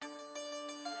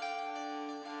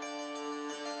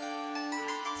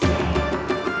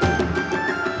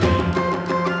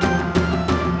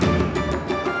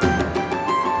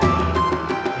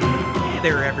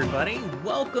there, everybody.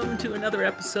 Welcome to another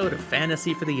episode of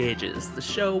Fantasy for the Ages, the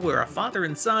show where a father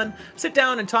and son sit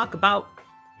down and talk about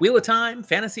Wheel of Time,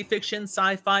 fantasy fiction,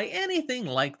 sci-fi, anything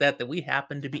like that that we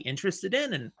happen to be interested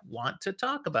in and want to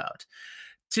talk about.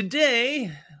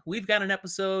 Today, we've got an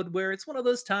episode where it's one of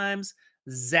those times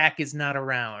Zach is not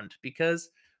around because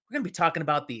we're going to be talking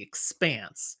about The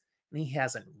Expanse. And he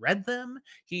hasn't read them,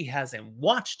 he hasn't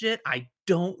watched it. I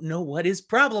don't know what his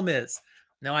problem is.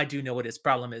 No, I do know what his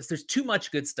problem is. There's too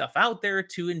much good stuff out there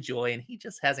to enjoy, and he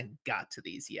just hasn't got to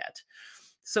these yet.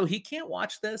 So he can't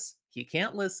watch this, he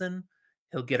can't listen.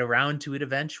 He'll get around to it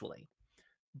eventually.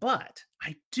 But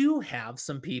I do have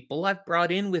some people I've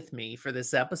brought in with me for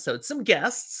this episode. Some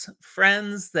guests,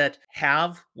 friends that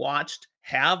have watched,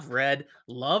 have read,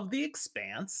 love The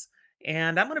Expanse.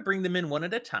 And I'm going to bring them in one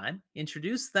at a time,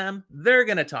 introduce them. They're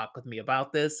going to talk with me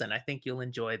about this, and I think you'll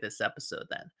enjoy this episode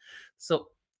then. So,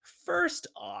 first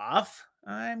off,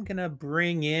 I'm going to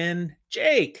bring in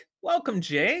Jake. Welcome,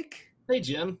 Jake. Hey,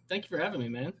 Jim. Thank you for having me,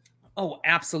 man. Oh,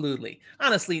 absolutely.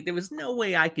 Honestly, there was no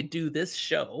way I could do this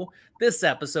show, this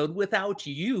episode, without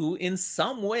you in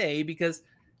some way because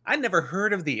I never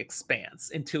heard of The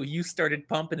Expanse until you started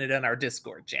pumping it on our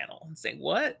Discord channel and saying,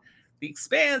 "What? The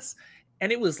Expanse?"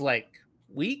 And it was like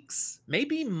weeks,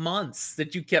 maybe months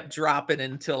that you kept dropping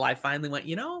until I finally went,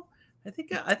 I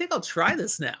think I'll try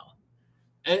this now.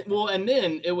 And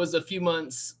then it was a few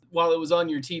months while it was on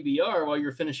your TBR while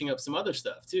you're finishing up some other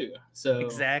stuff too. So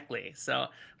Exactly. So I'm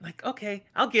like, okay,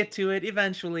 I'll get to it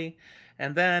eventually.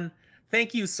 And then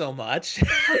thank you so much.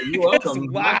 You're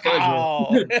welcome. My Wow.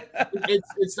 pleasure.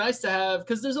 It's nice to have,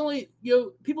 because there's only a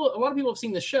lot of people have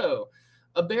seen the show.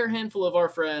 A bare handful of our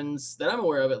friends that I'm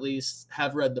aware of, at least,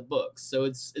 have read the books. So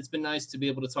it's been nice to be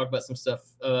able to talk about some stuff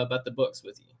about the books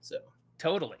with you. So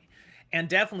Totally. And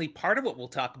definitely part of what we'll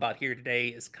talk about here today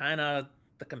is kind of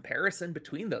the comparison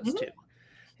between those two.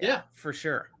 Yeah, for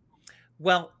sure.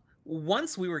 Well,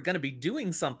 once we were going to be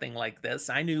doing something like this,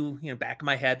 I knew, back in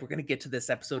my head, we're going to get to this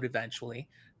episode eventually.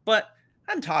 But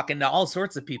I'm talking to all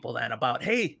sorts of people then about,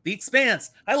 hey, The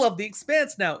Expanse. I love The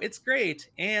Expanse now. It's great.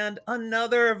 And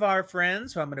another of our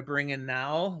friends who I'm going to bring in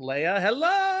now, Leia,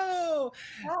 hello.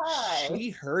 Hi. She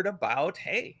heard about,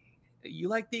 hey, you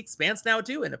like The Expanse now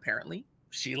too. And apparently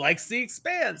she likes The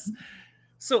Expanse.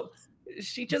 So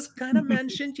she just kind of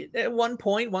mentioned at one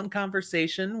point, one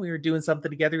conversation, we were doing something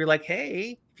together. You're like,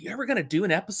 hey, if you're ever going to do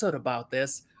an episode about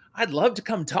this, I'd love to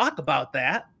come talk about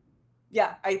that.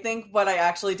 Yeah, I think what I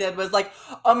actually did was like,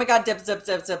 oh my God, dips. That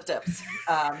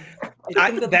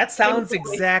sounds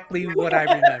exactly what I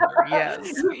remember.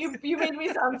 Yes. You made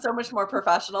me sound so much more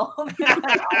professional than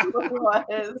I actually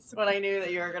was when I knew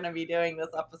that you were going to be doing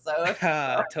this episode.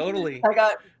 Totally. I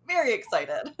got very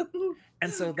excited.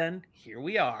 And so then here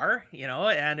we are,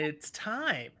 and it's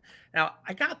time. Now,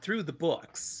 I got through the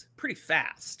books pretty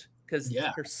fast because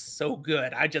they're so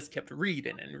good. I just kept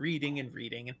reading and reading and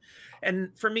reading. And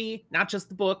for me, not just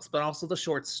the books, but also the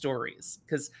short stories,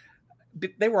 because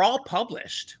they were all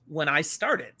published when I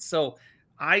started. So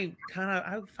I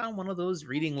found one of those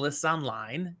reading lists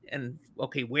online and,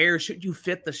 okay, where should you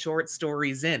fit the short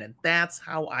stories in? And that's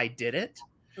how I did it.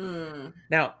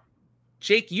 Now,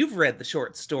 Jake, you've read the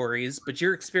short stories, but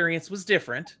your experience was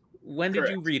different. When did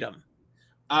you read them?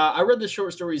 I read the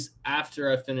short stories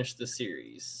after I finished the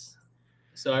series.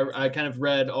 So I kind of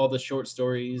read all the short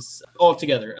stories all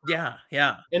together.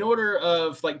 Yeah. In order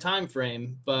of like time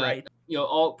frame, but right.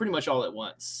 Pretty much all at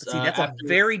once. See, that's a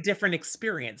very different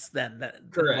experience than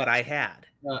what I had.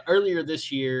 Earlier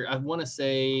this year, I want to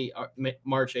say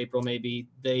March, April, maybe,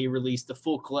 they released a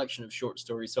full collection of short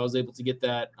stories. So I was able to get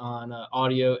that on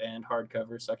audio and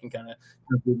hardcover, so I can kind of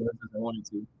do those as I wanted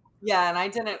to. Yeah, and I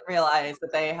didn't realize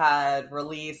that they had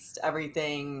released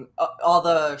everything, all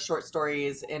the short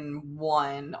stories in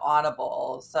one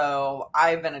Audible. So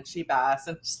I've been a cheap ass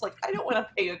and just like, I don't want to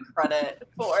pay a credit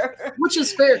for. Which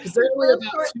is fair because they're only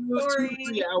about 2 to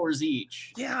 3 hours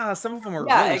each. Yeah, some of them are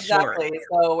really exactly.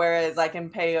 short. So whereas I can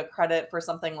pay a credit for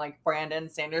something like Brandon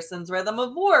Sanderson's Rhythm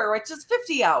of War, which is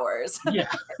 50 hours.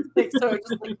 Yeah. So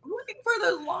just like looking for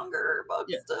those longer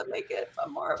books to make it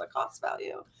more of a cost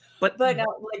value. But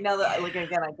now that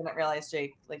again, I didn't realize,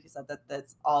 Jake, like you said, that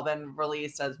that's all been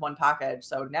released as one package.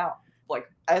 So now, like,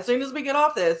 as soon as we get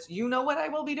off this, you know what I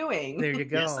will be doing. There you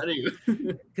go. Yes, I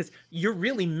do. Because you're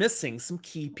really missing some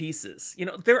key pieces.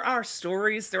 There are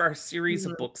stories, there are series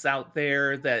of books out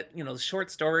there that, the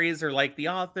short stories are like the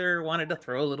author wanted to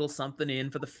throw a little something in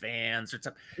for the fans or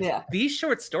something. Yeah. These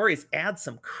short stories add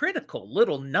some critical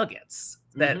little nuggets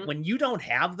that when you don't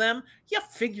have them, you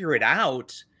figure it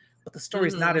out. But the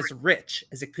story's not as rich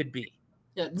as it could be.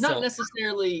 Yeah, not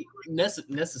necessarily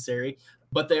necessary.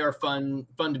 but they are fun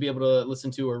to be able to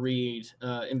listen to or read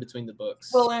in between the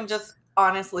books. Well, and just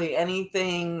honestly,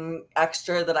 anything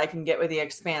extra that I can get with the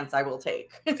Expanse, I will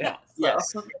take. Yeah.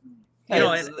 Yes.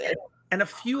 And a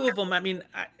few of them, I mean,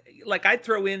 I'd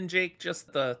throw in, Jake,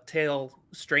 just the tale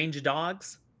Strange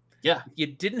Dogs. Yeah. If you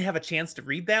didn't have a chance to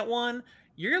read that one,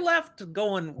 you're left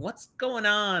going, what's going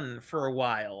on for a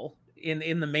while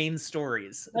in the main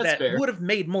stories. That's fair. Would have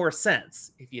made more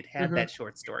sense if you'd had that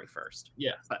short story first.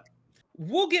 Yeah. But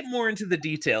we'll get more into the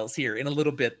details here in a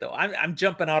little bit, though. I'm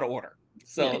jumping out of order.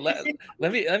 So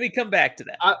let me come back to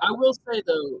that. I will say,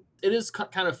 though, it is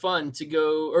kind of fun to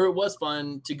go, or it was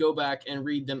fun to go back and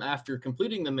read them after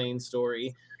completing the main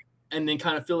story and then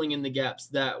kind of filling in the gaps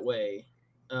that way.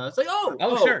 It's like,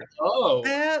 sure. Oh,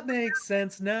 that makes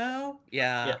sense now.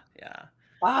 Yeah.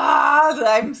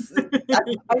 I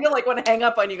feel like want to hang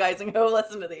up on you guys and go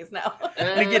listen to these now.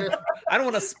 Again, I don't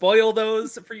want to spoil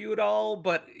those for you at all,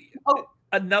 but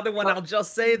another one I'll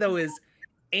just say, though, is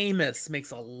Amos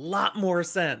makes a lot more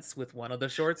sense with one of the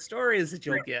short stories that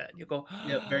you'll get. You go,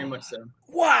 yeah, very much so.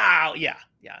 Wow, yeah.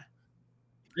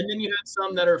 And then you have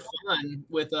some that are fun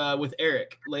with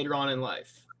Eric later on in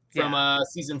life from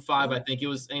season 5. I think it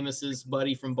was Amos's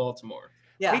buddy from Baltimore.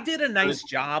 Yeah, they did a nice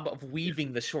job of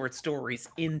weaving the short stories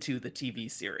into the TV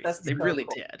series. They really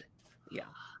did. Yeah.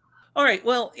 All right.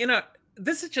 Well,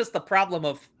 this is just the problem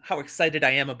of how excited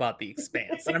I am about The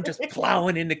Expanse, and I'm just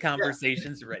plowing into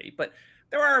conversations already. But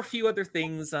there are a few other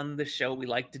things on the show we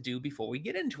like to do before we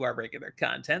get into our regular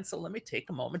content. So let me take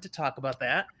a moment to talk about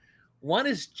that. One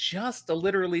is just to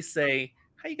literally say,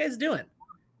 how you guys doing?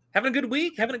 Having a good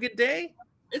week? Having a good day?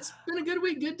 It's been a good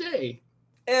week, good day.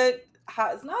 It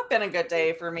has not been a good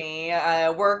day for me.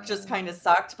 Work just kind of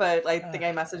sucked, but I think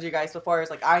I messaged you guys before.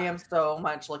 It's like, I am so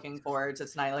much looking forward to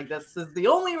tonight. Like, this is the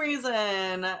only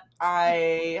reason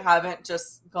I haven't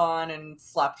just gone and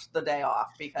slept the day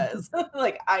off, because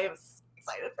like I am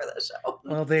excited for this show.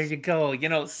 Well, there you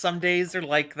go. Some days are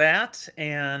like that,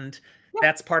 and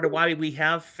that's part of why we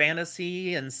have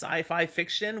fantasy and sci-fi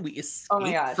fiction. We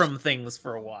escape from things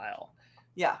for a while.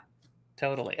 Yeah.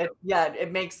 Totally.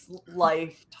 It makes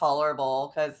life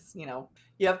tolerable, because, you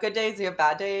have good days, you have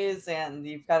bad days, and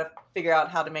you've got to figure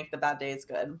out how to make the bad days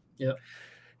good. Yep.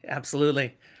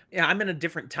 Absolutely. Yeah, I'm in a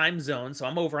different time zone, so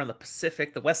I'm over on the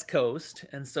Pacific, the West Coast,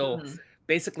 and so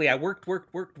basically I worked,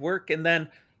 and then,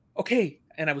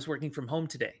 and I was working from home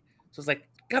today. So it's like,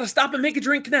 gotta stop and make a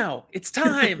drink now. It's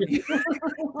time.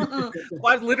 Well,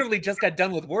 I've literally just got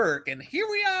done with work, and here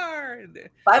we are.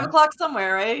 5 o'clock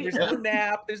somewhere, right? There's no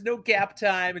nap. There's no gap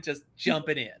time. It's just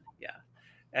jumping in. Yeah.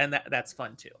 And that's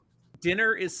fun, too.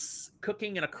 Dinner is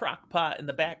cooking in a crock pot in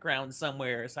the background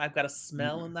somewhere, so I've got a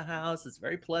smell in the house. It's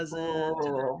very pleasant.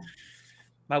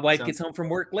 My wife gets home from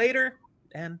work later,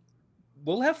 and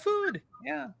we'll have food.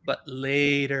 Yeah. But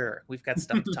later, we've got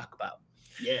stuff to talk about.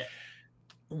 Yeah.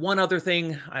 One other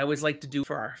thing I always like to do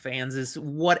for our fans is,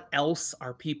 what else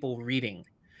are people reading?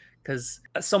 Because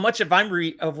so much of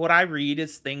what I read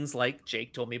is things like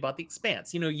Jake told me about The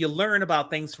Expanse. You learn about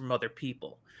things from other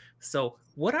people. So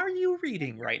what are you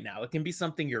reading right now? It can be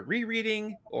something you're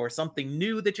rereading or something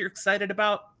new that you're excited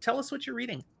about. Tell us what you're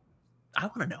reading. I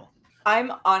want to know.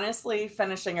 I'm honestly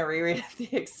finishing a reread of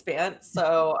The Expanse.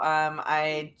 So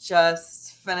I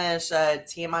just finished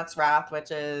Tiamat's Wrath,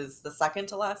 which is the second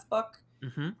to last book.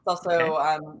 Mm-hmm. It's also,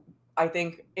 I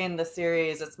think in the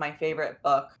series, it's my favorite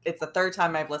book. It's the third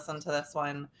time I've listened to this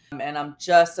one, and I'm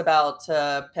just about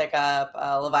to pick up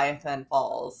Leviathan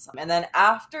Falls. And then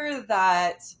after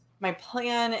that, my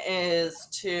plan is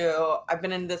I've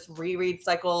been in this reread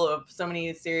cycle of so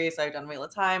many series. I've done Wheel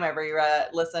of Time. I've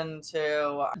listened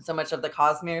to so much of the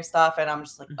Cosmere stuff, and I'm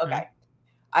just like, okay,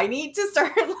 I need to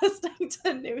start listening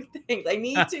to new things. I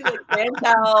need to branch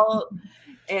out.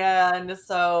 And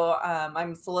so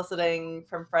I'm soliciting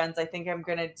from friends. I think I'm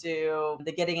going to do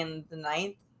The Getting in the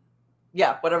Ninth.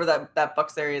 Yeah, whatever that book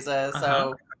series is.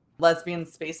 So Lesbian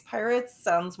Space Pirates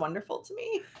sounds wonderful to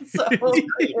me. So and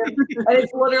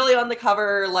it's literally on the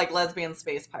cover like Lesbian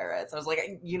Space Pirates. I was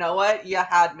like, you know what? You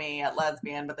had me at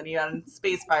lesbian, but then you had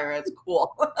Space Pirates.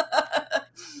 Cool.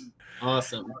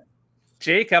 Awesome.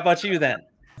 Jake, how about you then?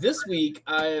 This week,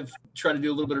 I've tried to do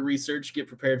a little bit of research, get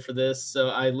prepared for this. So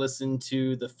I listened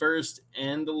to the first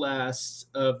and the last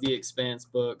of the Expanse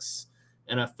books,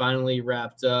 and I finally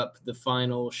wrapped up the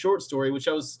final short story, which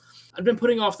I've been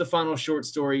putting off the final short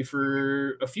story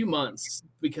for a few months,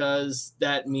 because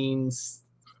that means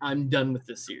I'm done with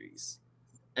this series.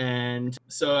 And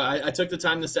so I took the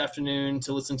time this afternoon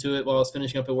to listen to it while I was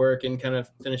finishing up at work and kind of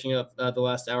finishing up the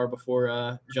last hour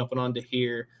before jumping on to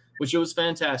here, which it was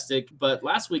fantastic. But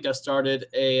last week I started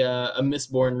a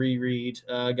Mistborn reread.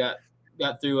 Got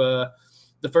got through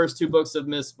the first 2 books of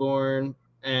Mistborn,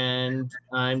 and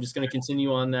I'm just going to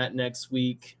continue on that next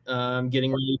week.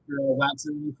 Getting ready for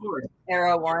Waxen Forward.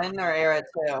 Era 1 or Era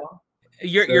 2?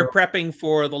 You're prepping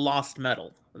for the Lost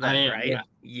Metal, then, I am, right?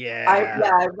 yeah.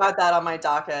 I've got that on my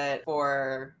docket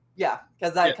for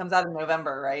because that comes out in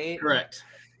November, right? Correct.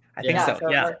 I think so.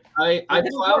 Yeah. I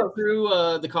plowed through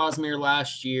the Cosmere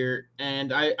last year,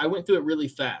 and I went through it really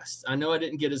fast. I know I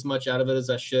didn't get as much out of it as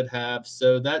I should have,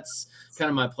 so that's kind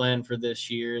of my plan for this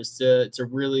year, is to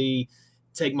really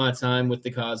take my time with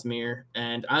the Cosmere,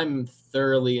 and I'm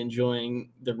thoroughly enjoying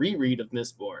the reread of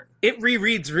Mistborn. It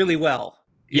rereads really well.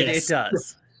 It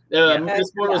does.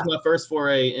 Mistborn was my first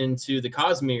foray into the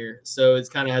Cosmere, so it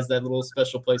kind of has that little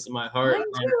special place in my heart.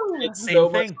 It's so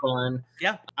much fun.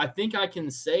 Yeah. I think I can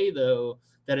say, though,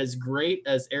 that as great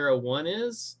as Era 1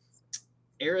 is,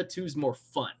 Era 2 is more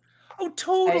fun. Oh,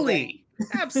 totally.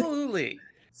 Absolutely.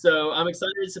 So I'm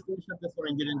excited to finish up this one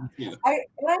and get into 2. I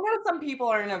know some people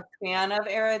aren't a fan of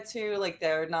Era 2, like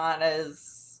they're not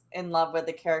as in love with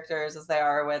the characters as they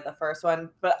are with the first one.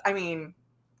 But I mean,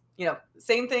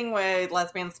 same thing with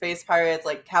lesbian space pirates,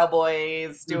 like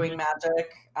cowboys doing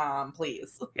magic.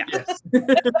 Please. Yeah. Yes.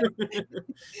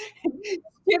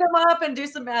 Shoot them up and do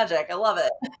some magic. I love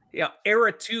it. Yeah,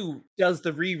 Era 2 does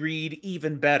the reread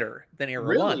even better than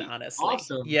Era 1, honestly.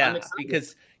 Awesome. Yeah,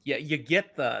 because you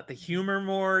get the humor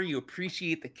more, you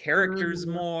appreciate the characters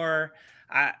more.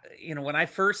 When I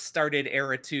first started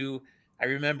Era 2, I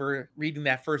remember reading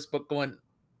that first book going,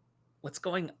 what's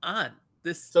going on?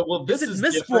 This isn't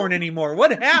Mistborn anymore.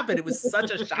 What happened? It was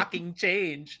such a shocking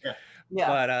change.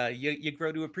 Yeah. But you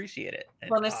grow to appreciate it.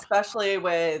 And especially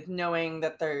with knowing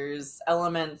that there's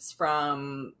elements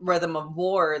from Rhythm of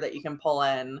War that you can pull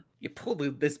in. You pull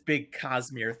this big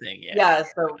Cosmere thing. Yeah.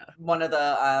 So one of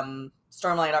the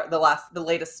Stormlight, the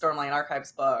latest Stormlight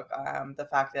Archives book, the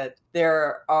fact that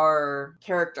there are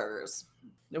characters.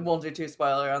 It won't do too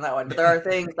spoiler on that one, but there are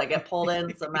things that get pulled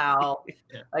in somehow.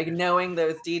 Like knowing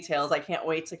those details, I can't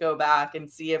wait to go back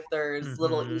and see if there's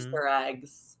little Easter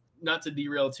eggs. Not to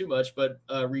derail too much, but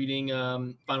reading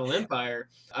Final Empire,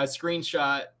 I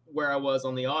screenshot where I was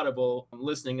on the Audible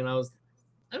listening, and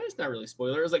it's not really a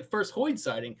spoiler. It was like first Hoyd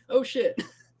sighting. Oh shit.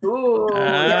 Ooh,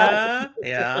 yeah.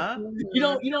 You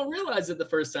don't realize it the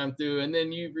first time through, and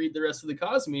then you read the rest of the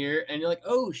Cosmere, and you're like,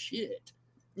 oh shit.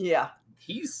 Yeah.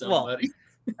 He's somebody. Well,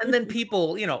 and then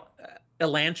people,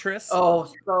 Elantris,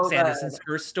 so Sanderson's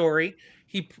first story,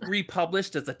 he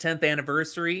republished as a 10th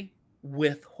anniversary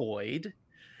with Hoyd.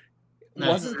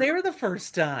 Wasn't there the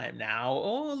first time. Now,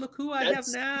 look who I have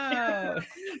now. This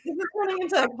is turning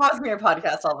into a Cosmere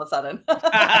podcast all of a sudden.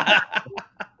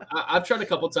 I've tried a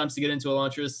couple times to get into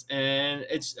Elantris, and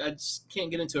I just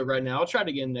can't get into it right now. I'll try it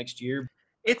again next year.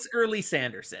 It's early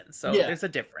Sanderson, so there's a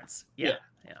difference. Yeah,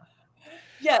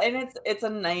 and it's a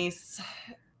nice.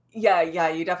 Yeah,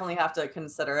 you definitely have to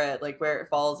consider it, like where it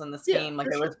falls in the scheme. Like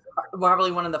it was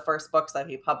probably one of the first books that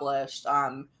he published.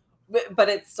 But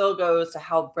it still goes to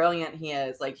how brilliant he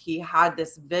is. Like he had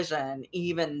this vision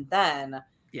even then.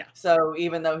 Yeah. So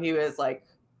even though he was like,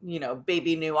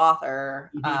 baby new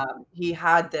author, he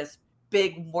had this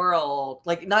big world,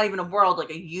 like not even a world,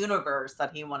 like a universe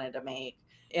that he wanted to make.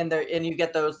 And you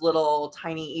get those little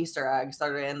tiny Easter eggs that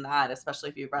are in that, especially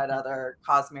if you've read other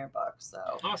Cosmere books. So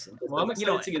awesome. Well, I'm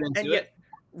excited to get into it.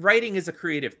 Writing is a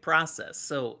creative process,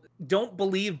 so don't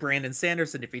believe Brandon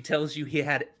Sanderson if he tells you he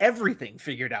had everything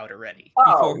figured out already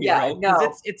before he wrote,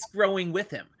 because it's growing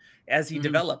with him as he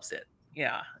develops it.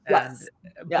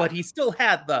 But he still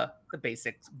had the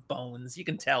basic bones. You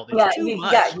can tell there's too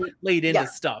much laid into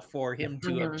stuff for him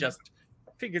to have just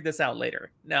figured this out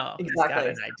later. No, he's got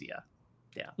an idea.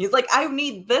 Yeah, he's like, I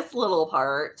need this little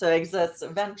part to exist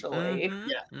eventually.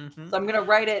 So I'm gonna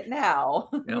write it now.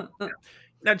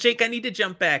 Now, Jake, I need to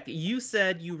jump back. You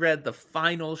said you read the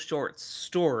final short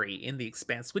story in The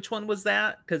Expanse. Which one was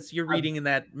that? Because you're reading in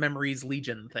that Memories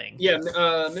Legion thing. Yeah,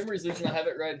 Memories Legion. I have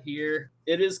it right here.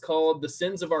 It is called The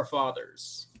Sins of Our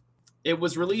Fathers. It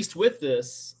was released with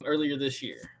this earlier this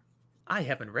year. I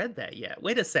haven't read that yet.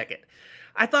 Wait a second.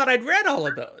 I thought I'd read all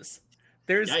of those.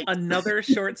 There's another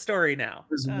short story now.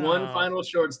 There's one final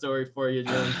short story for you,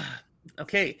 Jim.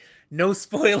 Okay, no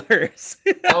spoilers.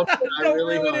 Don't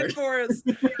really ruin it for us.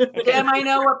 Okay. Jim, I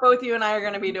know what both you and I are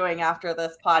going to be doing after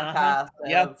this podcast.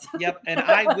 Yep. And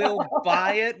I will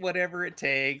buy it, whatever it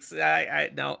takes.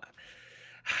 I know.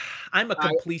 I'm a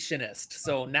completionist,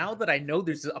 so now that I know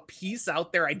there's a piece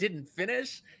out there I didn't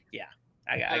finish,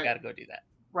 I got to go do that.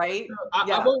 Right?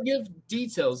 I won't give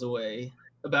details away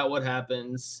about what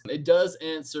happens. It does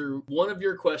answer one of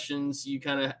your questions you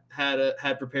kind of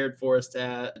had prepared for us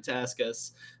to ask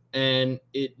us. and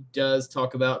it does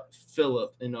talk about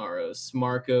Philip and Aros,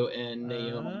 Marco and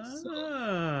Naomi's son.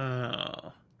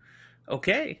 Oh.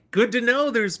 Okay. Good to know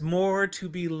there's more to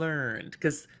be learned,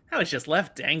 because that was just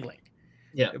left dangling.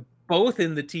 Yeah. Both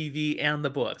in the TV and the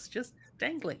books, just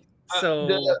dangling. So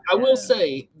I will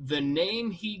say the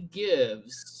name he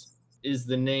gives is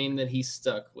the name that he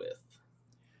stuck with.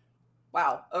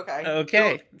 Wow. Okay.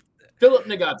 Okay. Philip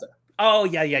Nagata. Oh,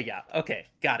 yeah. Okay,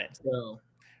 got it. So,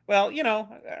 well,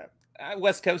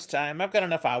 West Coast time. I've got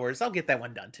enough hours. I'll get that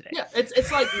one done today. yeah,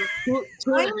 it's like two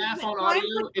and a half on audio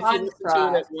if you listen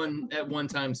to it at one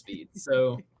time speed.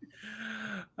 So,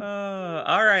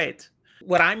 all right.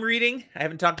 What I'm reading, I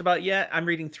haven't talked about yet. I'm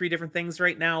reading 3 different things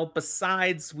right now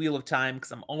besides Wheel of Time,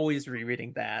 because I'm always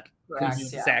rereading that.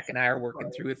 Because Zach and I are working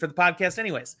through it for the podcast,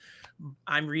 anyways.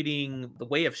 I'm reading The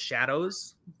Way of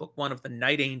Shadows, book 1 of the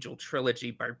Night Angel trilogy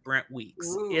by Brent Weeks.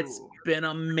 Ooh. It's been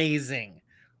amazing.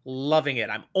 Loving it.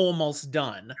 I'm almost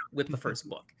done with the first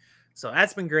book. So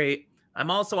that's been great. I'm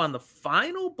also on the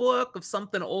final book of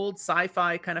something old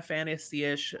sci-fi kind of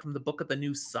fantasy-ish from the Book of the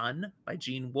New Sun by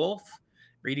Gene Wolfe.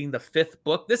 Reading the 5th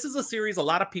book. This is a series a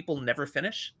lot of people never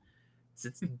finish.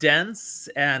 It's dense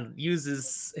and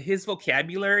uses his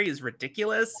vocabulary is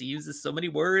ridiculous. He uses so many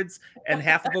words, and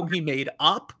half of them he made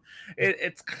up.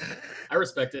 It's I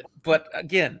respect it. But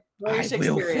again, I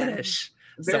will finish.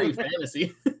 Very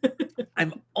fantasy.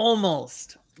 I'm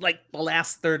almost like the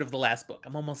last third of the last book.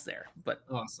 I'm almost there. But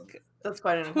awesome. That's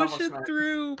quite an accomplishment.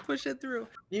 Push it through.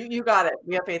 You got it.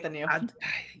 We have faith in you.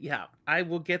 Yeah, I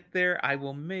will get there. I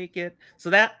will make it. So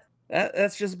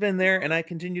that's just been there, and I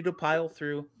continue to pile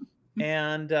through.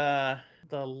 And the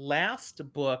last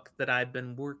book that I've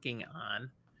been working on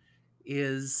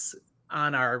is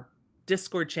on our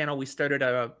Discord channel. We started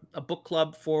a book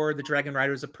club for the Dragon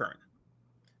Riders of Pern.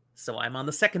 So I'm on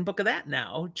the 2nd book of that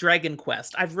now, Dragon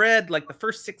Quest. I've read like the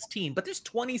first 16, but there's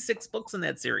 26 books in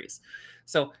that series.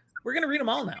 So we're going to read them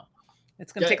all now.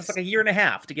 It's going to take us like a year and a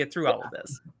half to get through all of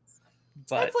this.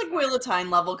 But it's like Wheel of Time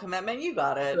level commitment. You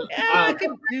got it. Yeah, I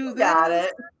can do that. Got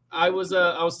it. I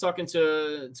was talking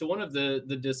to one of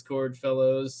the Discord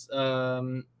fellows,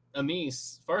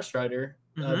 Amis Farstrider,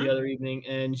 the other evening,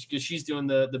 and because she's doing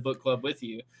the book club with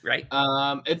you, right?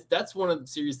 That's one of the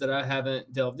series that I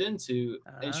haven't delved into,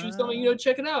 and she was telling me,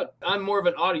 check it out. I'm more of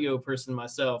an audio person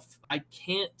myself. I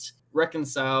can't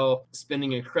reconcile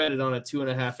spending a credit on a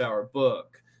 2.5 hour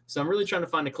book. So I'm really trying to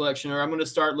find a collection, or I'm going to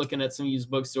start looking at some used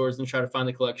bookstores and try to find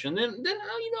the collection. Then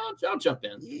I'll jump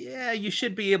in. Yeah, you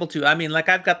should be able to. I mean, like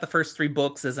I've got the first 3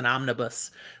 books as an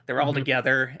omnibus. They're all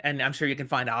together, and I'm sure you can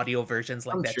find audio versions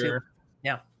like that too.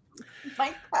 Yeah.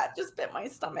 My cat just bit my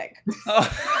stomach. Oh.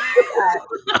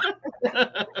 He's never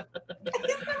done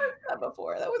that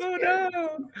before. That was weird.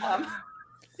 No.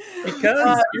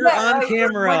 Because you're on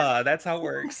camera. That's how it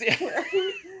works.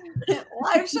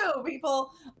 Live show,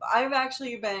 people. I've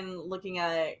actually been looking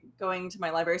at going to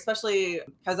my library, especially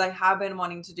because I have been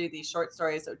wanting to do these short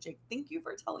stories. So, Jake, thank you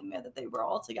for telling me that they were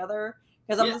all together.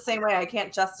 Because I'm the same way. I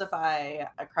can't justify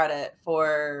a credit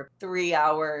for 3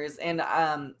 hours. And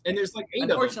there's like 8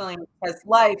 unfortunately, because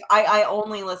life, I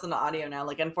only listen to audio now.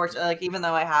 Like, unfortunately, like even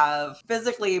though I have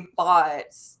physically bought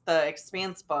the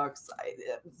Expanse books, I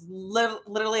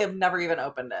literally have never even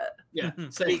opened it. Yeah,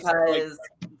 because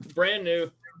brand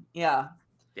new. Yeah.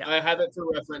 I have it for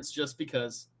reference just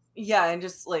because. Yeah, and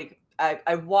just like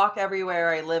I walk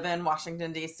everywhere. I live in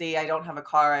Washington, D.C. I don't have a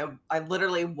car. I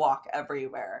literally walk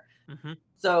everywhere.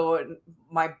 So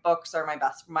my books are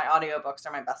my audio books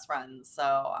are my best friends.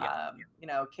 So,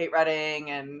 Kate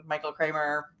Redding and Michael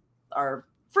Kramer are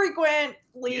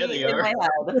frequently in my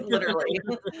head, literally.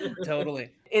 Totally.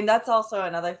 And that's also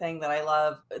another thing that I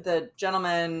love. The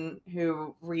gentleman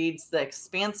who reads the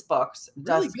Expanse books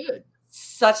does good.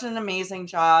 Such an amazing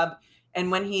job. And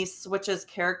when he switches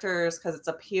characters, because it's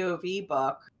a POV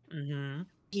book,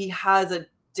 he has a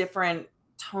different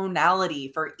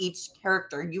tonality for each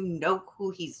character. You know who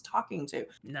he's talking to.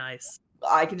 Nice.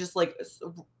 I can just like,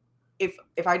 if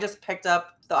I just picked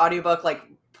up the audiobook, like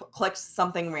clicked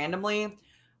something randomly,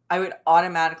 I would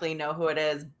automatically know who it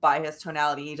is by his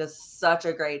tonality. He does such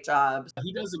a great job.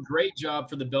 He does a great job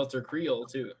for the Belter Creole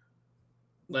too.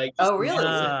 Like, oh really?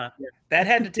 That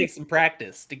had to take some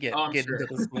practice to get into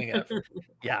the swing of.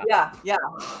 Yeah.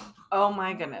 Oh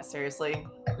my goodness, seriously.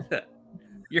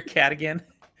 Your cat again?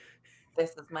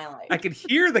 This is my life. I could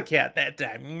hear the cat that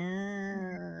time.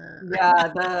 Yeah,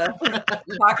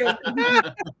 the pocket.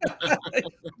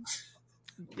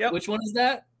 Yep. Which one is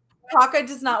that? Paka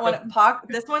does not want it.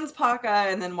 This one's Paka,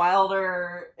 and then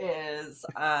Wilder is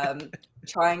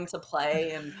trying to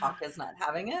play, and Paka's not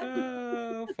having it.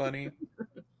 Oh, funny.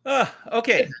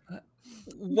 Okay.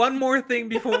 One more thing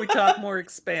before we talk more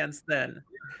Expanse then.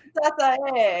 That's a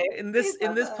hey. In this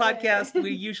podcast,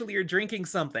 we usually are drinking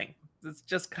something. That's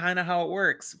just kind of how it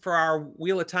works. For our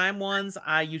Wheel of Time ones,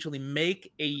 I usually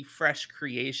make a fresh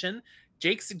creation.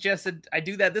 Jake suggested I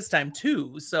do that this time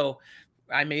too, so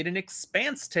I made an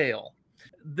Expanse tale.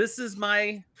 This is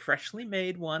my freshly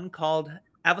made one called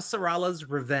Avasarala's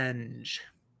Revenge.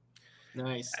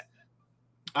 Nice.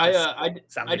 I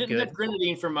didn't have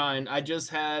grenadine for mine. I just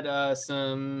had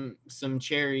some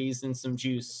cherries and some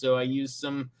juice, so I used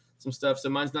some stuff. So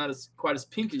mine's not quite as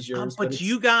pink as yours. But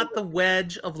you got the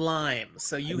wedge of lime,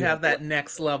 so you have that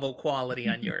next level quality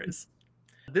on yours.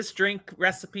 This drink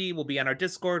recipe will be on our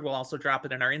Discord. We'll also drop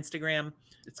it in our Instagram.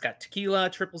 It's got tequila,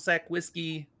 triple sec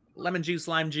whiskey, lemon juice,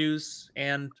 lime juice,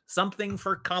 and something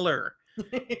for color.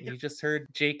 You just heard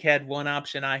Jake had one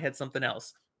option. I had something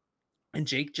else. And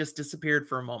Jake just disappeared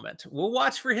for a moment. We'll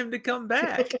watch for him to come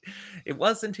back. It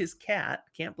wasn't his cat.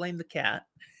 Can't blame the cat.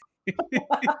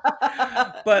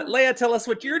 But Leia, tell us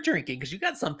what you're drinking, because you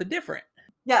got something different.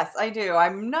 Yes, I do.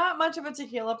 I'm not much of a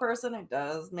tequila person. It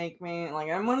does make me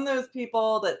I'm one of those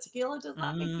people that tequila does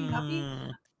not make me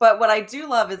happy. But what I do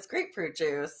love is grapefruit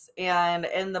juice. And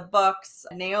in the books,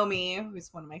 Naomi,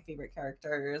 who's one of my favorite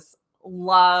characters,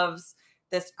 loves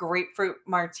this grapefruit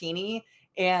martini.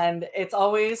 And it's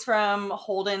always from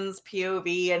Holden's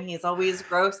POV, and he's always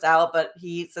grossed out, but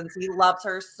since he loves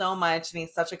her so much and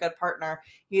he's such a good partner,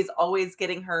 he's always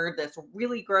getting her this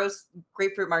really gross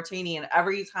grapefruit martini. And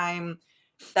every time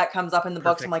that comes up in the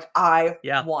books, I'm like, I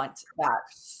want that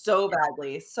so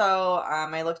badly. So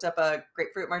I looked up a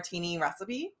grapefruit martini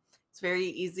recipe. It's very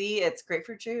easy. It's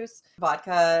grapefruit juice,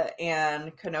 vodka,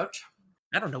 and knoche.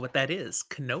 I don't know what that is.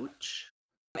 Knoche?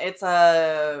 It's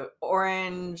a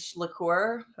orange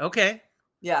liqueur. Okay.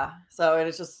 Yeah. So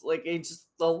it's just just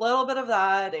a little bit of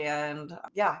that, and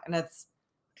and it's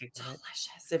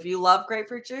delicious. If you love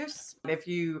grapefruit juice, if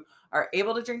you are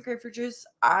able to drink grapefruit juice,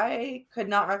 I could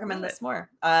not recommend this more.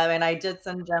 And I did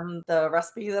send them the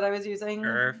recipe that I was using.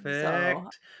 Perfect. So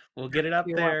we'll get it up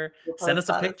there. Send us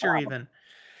a picture even.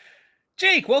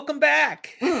 Jake, welcome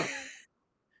back.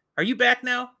 Are you back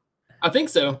now? I think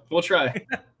so. We'll try.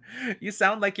 You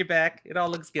sound like you're back. It all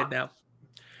looks good now.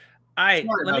 All right,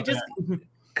 let me just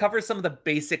cover some of the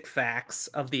basic facts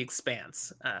of The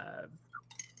Expanse.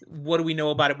 What do we know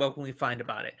about it? What can we find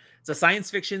about it? It's a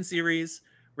science fiction series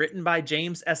written by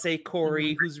James S.A.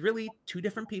 Corey, who's really two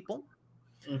different people.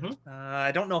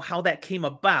 I don't know how that came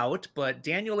about, but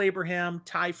Daniel Abraham,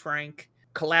 Ty Frank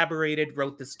collaborated,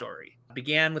 wrote the story. It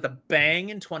began with a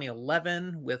bang in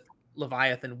 2011 with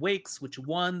Leviathan Wakes, which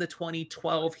won the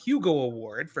 2012 Hugo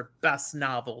Award for Best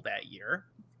Novel that year.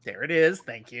 There it is.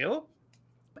 Thank you.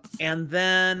 And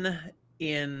then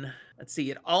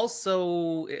it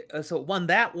also, so it won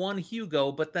that one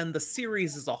Hugo, but then the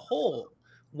series as a whole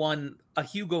won a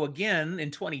Hugo again in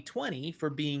 2020 for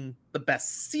being the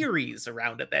best series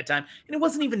around at that time. And it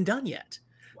wasn't even done yet.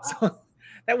 Wow. So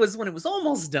that was when it was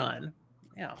almost done.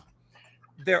 Yeah.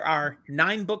 There are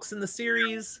 9 books in the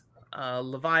series.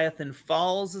 Leviathan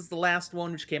Falls is the last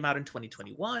one, which came out in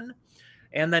 2021.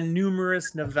 And then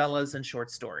numerous novellas and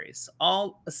short stories.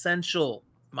 All essential,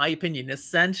 my opinion,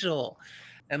 essential.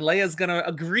 And Leia's going to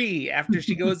agree after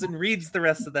she goes and reads the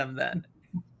rest of them then.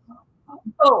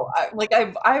 Oh,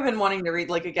 I've been wanting to read,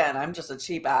 again, I'm just a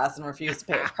cheap ass and refuse to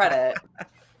pay credit.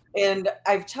 And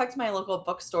I've checked my local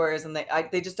bookstores, and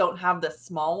they just don't have the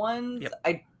small ones.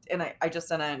 Yep. I just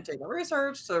didn't do the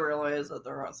research to realize that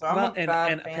there was. So and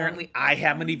apparently I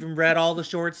haven't even read all the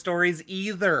short stories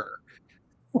either.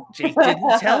 Jake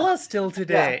didn't tell us till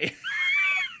today. Yeah.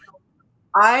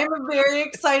 I'm very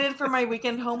excited for my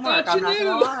weekend homework. I'm not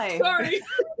gonna lie. Sorry.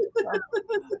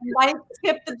 Might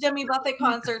skip the Jimmy Buffett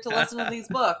concert to listen to these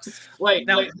books. Wait,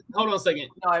 hold on a second.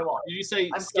 No, I won't. Did you say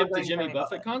skip the Jimmy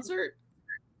Buffett concert?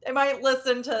 I might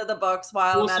listen to the books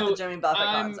while I'm at the Jimmy Buffett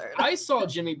concert. I saw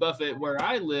Jimmy Buffett where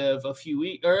I live a few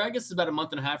weeks, or I guess it's about a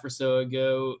month and a half or so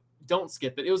ago. Don't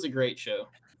skip it. It was a great show.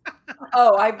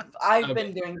 Oh, I've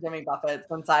been doing Jimmy Buffett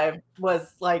since I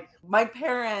was my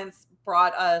parents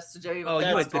brought us to Jimmy Buffett. Oh,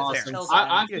 you had good awesome.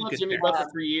 I've loved Jimmy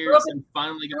Buffett for years and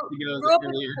finally got to go. Grew up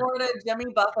in Florida. Jimmy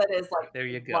Buffett is there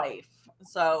you go. Life.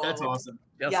 So that's awesome.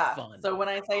 Just fun. So when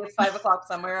I say it's 5 o'clock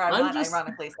somewhere, I'm not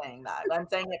ironically saying that. I'm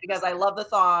saying it because I love the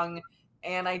song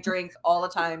and I drink all the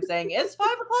time saying it's 5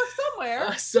 o'clock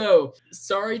somewhere. So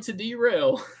sorry to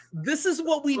derail. This is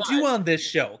what we do on this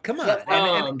show. Come on.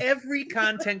 And every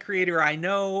content creator I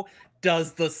know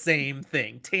does the same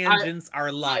thing. Tangents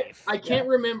are life. I can't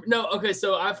remember. No, okay,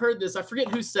 so I've heard this. I forget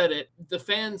who said it. The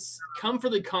fans come for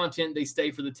the content, they stay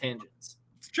for the tangents.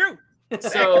 It's true.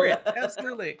 So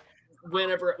absolutely.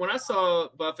 when I saw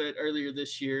Buffett earlier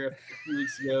this year, a few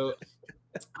weeks ago,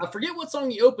 I forget what song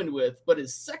he opened with, but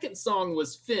his second song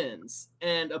was Fins,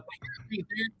 and apparently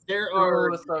there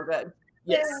are so good.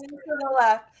 Yes. To the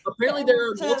left. Apparently, there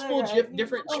are multiple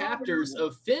different chapters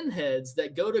of fin heads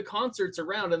that go to concerts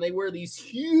around, and they wear these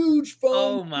huge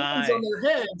foam fins on their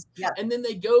heads, and then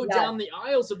they go down the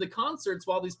aisles of the concerts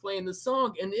while he's playing the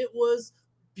song, and it was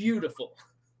beautiful.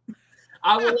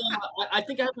 I will. I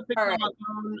think I have a picture on my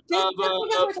phone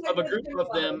of a group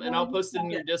of them, and I'll post it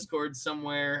in your Discord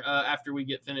somewhere after we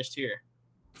get finished here.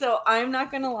 So I'm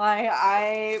not gonna lie,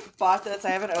 I bought this. I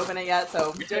haven't opened it yet,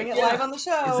 so I'm doing it live on the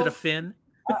show. Is it a fin?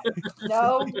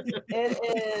 No, it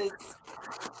is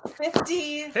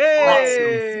 50.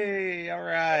 Hey, all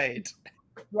right.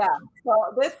 Yeah.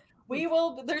 So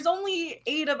there's only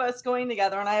 8 of us going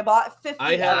together, and I bought 50.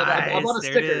 I bought a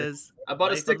sticker. I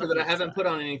bought a sticker that I haven't put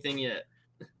on anything yet.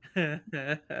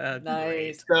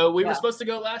 Nice. So we were supposed to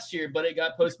go last year, but it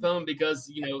got postponed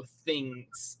because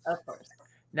things. Of course.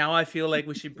 Now I feel like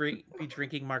we should be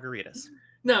drinking margaritas.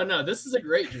 No, this is a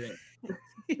great drink.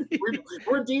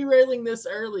 we're derailing this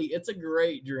early. It's a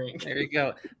great drink. There you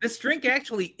go. This drink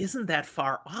actually isn't that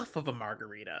far off of a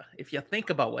margarita if you think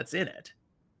about what's in it.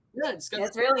 Yeah,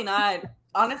 it's really not.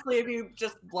 Honestly, if you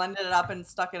just blended it up and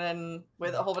stuck it in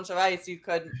with a whole bunch of ice, you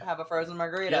could have a frozen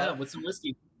margarita. Yeah, with some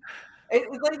whiskey.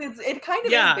 It kind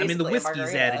of I is mean the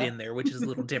whiskey's added in there, which is a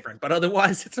little different, but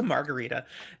otherwise it's a margarita.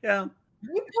 Yeah.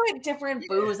 You put different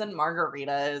booze in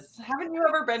margaritas. Haven't you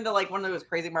ever been to like one of those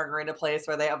crazy margarita places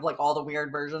where they have like all the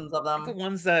weird versions of them? The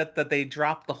ones that they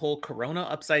drop the whole Corona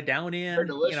upside down in,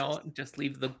 just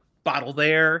leave the bottle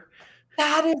there.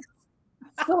 That is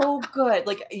so good.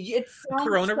 Like it sounds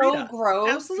Corona-rita. So gross.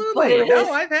 Absolutely.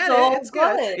 No, I've had it. It's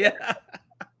good. Yeah.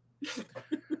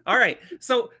 All right.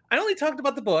 So I only talked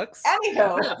about the books.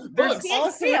 Anyhow, there's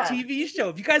also a TV show.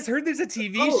 Have you guys heard there's a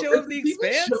TV show of The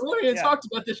Expanse? We haven't talked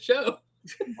about this show.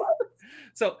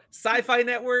 So Sci-Fi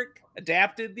Network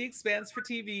adapted The Expanse for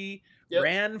TV,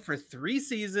 ran for 3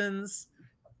 seasons,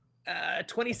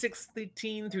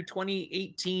 2016 through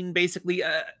 2018, basically.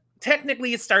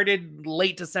 Technically, it started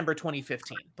late December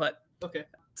 2015, but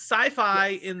Sci-Fi,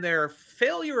 in their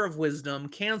failure of wisdom,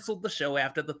 canceled the show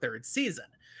after the 3rd season.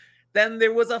 Then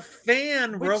there was a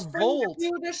fan revolt.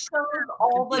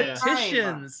 All the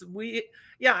petitions. time.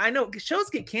 I know shows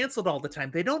get canceled all the time.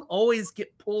 They don't always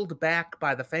get pulled back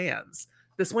by the fans.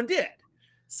 This one did.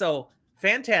 So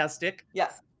fantastic.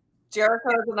 Yes. Jericho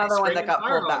is another one that got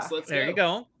pulled back. There you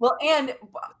go. Well, and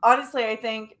honestly, I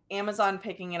think Amazon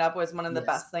picking it up was one of the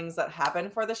best things that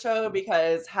happened for the show,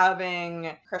 because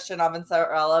having Christian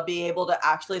Avanzarella be able to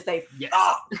actually say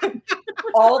 "fuck"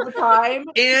 all the time,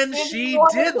 and she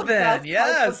did then.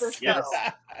 Yes. Yes.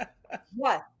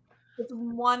 It's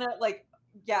one of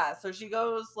so she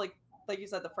goes like you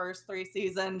said, the first 3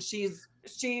 seasons, she's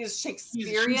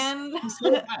Shakespearean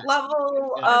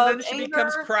level of and then she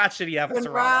becomes crotchety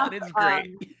after all. It's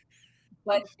great.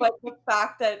 But the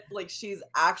fact that she's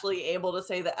actually able to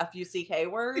say the F-U-C-K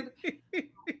word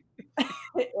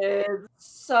is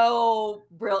so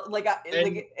brilliant.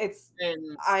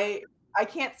 I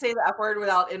can't say the F word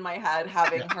without in my head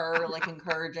having her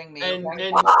encouraging me. And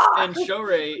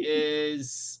Shorey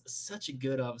is such a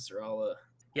good Avanzarella.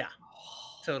 Yeah.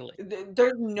 Totally.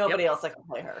 There's nobody else that can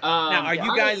play her. Now, are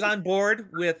you guys on board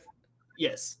with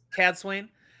Cadsuane?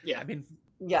 Yeah. I mean,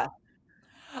 yeah.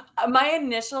 My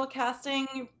initial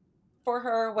casting for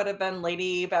her would have been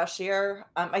Lady Bashir.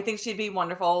 I think she'd be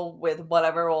wonderful with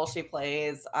whatever role she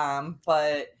plays.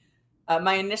 But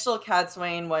my initial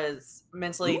Cadsuane was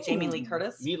mentally Jamie Lee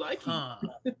Curtis. Me like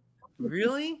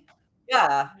really?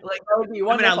 Yeah, that would be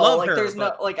wonderful. I mean, I love her. There's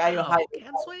no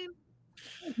Cadsuane.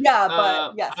 Yeah,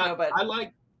 but but I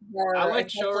like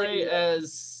Shorey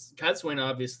as Cadsuane,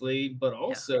 obviously, but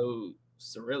also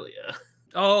Cerelia.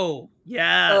 Oh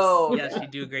yes, yes, she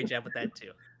do a great job with that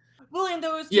too. Well, and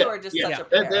those two are just such a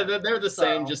pair. They're the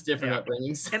same, just different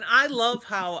upbringings. And I love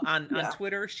how on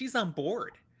Twitter she's on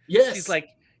board. Yes, she's like,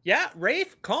 yeah,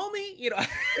 Rafe, call me.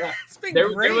 It's been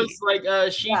great. There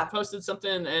was she posted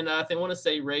something, and I want to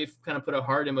say Rafe kind of put a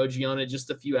heart emoji on it just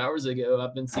a few hours ago.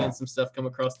 I've been seeing some stuff come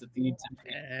across the feed.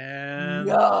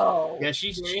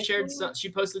 She shared she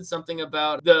posted something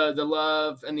about the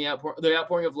love and the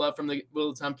outpouring of love from the Wheel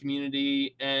of Time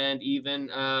community, and even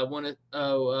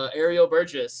Ariel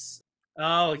Burgess.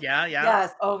 Oh yeah.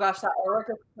 Yes. Oh gosh, that artwork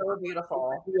is so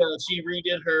beautiful. Yeah, she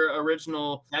redid her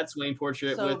original Cadsuane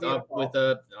portrait with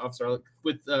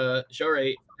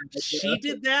Shorey. She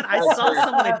did that. I saw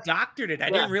someone had doctored it. I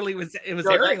didn't really. It was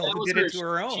Ariel who did it to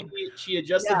her own. She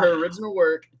adjusted her original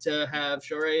work to have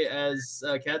Shorey as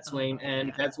Cadsuane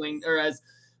and Cadsuane, or as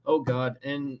Oh God,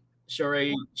 and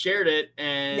Shorey shared it,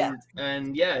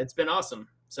 and yeah, it's been awesome.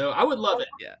 So I would love it.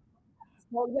 Yeah.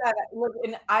 Well, yeah, look,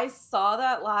 and I saw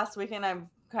that last weekend. I've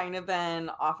kind of been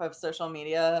off of social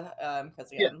media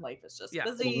because again, life is just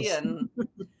busy, and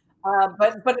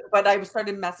but I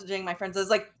started messaging my friends. I was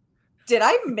like, "Did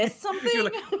I miss something?"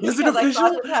 Like, was it because I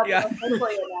thought official? it had been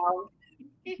officially announced.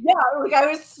 Yeah, like I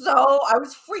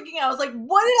was freaking out. I was like,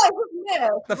 "What did I just miss?"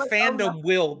 The Like, fandom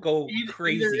will go Either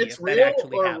crazy it's if that real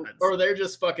actually happens. or they're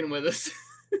just fucking with us.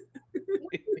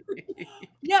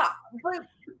 Yeah, but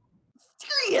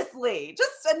seriously,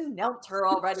 just announce her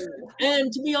already.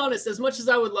 And to be honest, as much as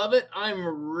I would love it, I'm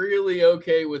really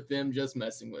okay with them just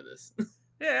messing with us.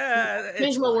 Yeah,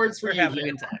 Change my words for We're you, having a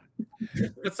Jen. good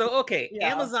time. But so okay,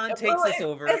 Amazon takes us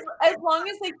over. As long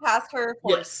as they cast her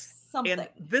for something. And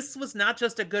this was not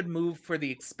just a good move for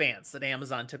the Expanse that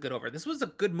Amazon took it over. This was a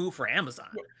good move for Amazon.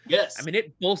 Yes. I mean,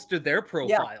 it bolstered their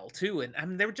profile too. And I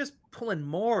mean, they were just pulling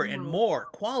more and more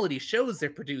quality shows they're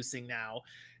producing now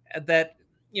that,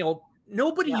 you know,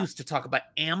 nobody used to talk about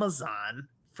Amazon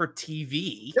for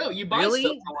TV. No, you buy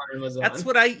stuff on Amazon. That's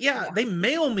what they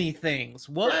mail me things.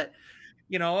 What?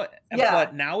 You know,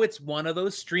 but now it's one of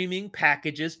those streaming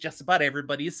packages just about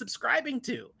everybody is subscribing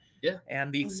to. Yeah.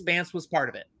 And the Expanse was part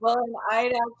of it. Well, and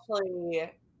I'd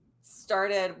actually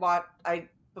started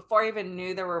before I even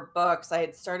knew there were books, I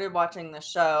had started watching the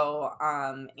show.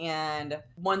 And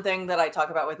one thing that I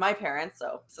talk about with my parents,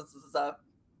 so since this is a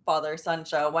father-son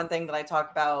show, one thing that I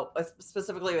talk about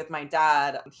specifically with my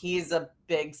dad, he's a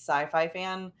big sci-fi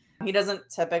fan. He doesn't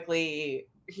typically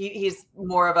he's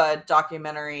more of a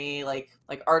documentary like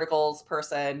articles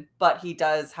person, but he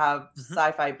does have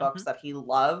sci-fi books that he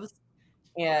loves.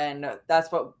 And that's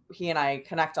what he and I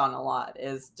connect on a lot,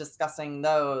 is discussing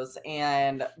those.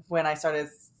 And when I started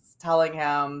telling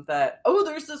him that, oh,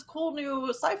 there's this cool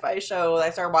new sci-fi show that I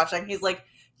started watching, he's like,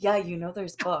 yeah, you know,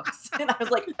 there's books. And I was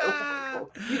like, oh.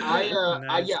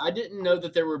 I didn't know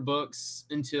that there were books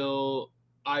until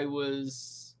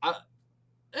it's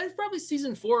probably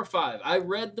season 4 or 5. I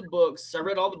read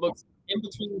all the books in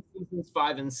between seasons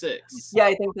 5 and 6. Yeah,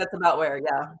 I think that's about where,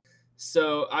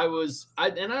 So I'd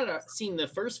seen the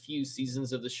first few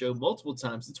seasons of the show multiple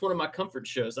times. It's one of my comfort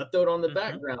shows. I throw it on the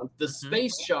background. The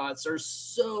space shots are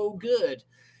so good.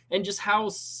 And just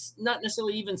how not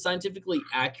necessarily even scientifically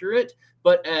accurate,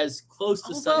 but as close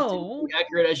to scientifically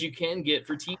accurate as you can get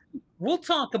for TV. We'll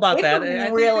talk about that. I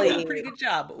think they did a pretty good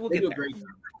job, but we'll get there.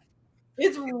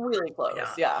 It's really close,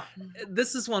 yeah.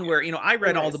 This is one where, you know, I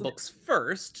read all the books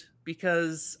first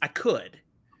because I could.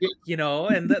 You know,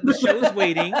 and the show's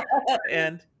waiting,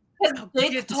 and I'll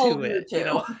get to it. You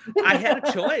know, I had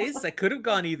a choice. I could have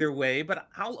gone either way, but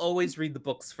I'll always read the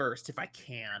books first if I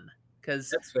can,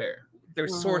 because that's fair.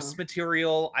 There's source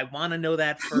material. I want to know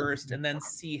that first, and then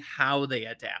see how they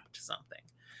adapt to something.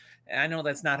 And I know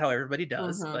that's not how everybody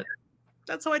does, but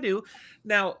that's how I do.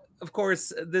 Now, of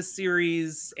course, this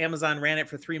series, Amazon ran it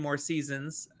for 3 more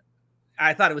seasons.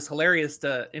 I thought it was hilarious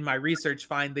to, in my research,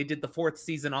 find they did the 4th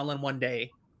season all in one day.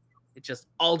 It just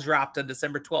all dropped on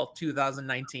December 12th,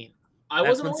 2019.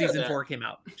 That's when season 4 came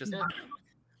out. Just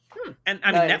and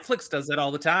I mean, Netflix does it all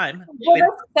the time.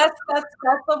 Well, that's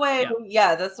the way.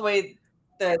 Yeah, that's the way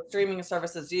the streaming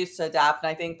services used to adapt,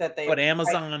 and I think that But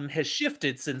Amazon has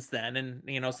shifted since then, and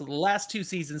you know, so the last 2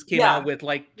 seasons came out with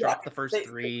like drop the first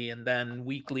 3, and then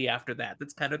weekly after that.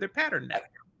 That's kind of their pattern now.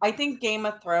 I think Game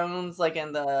of Thrones, like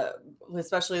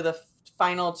especially the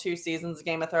final 2 seasons of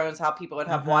Game of Thrones, how people would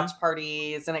have watch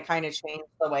parties, and it kind of changed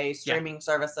the way streaming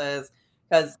services.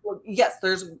 Because yes,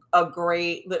 there's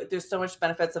so much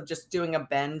benefits of just doing a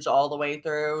binge all the way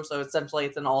through. So essentially,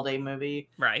 it's an all-day movie,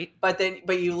 right? But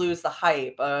you lose the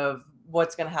hype of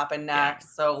what's going to happen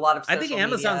next. So a lot of I think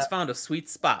Amazon's found a sweet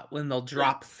spot when they'll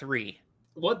drop 3.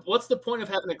 What's the point of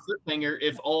having a cliffhanger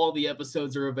if all the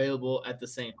episodes are available at the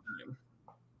same time?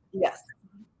 Yes,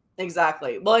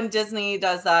 exactly. Well, and Disney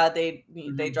does that. They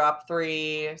drop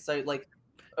 3. So like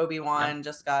Obi-Wan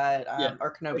just got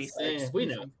or Kenobi 6. We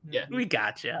know. Yeah, we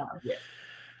gotcha. Yeah,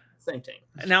 same thing.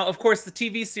 Now, of course, the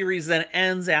TV series then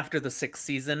ends after the 6th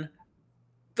season.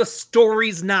 The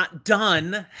story's not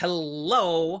done.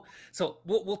 Hello. So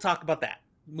we'll talk about that.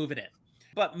 Moving in.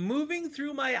 But moving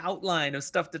through my outline of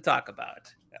stuff to talk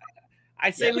about, I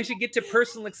say we should get to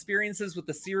personal experiences with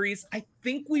the series. I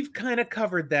think we've kind of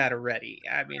covered that already.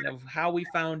 I mean, of how we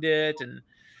found it, and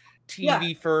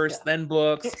TV first, then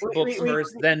books, books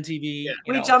first, then TV.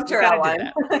 We jumped your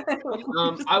outline.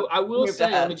 I will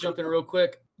say, let me jump in real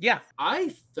quick. Yeah.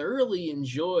 I thoroughly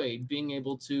enjoyed being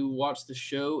able to watch the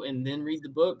show and then read the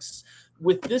books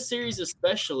with this series,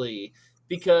 especially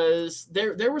because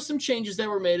there were some changes that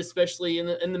were made, especially in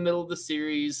the middle of the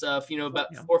series, about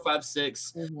 4, 5,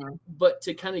 6. Mm-hmm. But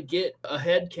to kind of get a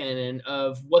headcanon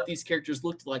of what these characters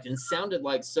looked like and sounded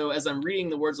like. So as I'm reading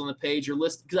the words on the page, you're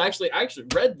listening, because I actually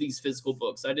read these physical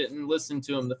books. I didn't listen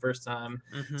to them the first time,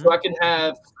 so I could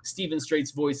have Stephen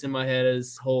Straight's voice in my head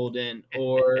as Holden,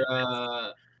 or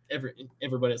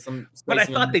everybody else. But I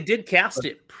thought they did cast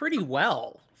it pretty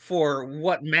well for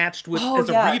what matched with as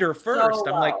a yeah, reader first.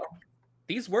 so I'm like, well.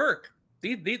 these work.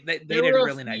 They did a There were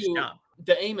really nice job.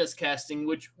 The Amos casting,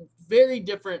 which very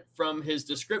different from his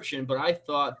description, but I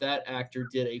thought that actor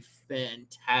did a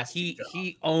fantastic job.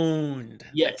 He owned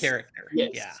the character.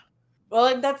 Yes. Yeah. Well,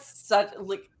 like that's such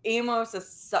like Amos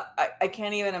is. I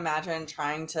can't even imagine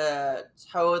trying to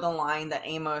toe the line that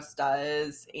Amos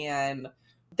does, and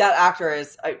that actor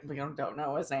is. We don't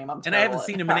know his name. And I haven't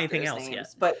seen him in anything else yet.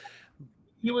 But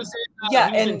he was in, yeah,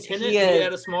 he was in Tenet. He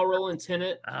had a small role in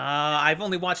Tenet. I've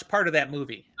only watched part of that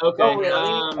movie. Okay. Oh, really?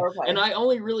 Okay. And I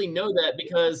only really know that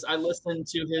because I listened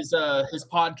to his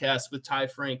podcast with Ty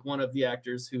Frank, one of the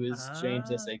actors who is James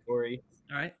S.A. Corey.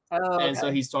 All right. And so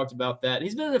he's talked about that.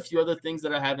 He's been in a few other things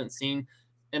that I haven't seen,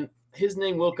 and his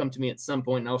name will come to me at some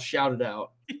point, and I'll shout it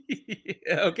out.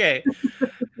 Okay.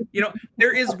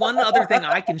 There is one other thing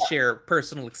I can share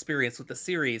personal experience with the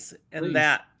series, and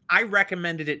that I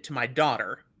recommended it to my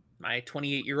daughter, my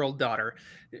 28-year-old daughter.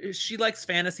 She likes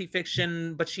fantasy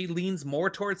fiction, but she leans more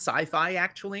towards sci-fi,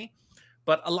 actually.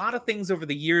 But a lot of things over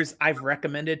the years I've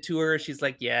recommended to her, she's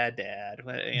like, yeah, Dad.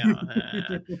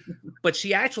 But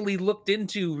she actually looked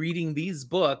into reading these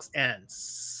books and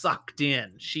sucked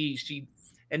in.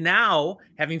 And now,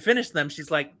 having finished them,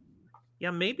 she's like, yeah,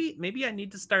 maybe I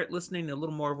need to start listening to a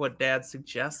little more of what Dad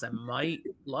suggests. I might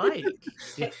like.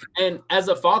 And as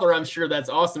a father, I'm sure that's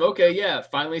awesome. Okay, yeah,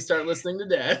 finally start listening to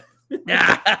Dad.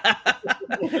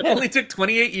 Only took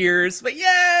 28 years, but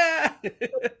yeah.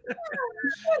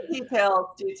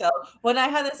 Detail. When I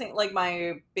had this thing, like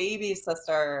my baby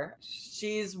sister,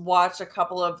 she's watched a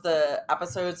couple of the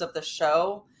episodes of the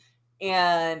show.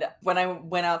 And when I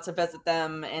went out to visit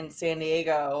them in San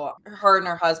Diego, her and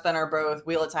her husband are both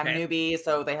Wheel of Time newbies,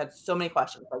 so they had so many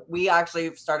questions. Like, we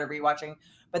actually started rewatching,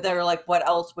 but they were like, "What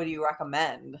else would you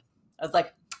recommend?" I was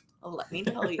like, "Let me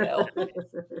tell you."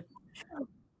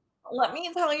 Let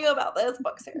me tell you about this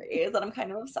book series that I'm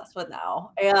kind of obsessed with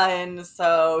now. And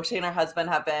so she and her husband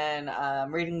have been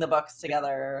reading the books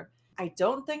together. I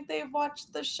don't think they've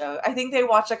watched the show. I think they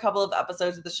watched a couple of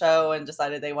episodes of the show and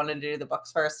decided they wanted to do the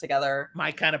books first together.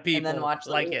 My kind of people, and then watch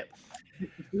like it.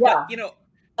 Yeah. But,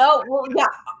 oh, well, yeah,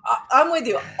 I'm with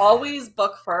you. Always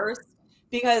book first,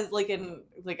 because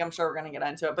I'm sure we're going to get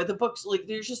into it, but the books,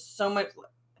 there's just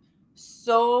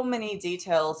so many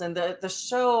details, and the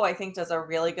show I think does a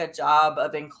really good job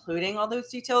of including all those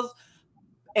details,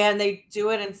 and they do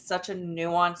it in such a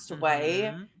nuanced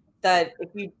way that if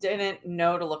you didn't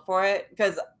know to look for it,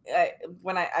 because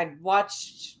when I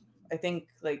watched, I think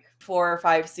 4 or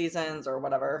 5 seasons or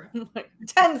whatever,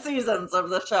 10 seasons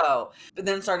of the show, but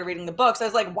then started reading the books, I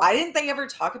was like, why didn't they ever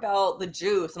talk about the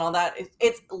juice and all that?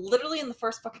 It's literally in the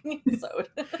first fucking episode.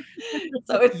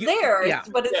 So it's there,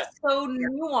 but it's so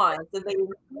nuanced. And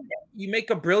you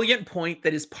make a brilliant point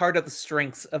that is part of the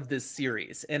strengths of this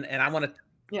series. And I want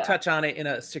to touch on it in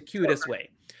a circuitous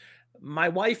way. My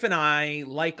wife and I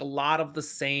like a lot of the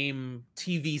same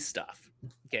TV stuff.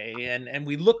 Okay. And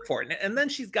we look for it. And then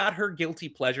she's got her guilty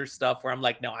pleasure stuff where I'm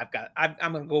like, no, I'm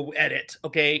going to go edit.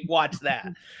 Okay. Watch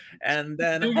that. And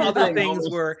then other things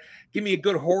where give me a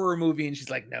good horror movie. And she's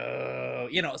like, no,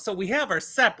 so we have our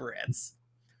separates,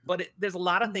 but there's a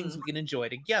lot of things we can enjoy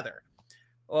together.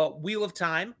 Wheel of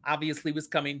Time obviously was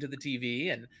coming to the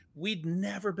TV, and we'd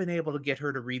never been able to get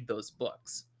her to read those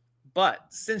books. But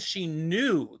since she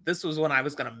knew this was when I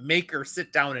was going to make her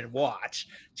sit down and watch,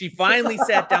 she finally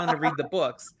sat down to read the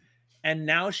books. And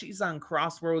now she's on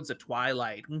Crossroads of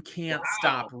Twilight and can't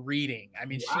stop reading. I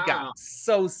mean, she got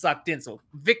so sucked in. So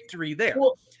victory there.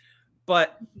 Well,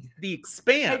 but The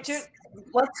Expanse.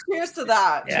 Let's cheers to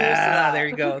that. Yeah, cheers to that. There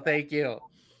you go. Thank you.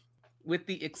 With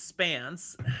The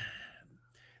Expanse,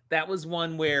 that was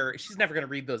one where she's never going to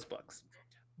read those books.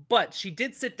 But she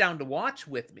did sit down to watch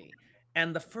with me.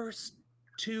 And the first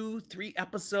 2-3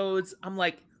 episodes, I'm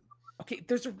like, okay,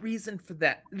 there's a reason for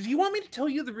that. Do you want me to tell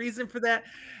you the reason for that?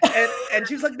 And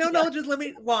she's like, no, just let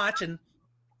me watch. And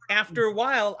after a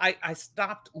while, I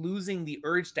stopped losing the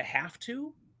urge to have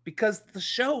to, because the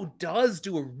show does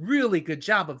do a really good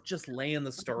job of just laying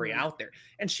the story out there.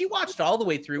 And she watched all the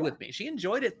way through with me. She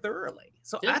enjoyed it thoroughly.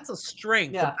 So that's a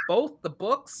strength of both the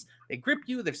books. They grip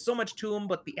you. There's so much to them,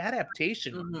 but the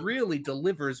adaptation really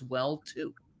delivers well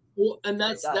too. Well, and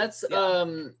that's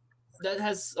that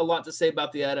has a lot to say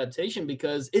about the adaptation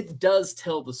because it does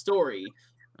tell the story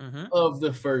of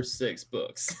the first 6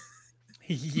 books.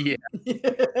 Yeah.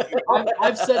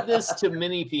 I've said this to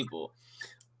many people.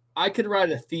 I could write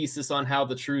a thesis on how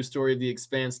the true story of The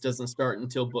Expanse doesn't start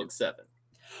until book 7.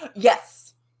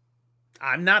 Yes.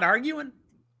 I'm not arguing.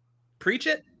 Preach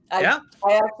it. I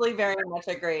actually very much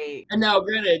agree. And now,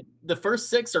 granted, the first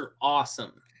 6 are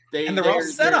awesome. They're all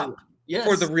set up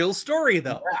for the yes. real story,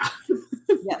 though.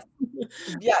 Yes.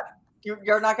 Yeah.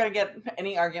 You're not going to get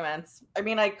any arguments. I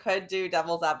mean, I could do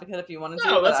devil's advocate if you wanted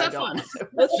to, but I don't want to.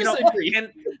 Let's just agree.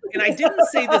 And I didn't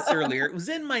say this earlier. It was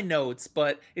in my notes,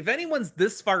 but if anyone's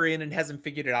this far in and hasn't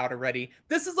figured it out already,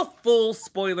 this is a full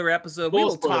spoiler episode. We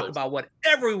will talk about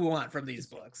whatever we want from these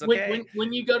books. Okay.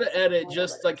 When you go to edit,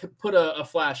 just like put a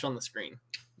flash on the screen.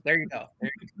 There you go.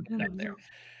 There.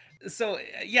 So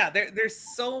yeah, there's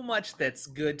so much that's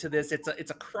good to this. It's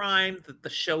a crime that the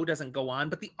show doesn't go on,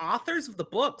 but the authors of the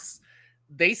books,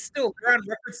 they're on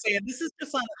record saying this is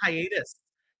just on hiatus.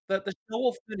 The show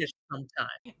will finish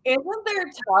sometime. Isn't there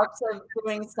talks of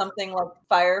doing something like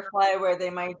Firefly where they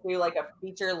might do like a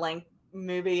feature length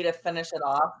movie to finish it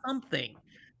off? Something.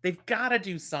 They've got to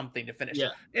do something to finish. Yeah.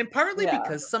 And partly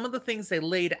because some of the things they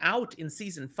laid out in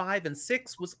season 5 and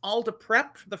 6 was all to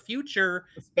prep for the future.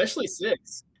 Especially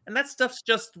 6. And that stuff's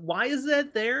just, why is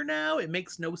that there now? It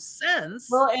makes no sense.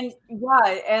 Well,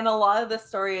 and a lot of this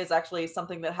story is actually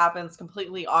something that happens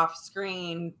completely off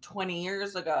screen 20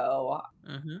 years ago.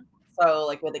 So,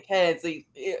 like with the kids,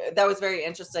 that was very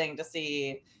interesting to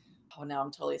see. Oh, now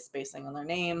I'm totally spacing on their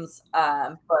names.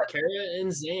 But Kara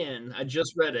and Zan, I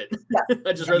just read it. Yeah.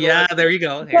 I just read. Yeah, there you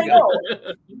go. There you go.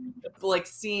 Like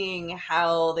seeing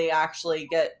how they actually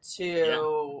get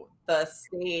to the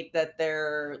state that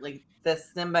they're like the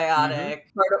symbiotic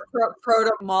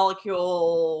proto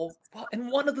molecule. Well,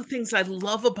 and one of the things I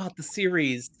love about the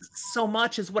series so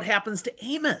much is what happens to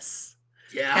Amos.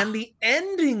 Yeah. And the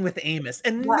ending with Amos.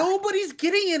 And nobody's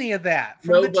getting any of that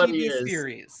from the TV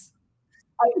series.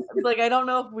 I don't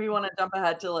know if we want to jump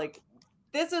ahead to like,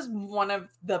 this is one of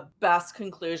the best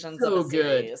conclusions of the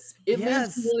series. It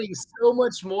leaves you wanting so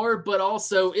much more, but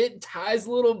also it ties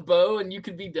a little bow and you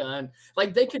could be done.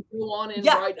 Like they could go on and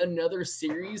write another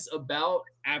series about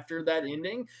after that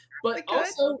ending, but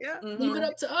also leave it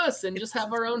up to us and just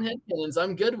have our own headcanons.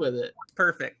 I'm good with it.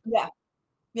 Perfect.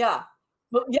 Yeah.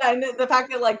 Well, yeah, and the fact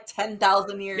that like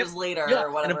 10,000 years later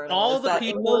or whatever, and of all the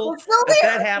people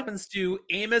that happens to,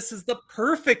 Amos is the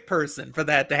perfect person for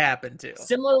that to happen to.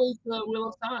 Similarly to Wheel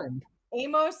of Time.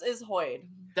 Amos is Hoyd.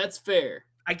 That's fair.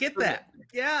 I get that.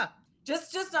 Yeah.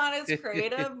 Just not as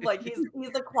creative. Like he's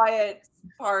the quiet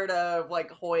part of like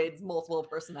Hoyd's multiple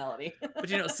personality. But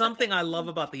you know, something I love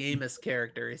about the Amos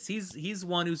character is he's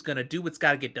one who's gonna do what's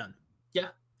gotta get done. Yeah.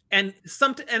 And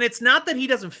it's not that he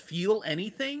doesn't feel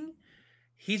anything.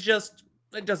 He's just,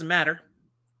 it doesn't matter.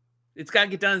 It's got to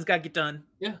get done. It's got to get done.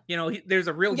 Yeah. You know, there's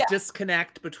a real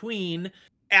disconnect between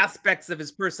aspects of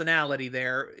his personality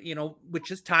there, you know,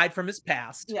 which is tied from his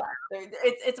past. Yeah.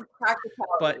 It's a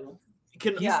practicality.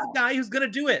 But he's the guy who's going to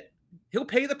do it. He'll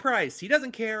pay the price. He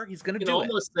doesn't care. He's going to do it. You can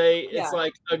almost say it's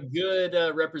like a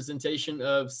good representation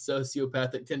of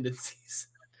sociopathic tendencies.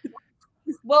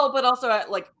 Well, but also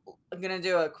like, I'm going to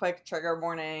do a quick trigger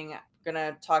warning. I'm going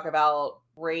to talk about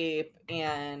rape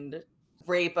and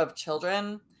rape of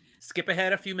children. Skip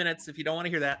ahead a few minutes if you don't want to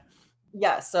hear that.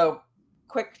 Yeah, so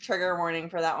quick trigger warning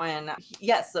for that one.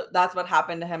 Yes, so that's what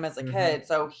happened to him as a kid.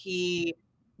 So he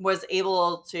was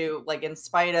able to, like, in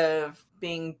spite of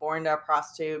being born to a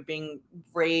prostitute, being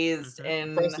raised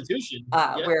in prostitution,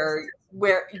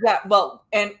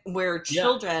 where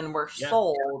children were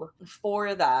sold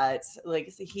for that.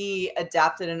 Like, he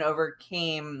adapted and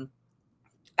overcame.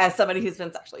 As somebody who's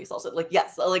been sexually assaulted, like,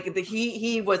 yes, like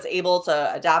he was able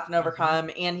to adapt and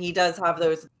overcome, and he does have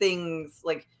those things,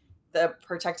 like the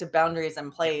protective boundaries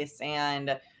in place,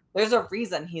 and there's a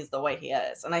reason he's the way he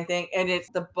is. And I think, and it's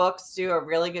the books do a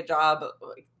really good job.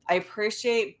 I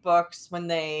appreciate books when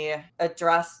they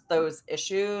address those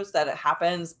issues that it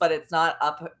happens, but it's not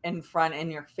up in front in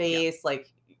your face.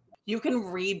 Like, you can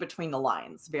read between the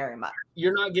lines very much.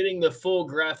 You're not getting the full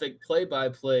graphic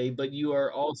play-by-play, but you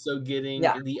are also getting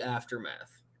the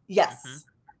aftermath. Yes.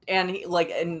 And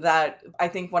in that, I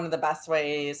think one of the best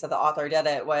ways that the author did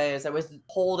it was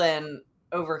Holden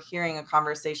overhearing a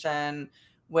conversation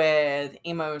with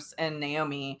Amos and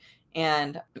Naomi,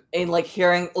 and like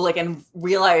hearing, like, and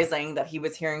realizing that he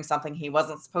was hearing something he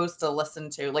wasn't supposed to listen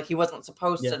to, like he wasn't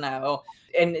supposed to know.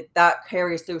 And that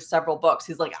carries through several books.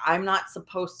 He's like, I'm not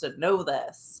supposed to know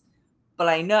this, but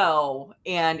I know.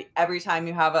 And every time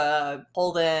you have a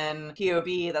Holden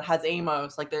POV that has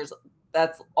Amos, like there's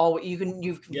that's all you can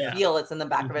Yeah. feel it's in the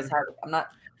back of his head. I'm not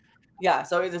Yeah,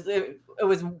 so it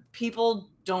was people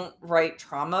don't write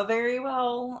trauma very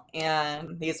well,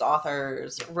 and these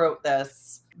authors wrote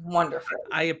this wonderfully.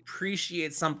 I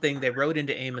appreciate something they wrote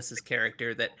into Amos's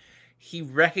character, that he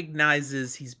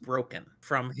recognizes he's broken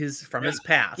from his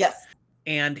past. Yes.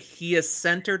 And he is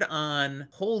centered on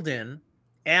Holden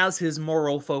as his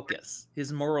moral focus,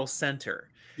 his moral center.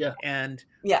 Yeah. And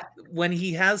Yeah. when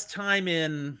he has time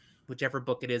in whichever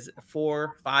book it is,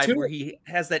 4, 5, 2. where he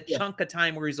has that Yeah. chunk of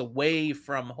time where he's away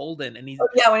from Holden, and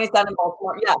When he's down in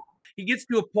Baltimore. Yeah. he gets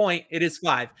to a point, it is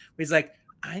 5, where he's like,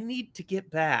 I need to get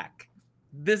back.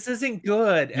 This isn't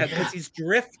good, because he's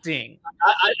drifting.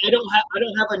 I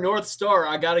don't have a North Star.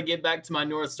 I got to get back to my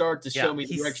North Star to show me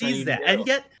the direction I need to go. And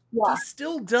yet he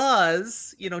still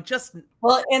does, just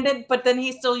well, but then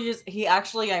he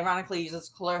actually ironically uses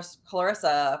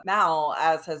Clarissa now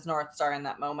as his North Star in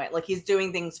that moment. Like, he's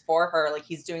doing things for her, like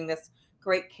he's doing this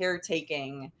great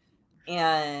caretaking,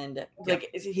 and like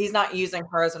he's not using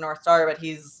her as a North Star, but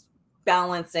he's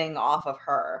balancing off of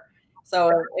her.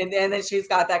 So, and then she's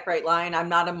got that great line, I'm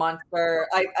not a monster.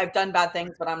 I've done bad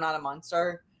things, but I'm not a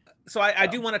monster. So I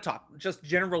do want to talk just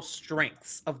general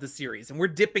strengths of the series, and we're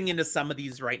dipping into some of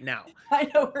these right now. I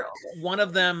know. One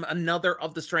of them, another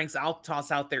of the strengths I'll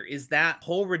toss out there, is that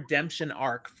whole redemption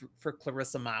arc for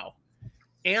Clarissa Mao,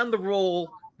 and the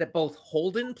role that both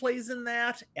Holden plays in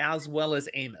that, as well as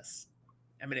Amos.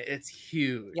 I mean, it's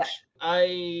huge. Yeah.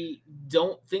 I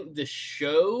don't think the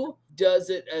show does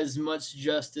it as much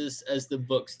justice as the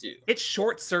books do. It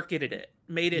short-circuited it,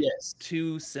 made it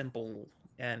too simple.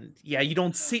 And you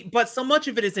don't see, but so much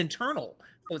of it is internal,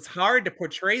 so it's hard to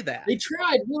portray that. They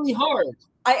tried really hard.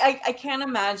 I can't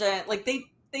imagine, like they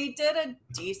did a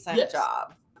decent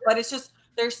job, but it's just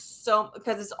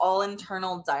because it's all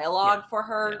internal dialogue for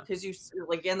her, because you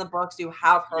like in the books you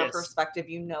have her perspective,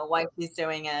 why she's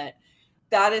doing it.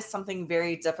 That is something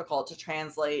very difficult to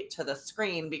translate to the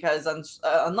screen, because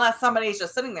unless somebody's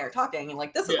just sitting there talking and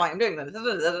like, this is why I'm doing this.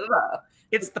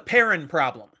 It's the Perrin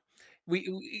problem.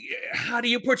 How do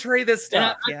you portray this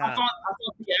stuff? I thought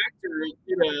the actor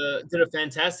did a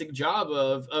fantastic job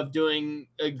of doing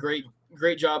a great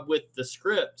job with the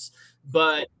scripts,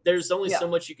 but there's only so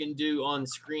much you can do on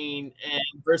screen and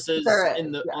versus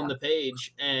on the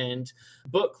page. And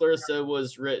book Clarissa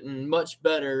was written much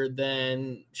better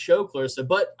than show Clarissa,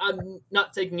 but I'm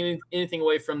not taking anything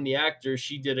away from the actor.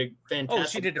 She did a fantastic.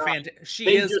 She did a fantastic.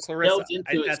 She is Clarissa.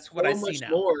 That's what I see now.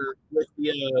 More with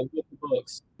the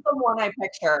books. The one I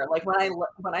picture, like when I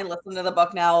listen to the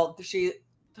book now, she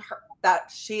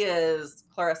is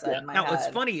Clarissa in my head. What's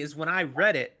funny is when I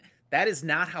read it, that is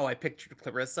not how I pictured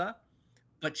Clarissa,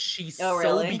 but she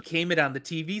became it on the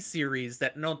TV series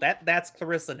that's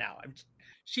Clarissa now.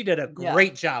 She did a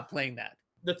great job playing that.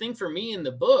 The thing for me in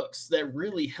the books that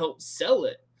really helped sell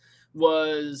it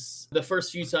was the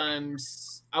first few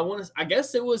times. I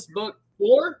guess it was book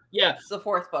 4. Yeah, it's the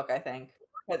 4th book, I think.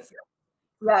 It's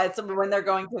when they're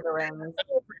going through the rings.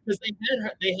 Because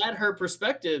they had her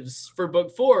perspectives for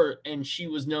book 4, and she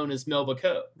was known as Melba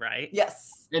Coe. Right.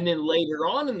 Yes. And then later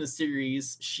on in the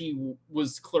series, she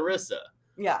was Clarissa.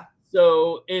 Yeah.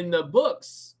 So in the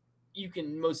books, you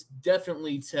can most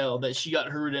definitely tell that she got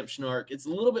her redemption arc. It's a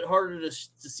little bit harder to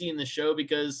see in the show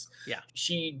because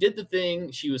she did the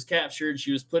thing. She was captured.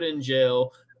 She was put in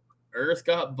jail. Earth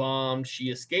got bombed.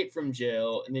 She escaped from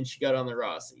jail, and then she got on the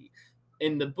Rossi.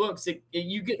 In the books,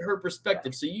 you get her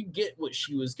perspective, so you get what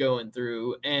she was going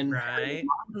through and the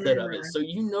mindset of it. So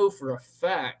for a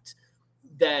fact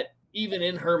that even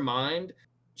in her mind,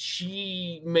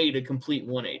 she made a complete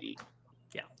 180.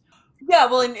 Yeah,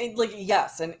 well, and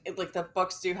the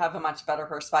books do have a much better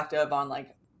perspective on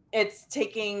like it's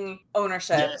taking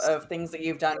ownership of things that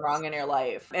you've done wrong in your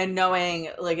life and knowing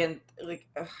again,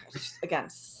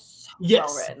 so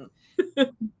well written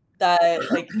that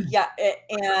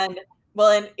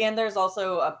and there's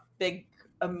also a big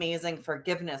amazing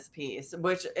forgiveness piece,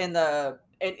 which in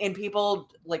people,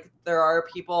 like there are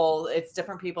people, it's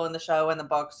different people in the show and the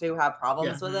books who have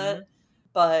problems with it,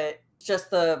 but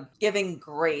just the giving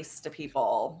grace to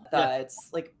people that's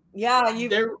like, you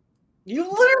literally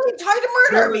tried to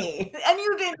murder me, and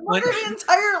you did murder the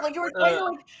entire, like you were trying to,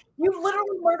 like, you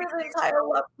literally murdered the entire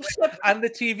ship. On the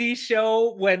TV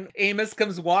show, when Amos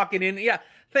comes walking in,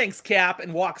 thanks, Cap,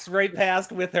 and walks right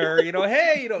past with her,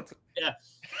 hey, and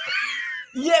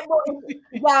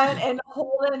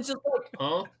Holden's just like,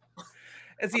 huh?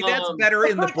 And see, that's better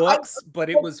in the books, but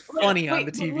it was funny on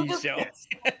the TV show.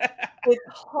 It's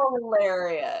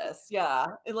hilarious. Yeah.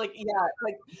 Like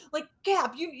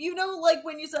Cap, you know, like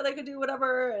when you said I could do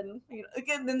whatever, and you know,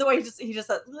 again, then the way he just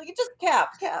said, like, just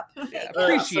Cap. Yeah,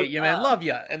 appreciate you, man. Love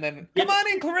you. And then come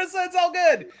on in, Clarissa. It's all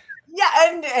good.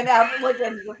 Yeah, and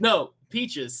no,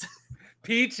 Peaches.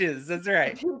 Peaches, that's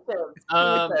right. Peaches.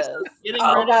 Getting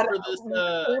ready for this.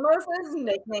 Amos's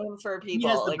nicknames for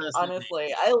people. Like, honestly,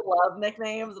 nicknames. I love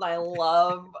nicknames, and I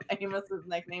love Amos's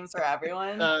nicknames for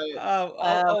everyone. And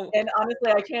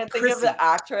honestly, I can't think of the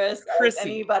actress as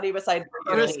anybody besides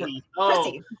Chrissy.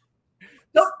 Chrissy.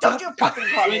 Don't you fucking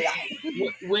call me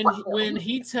that. When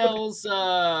he tells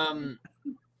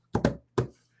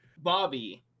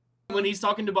Bobby. When he's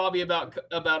talking to Bobby about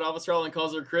Officer Allen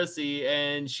calls her Chrissy,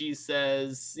 and she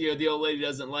says, you know, the old lady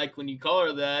doesn't like when you call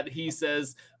her that. He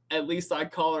says, at least I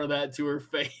call her that to her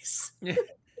face.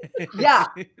 Yeah,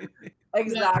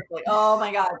 exactly. Oh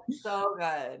my God, so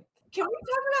good. Can we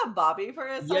talk about Bobby for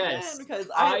a second? Yes, because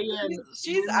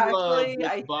she's actually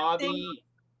with Bobby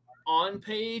on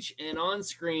page and on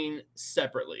screen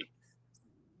separately.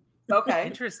 Okay,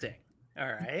 interesting.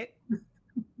 All right.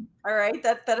 All right,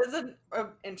 that is an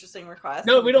interesting request.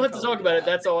 No, we don't have to talk about it.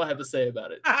 That's all I have to say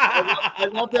about it. I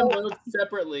want them both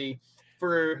separately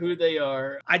for who they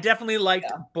are. I definitely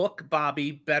liked book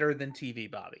Bobby better than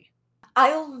TV Bobby.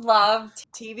 I loved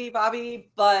TV Bobby,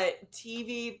 but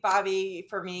TV Bobby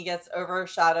for me gets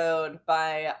overshadowed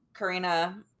by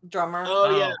Karina Drummer.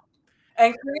 Oh yeah.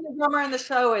 And Karina Drummer in the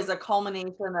show is a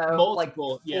culmination of multiple, like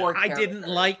 4 characters. I didn't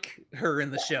like her in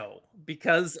the show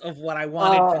because of what I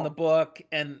wanted from the book.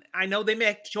 And I know they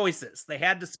make choices. They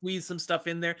had to squeeze some stuff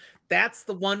in there. That's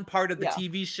the one part of the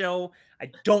TV show. I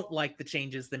don't like the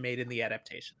changes they made in the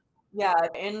adaptation. Yeah,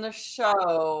 in the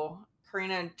show,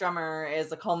 Karina Drummer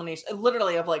is a culmination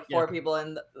literally of like 4 people.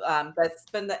 And that's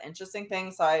been the interesting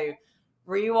thing. So I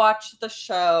rewatched the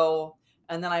show,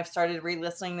 and then I've started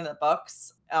re-listening to the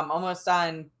books. I'm almost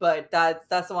done, but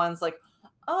that's the ones like,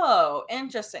 oh,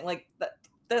 interesting. Like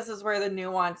this is where the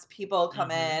nuanced people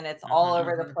come in. It's all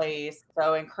over the place.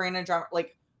 So in Karina Drummer,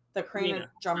 like the Karina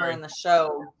Drummer in the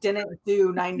show didn't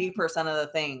do 90% of the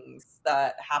things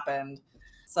that happened.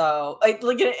 So like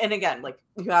and again, like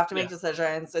you have to make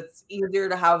decisions. It's easier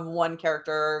to have one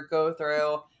character go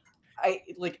through.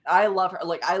 I love her.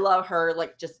 Like I love her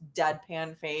like just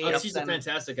deadpan face. Oh, she's a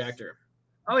fantastic actor.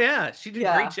 Oh yeah, she did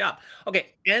a great job.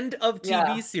 Okay, end of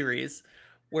TV series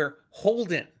where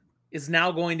Holden is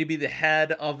now going to be the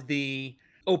head of the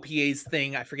OPA's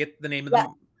thing. I forget the name of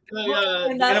them.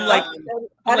 And I'm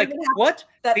like, what?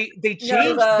 They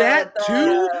changed that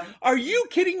too? Are you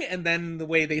kidding me? And then the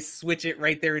way they switch it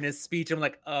right there in his speech, I'm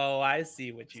like, oh, I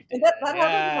see what you did. That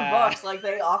happened in the books. Like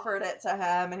they offered it to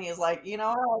him, and he's like, you know,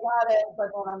 I got it, but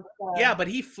then I'm but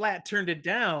he flat turned it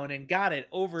down and got it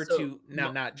over to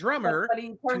not Drummer,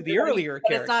 to the earlier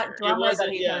character. It's not Drummer that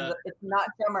he turns. It's not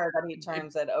Drummer that he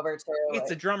turns it over to.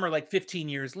 It's a Drummer like 15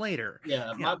 years later.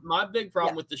 Yeah, my big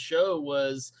problem with the show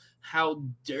was how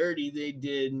dirty they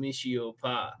did Michio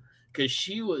Pa, because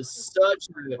she was such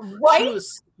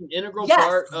an integral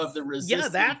part of the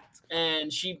resistance.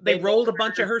 And they rolled a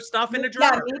bunch of her stuff into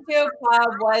Drummer. Yeah, Michio Pa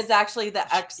was actually the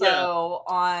EXO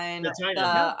on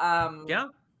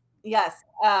the Yes.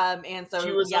 And so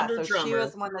she was she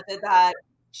was the one that did that.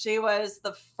 She was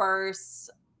the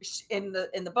first in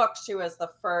the book. She was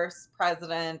the first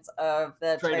president of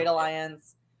the Trade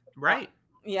Alliance. Right.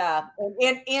 Yeah,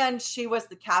 and she was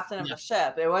the captain of the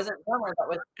ship. It wasn't Drummer that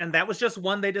was, and that was just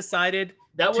one they decided.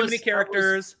 Too many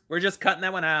characters. We're just cutting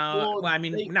that one out. Well, I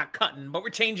mean, we're not cutting, but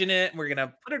we're changing it. And we're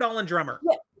gonna put it all in Drummer.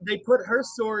 Yeah. They put her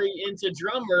story into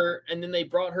Drummer, and then they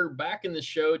brought her back in the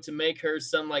show to make her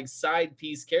some like side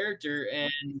piece character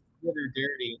and get her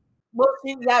dirty. Well,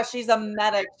 she's a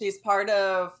medic. She's part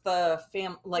of the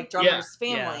Drummer's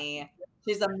family. Yeah.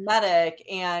 She's a medic,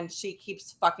 and she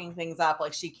keeps fucking things up.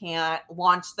 Like she can't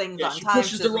launch things on time. She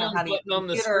pushes the wrong button on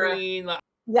the screen.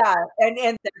 Yeah, and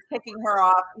they're kicking her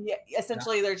off. Yeah,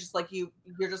 essentially, they're just like you're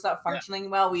just not functioning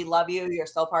well. We love you. You're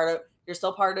still part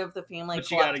of the family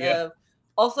collective.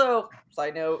 Also,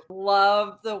 side note,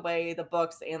 love the way the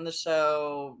books and the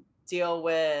show deal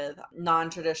with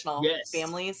non-traditional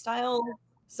family style.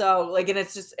 So like, and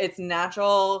it's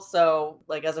natural. So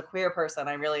like, as a queer person,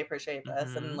 I really appreciate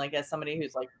this. And like, as somebody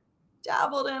who's like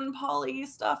dabbled in poly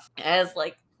stuff as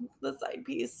like the side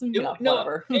piece,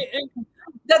 whatever.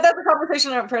 That's a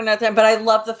conversation for another time. But I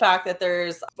love the fact that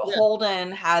there's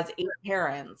Holden has 8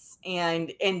 parents,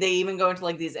 and they even go into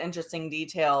like these interesting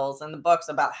details in the books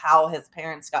about how his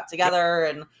parents got together,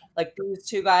 and like these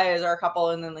 2 guys are a couple,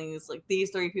 and then these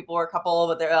 3 people are a couple,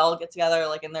 but they all get together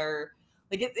like in their.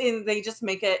 Like they just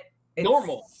make it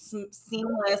normal.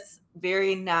 Seamless,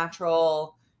 very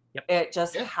natural. Yep. It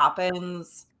just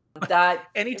happens. That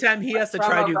anytime he has to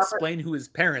try to explain who his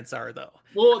parents are, though.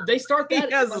 Well, they start that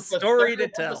he has like a story to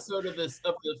tell. Episode of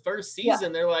the first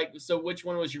season, they're like, so which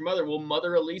one was your mother? Well,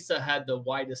 Mother Elisa had the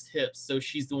widest hips, so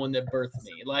she's the one that birthed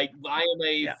me. Like, I am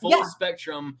a full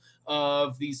spectrum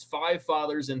of these 5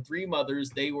 fathers and 3 mothers.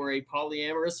 They were a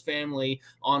polyamorous family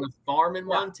on a farm in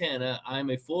Montana. I'm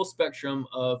a full spectrum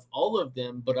of all of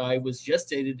them, but I was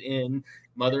gestated in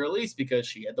Mother Elise because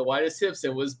she had the widest hips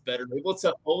and was better able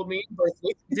to hold me in birth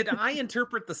weight. Did I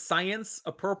interpret the science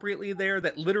appropriately there?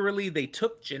 That literally they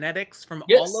took genetics from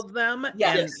all of them?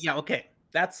 And okay.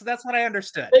 That's what I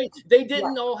understood. They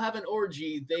didn't all have an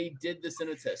orgy. They did this in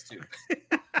a test tube.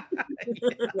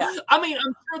 I mean,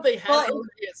 I'm sure they had an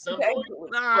orgy at some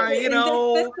point. You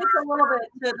know, this gets a little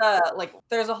bit to the like.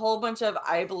 There's a whole bunch of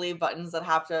I believe buttons that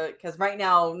have to, because right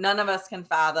now none of us can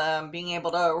fathom being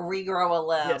able to regrow a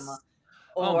limb.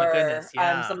 Or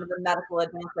some of the medical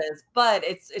advances, but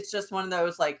it's just one of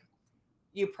those, like,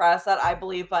 you press that I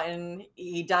believe button,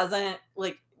 he doesn't,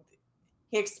 like,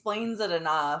 he explains it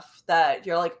enough that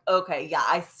you're like, okay, yeah,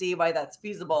 I see why that's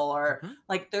feasible. Or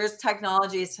like, there's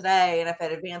technologies today, and if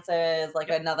it advances like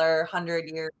another 100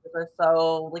 years or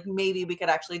so, like, maybe we could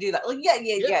actually do that. Like, yeah,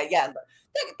 that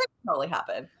can totally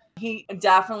happen. He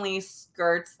definitely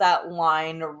skirts that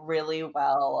line really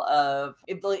well of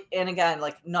it, and again,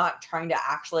 like, not trying to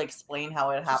actually explain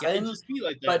how it happened, just be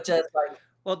like that. but just like,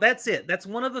 well, that's it. That's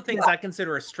one of the things I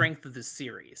consider a strength of this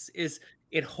series is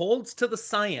it holds to the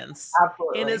science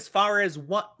in as far as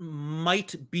what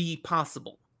might be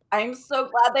possible. I'm so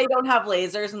glad they don't have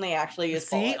lasers and they actually use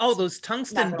bullets. Oh, those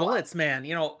tungsten bullets, man.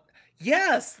 You know,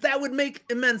 yes, that would make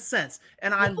immense sense.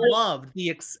 And I loved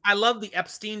the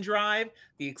Epstein drive,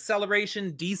 the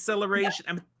acceleration, deceleration.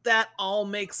 I mean, that all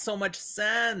makes so much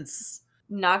sense.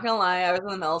 Not gonna lie, I was in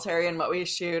the military, and what we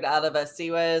shoot out of a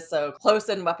CWIS, so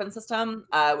close-in weapon system,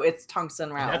 it's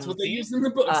tungsten rounds. That's what they use in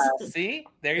the books. See,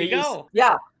 there you go.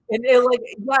 And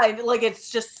it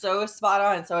it's just so spot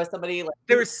on. So as somebody, like,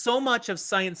 there is so much of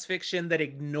science fiction that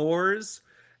ignores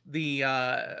the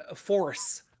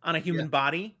force on a human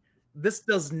body. This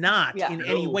does not in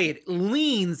any way. It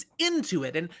leans into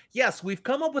it. And yes, we've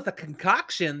come up with a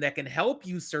concoction that can help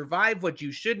you survive what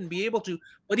you shouldn't be able to.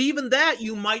 But even that,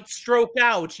 you might stroke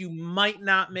out. You might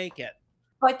not make it.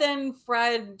 But then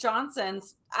Fred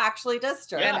Johnson's actually does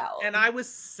stroke out. And I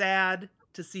was sad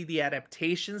to see the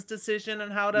adaptation's decision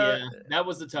on how to that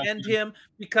was the tough end him,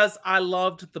 because I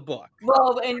loved the book.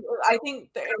 Well, and I think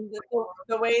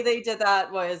the way they did that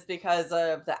was because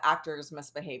of the actor's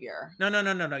misbehavior. No.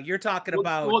 You're talking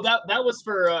about that was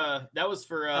for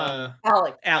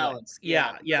Alex.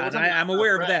 Yeah. And I'm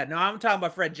aware of that. No, I'm talking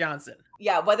about Fred Johnson.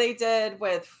 Yeah, what they did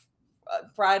with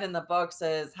Fred in the books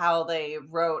is how they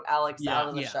wrote Alex out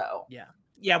of the show.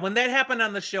 Yeah, when that happened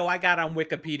on the show, I got on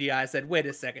Wikipedia. I said, wait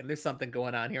a second, there's something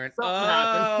going on here. And,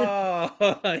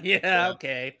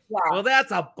 okay. Yeah. Well,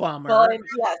 that's a bummer. But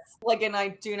yes, like, and I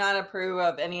do not approve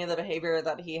of any of the behavior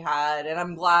that he had. And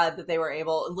I'm glad that they were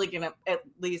able, like, at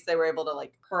least they were able to,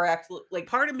 like, correct. Like,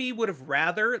 part of me would have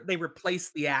rather they replace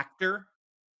the actor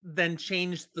than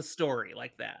change the story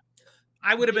like that.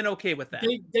 I would have been okay with that.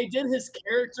 They did his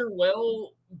character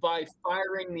well by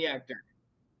firing the actor.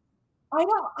 I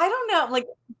don't know, like,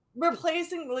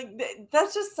 replacing, like,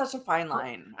 that's just such a fine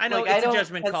line. I know, like, it's a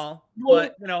judgment call,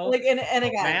 but, you know, like, and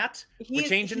again, Matt, we're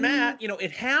changing Matt, you know,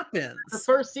 it happens. The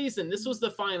first season, this was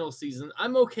the final season.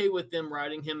 I'm okay with them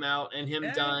writing him out and him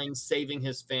dying, saving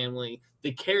his family.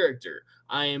 The character,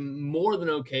 I am more than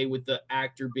okay with the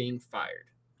actor being fired.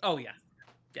 Oh, yeah.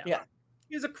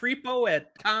 He's a creepo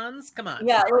at cons. Come on.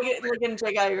 Yeah, like in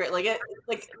Jake, I agree. Like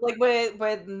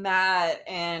with Matt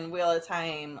and Wheel of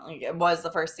Time, like, it was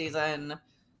the first season.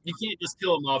 You can't just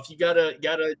kill him off. You gotta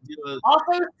do a.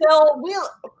 Also, still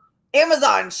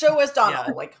Amazon, show us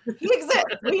Donald. Like, he exists.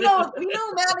 We know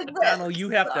Matt exists. Donald, you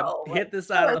have to hit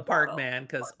this out of the park, man.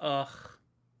 Because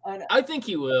I think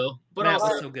he will. But Matt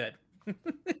also was so good.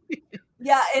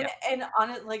 And on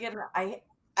it, like, and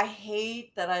I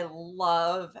hate that I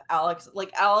love Alex.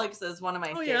 Like, Alex is one of my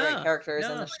favorite characters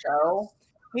in the show.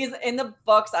 He's in the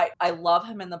books. I love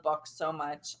him in the books so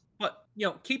much. But, you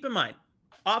know, keep in mind,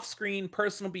 off-screen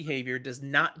personal behavior does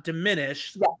not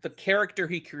diminish the character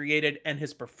he created and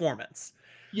his performance.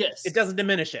 Yes. It doesn't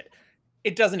diminish it.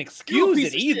 It doesn't excuse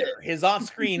it either. His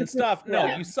off-screen stuff.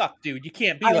 No, you suck, dude. You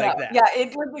can't be like that. Yeah,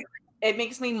 it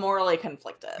makes me morally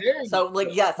conflicted. So, like,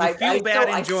 yes, I still love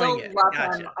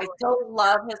him. I still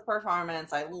love his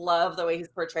performance. I love the way he's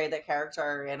portrayed that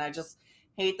character, and I just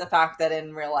hate the fact that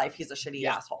in real life he's a shitty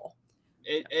asshole.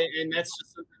 And that's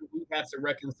just something we have to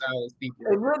reconcile as people.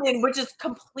 Which is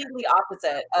completely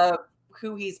opposite of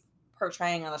who he's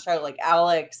portraying on the show. Like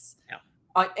Alex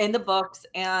in the books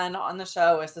and on the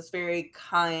show is this very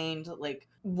kind, like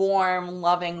warm,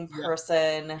 loving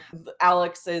person.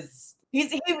 Alex is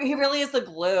he really is the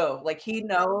glue. Like he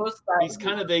knows that he's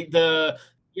kind of the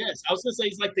yes, I was gonna say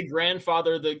he's like the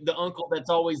grandfather, the uncle that's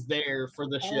always there for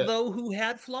the ship. Although who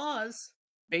had flaws,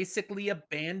 basically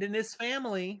abandoned his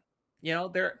family. You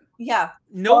know,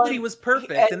 nobody was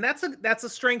perfect, and that's a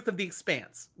strength of the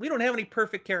Expanse. We don't have any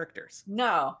perfect characters.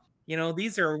 No. You know,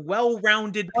 these are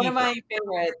well-rounded people. One of my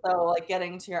favorites, so like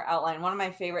getting to your outline, one of my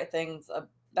favorite things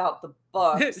about the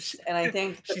books, and I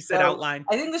think she said outline.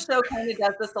 I think the show kind of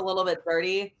does this a little bit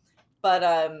dirty, but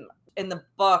in the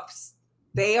books,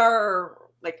 they are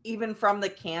like even from the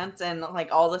Cant and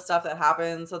like all the stuff that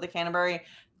happens with the Canterbury,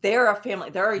 they're a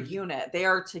family, they're a unit, they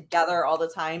are together all the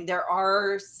time. There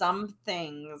are some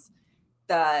things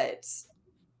that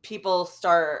people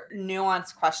start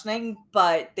nuanced questioning,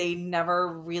 but they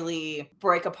never really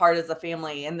break apart as a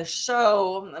family. In the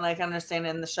show, and I can understand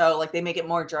in the show, like they make it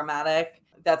more dramatic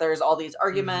that there's all these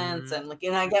arguments and like,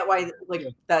 and I get why like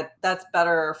that's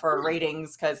better for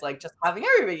ratings because like just having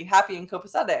everybody happy and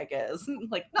copacetic is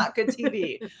like not good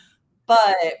TV.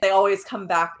 But they always come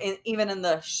back, and even in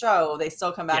the show, they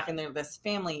still come back and they're this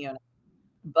family unit.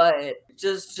 But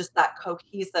just that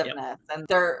cohesiveness and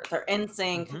they're in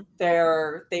sync.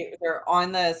 They're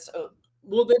on this.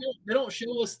 Well, they don't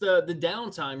show us the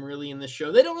downtime really in the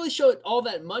show. They don't really show it all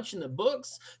that much in the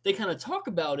books. They kind of talk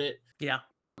about it. Yeah.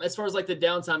 As far as like the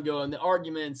downtime go and the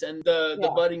arguments and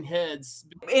the butting heads.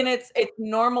 And it's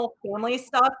normal family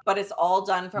stuff, but it's all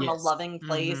done from a loving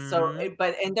place. So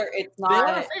it's not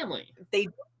they're a family.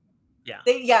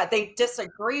 They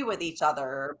disagree with each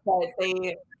other, but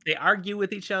they argue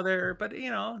with each other, but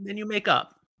you know, then you make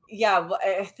up. Yeah, well,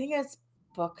 I think it's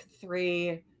book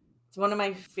 3. It's one of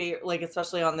my favorite, like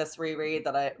especially on this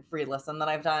re-listen that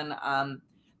I've done.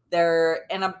 They're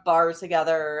in a bar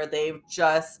together. They've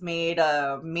just made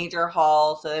a major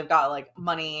haul, so they've got like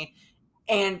money,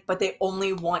 but they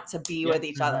only want to be with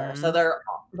each other. So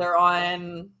they're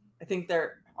on, I think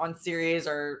they're on Ceres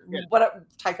or what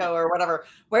Tycho or whatever,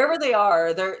 wherever they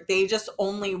are, they just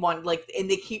only want like,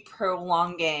 and they keep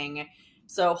prolonging.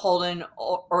 So Holden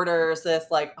orders this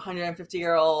like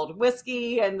 150-year-old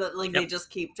whiskey, and they just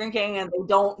keep drinking, and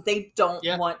they don't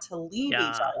want to leave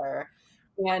each other.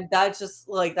 And that just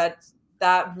like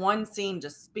that one scene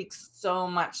just speaks so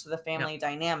much to the family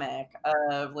dynamic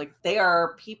of like they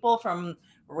are people from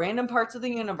random parts of the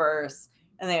universe,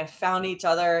 and they have found each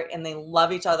other and they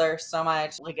love each other so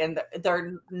much. Like, and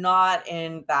they're not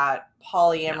in that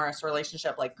polyamorous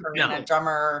relationship like Karina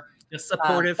Drummer, a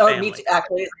supportive family.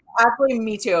 Actually,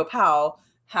 Mitio Powell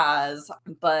has,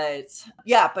 but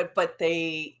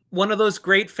they. One of those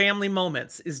great family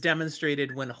moments is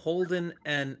demonstrated when Holden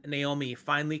and Naomi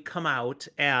finally come out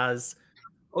as,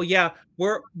 oh yeah,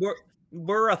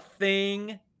 we're a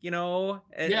thing, you know,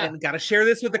 and got to share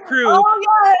this with the crew. Oh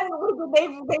yeah,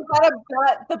 they've got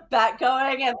the bet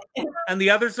going, and the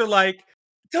others are like,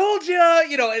 told you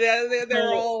know,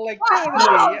 they're all like,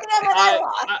 totally.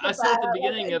 I said at the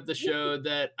beginning of the show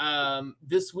that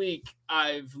this week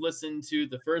I've listened to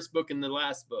the first book and the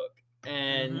last book,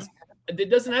 and it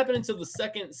doesn't happen until the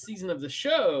second season of the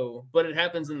show, but it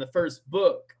happens in the first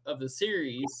book of the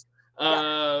series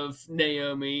of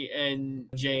Naomi and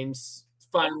James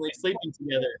finally sleeping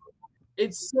together.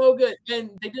 It's so good,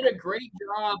 and they did a great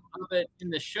job of it in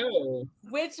the show.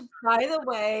 Which, by the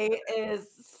way, is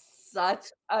such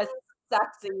a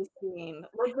sexy scene.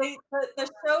 Like the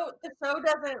show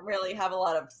doesn't really have a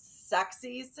lot of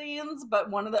sexy scenes, but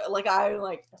one of the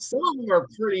some of them are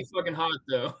pretty fucking hot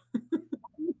though.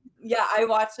 Yeah, I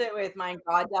watched it with my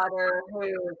goddaughter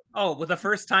who. Oh, well, the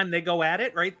first time they go at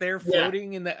it, right there,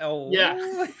 floating in the. Oh,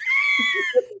 yeah.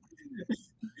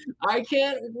 I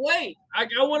can't wait. I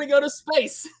want to go to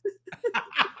space.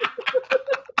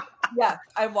 Yeah,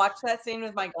 I watched that scene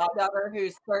with my goddaughter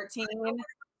who's 13,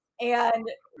 and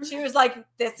she was like,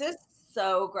 "This is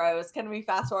so gross. Can we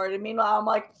fast forward?" And meanwhile, I'm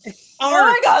like, "Oh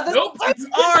my god, this is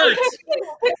art."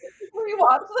 We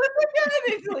watched this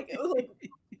again.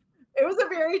 It was a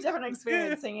very different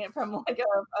experience seeing it from like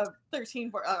a 13,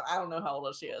 14, I don't know how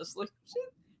old she is. Like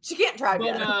she can't drive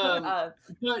yet.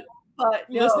 But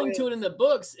listening to it in the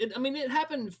books, it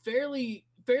happened fairly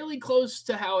close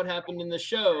to how it happened in the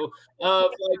show. I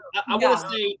want to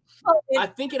say, I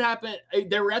think it happened.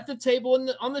 They were at the table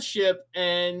on the ship,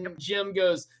 and Jim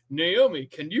goes, "Naomi,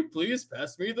 can you please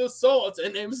pass me the salt?"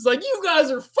 And it was like, "You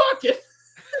guys are fucking."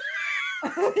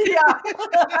 Yeah.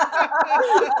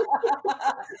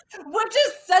 Which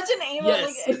is such an emo.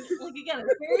 Yes. again,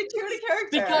 it's very true to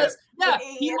character. Because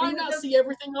he might not see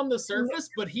everything on the surface,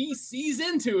 but he sees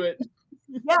into it.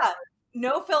 Yeah,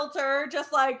 no filter,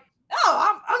 just like,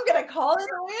 oh, I'm gonna call it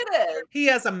the way it is. He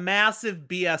has a massive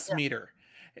BS meter.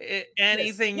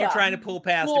 Anything you're trying to pull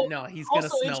past him, no, he's gonna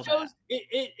smell that.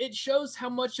 It shows how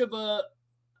much of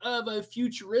a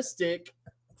futuristic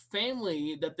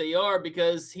family that they are,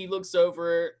 because he looks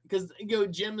over, because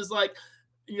Jim is like,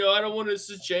 I don't want us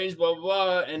to change, blah blah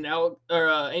blah, and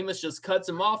Amos just cuts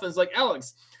him off and is like,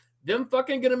 Alex, them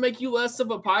fucking gonna make you less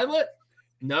of a pilot?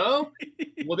 No?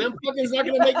 Well, them fucking's not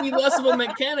gonna make me less of a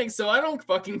mechanic, so I don't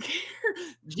fucking care.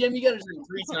 Jim, you gotta do it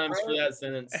 3 times for that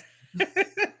sentence.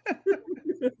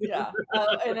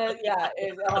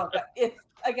 It's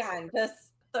again just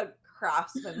the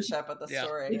craftsmanship of the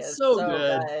story is so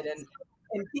good.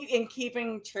 And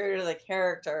keeping true to the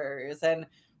characters and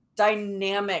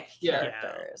dynamic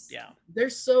characters. Yeah, they're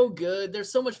so good. They're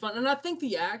so much fun, and I think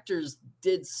the actors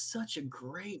did such a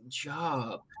great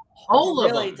job. All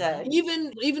of them did.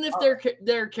 Even if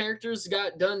their characters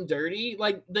got done dirty,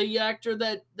 like the actor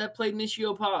that played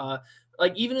Nishio,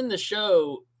 like even in the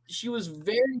show, she was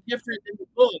very different in the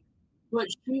book, but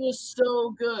she was so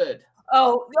good.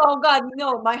 Oh God,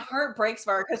 no, my heart breaks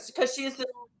for her because she's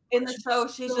just in the show.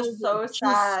 She's just so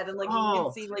sad, and like you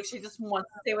can see, like she just wants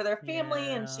to stay with her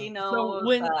family, and she knows. So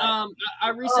when I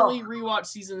recently rewatched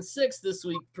season 6 this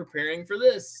week, preparing for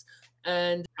this.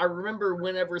 And I remember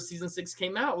whenever season 6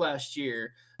 came out last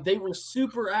year, they were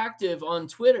super active on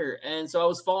Twitter. And so I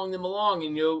was following them along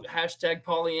and, hashtag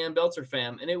Pollyann Belter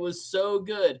fam. And it was so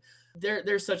good.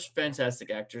 They're such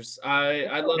fantastic actors.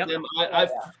 I love them.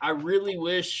 I really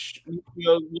wish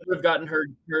would have gotten her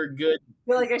good. I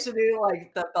feel like I should do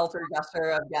like the Belter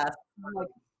gesture of yes. Like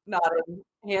nodding,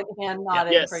 hand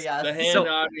nodding for yes. The hand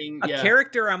nodding. A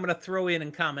character I'm going to throw in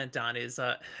and comment on is,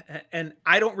 and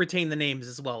I don't retain the names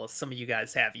as well as some of you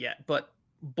guys have yet, but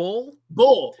Bull.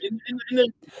 He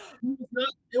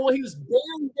was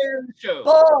born there in the show.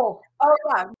 Bull. Oh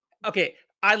yeah. Okay,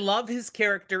 I love his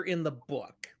character in the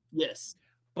book. Yes,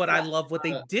 but I love what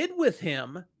they did with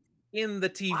him in the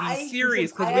TV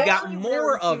series because we got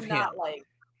more of him.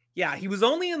 Yeah, he was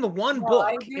only in the one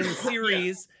book in the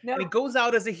series, and he goes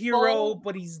out as a hero,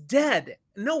 but he's dead.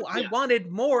 No, I wanted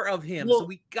more of him, so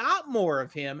we got more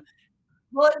of him.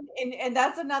 Well, and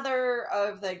that's another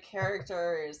of the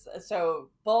characters. So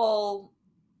Bull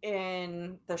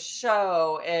in the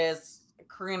show is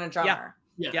Karina Drummer.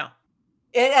 Yeah.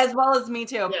 As well as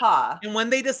Mitio Pa. And when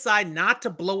they decide not to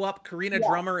blow up Karina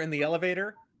Drummer in the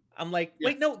elevator, I'm like,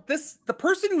 wait, no, the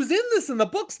person who's in this in the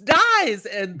books dies.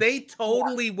 And they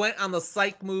totally went on the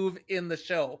psych move in the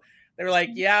show. They were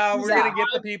like, we're going to get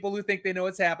the people who think they know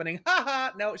what's happening.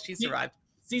 Ha. No, she survived.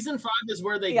 Season 5 is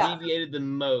where they deviated the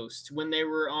most. When they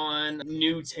were on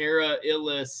New Terra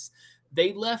Illis,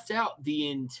 they left out the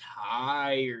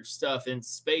entire stuff in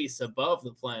space above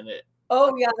the planet.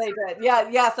 Oh yeah, they did.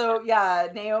 Yeah. So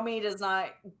Naomi does not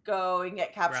go and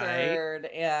get captured,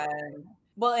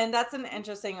 and that's an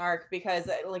interesting arc because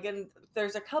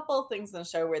there's a couple things in the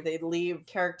show where they leave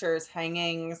characters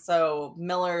hanging. So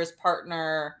Miller's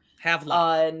partner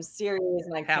on series,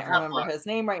 and I can't remember his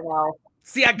name right now.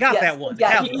 See, I got that one.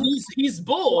 Yeah, he's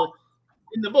Bull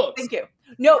in the books. Thank you.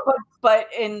 No, but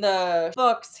in the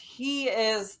books, he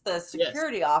is the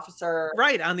security officer,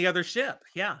 right, on the other ship.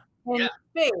 Yeah. In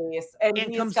space, and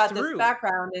he's got this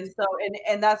background, and so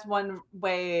and that's one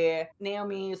way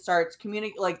Naomi starts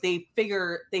communicating. Like they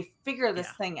figure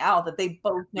this thing out that they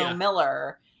both know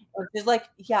Miller. And she's like,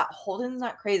 Holden's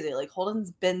not crazy. Like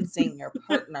Holden's been seeing your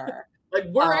partner. Like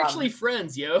we're actually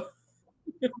friends, yo.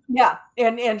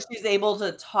 And she's able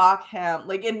to talk him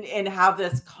and have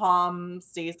this calm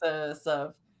stasis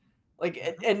of.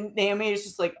 And Naomi is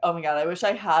just like, oh my God, I wish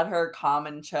I had her calm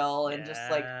and chill and just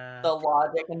like the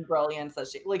logic and brilliance that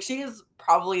she is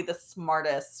probably the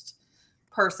smartest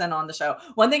person on the show.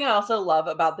 One thing I also love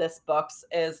about this books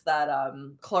is that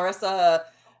Clarissa,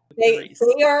 they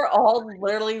are all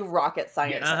literally rocket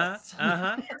scientists.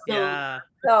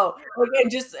 So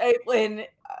when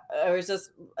I was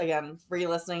just again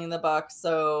re-listening the book,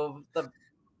 so the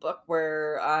book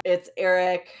where it's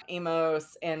Eric,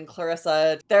 Amos, and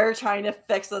Clarissa. They're trying to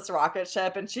fix this rocket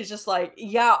ship, and she's just like,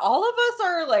 all of us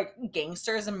are like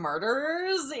gangsters and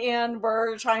murderers, and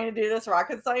we're trying to do this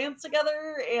rocket science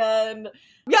together. And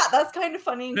that's kind of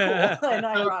funny and cool and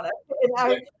ironic.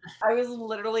 And I was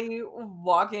literally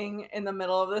walking in the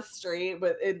middle of the street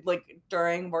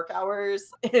during work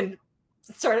hours and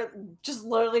started just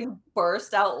literally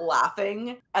burst out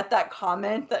laughing at that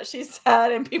comment that she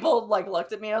said, and people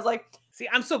looked at me. I was like, See,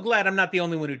 I'm so glad I'm not the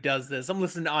only one who does this. I'm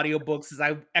listening to audiobooks as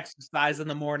I exercise in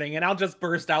the morning, and I'll just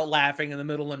burst out laughing in the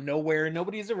middle of nowhere.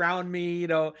 Nobody's around me,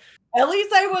 At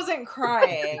least I wasn't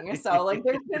crying. So, like,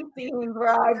 there's been scenes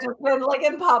where I've just been, like,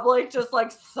 in public, just,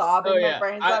 like, Oh sobbing my yeah,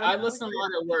 brains out. I listen a lot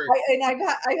at work. I've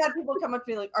had people come up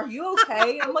to me like, "Are you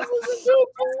okay?" I'm like, It's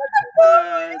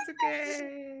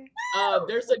okay.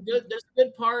 There's a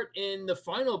good part in the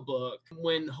final book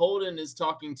when Holden is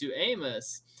talking to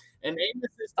Amos, and Amos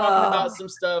is talking about some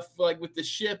stuff like with the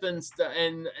ship and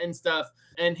stuff,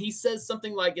 and he says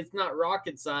something like it's not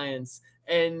rocket science,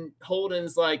 and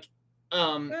Holden's like,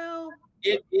 Well,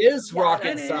 it is Yeah,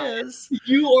 rocket it science. is.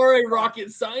 You are a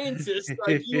rocket scientist.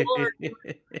 Like you are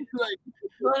like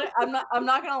but I'm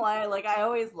not gonna lie, like I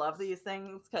always love these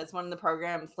things because one of the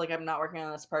programs, like I'm not working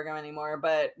on this program anymore,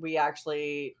 but we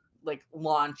actually like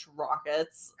launch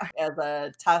rockets as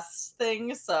a test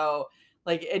thing. So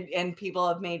like and people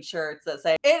have made shirts that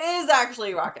say it is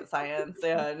actually rocket science.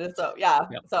 And so yeah.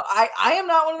 Yep. So I am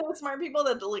not one of those smart people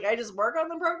that like I just work on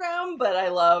the program, but I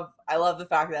love the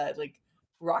fact that like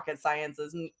rocket science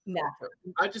is natural.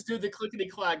 I just do the clickety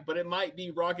clack, but it might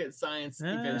be rocket science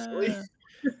eventually.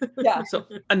 Yeah. So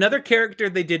another character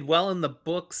they did well in the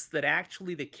books that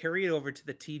actually they carried over to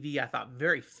the TV, I thought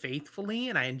very faithfully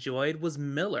and I enjoyed was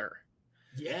Miller.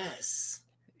 Yes.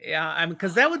 Yeah, I mean,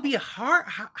 because that would be hard.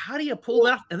 How do you pull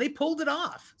that off? And they pulled it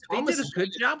off. They did a good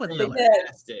job with Miller.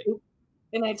 Fantastic.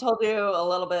 And I told you a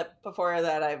little bit before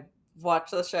that I've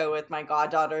watched the show with my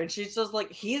goddaughter, and she's just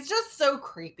like, he's just so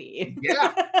creepy.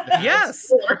 Yeah.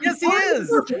 Yes. Yes, he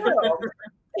is.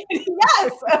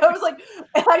 Yes. I was like,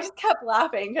 and I just kept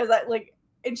laughing because I like,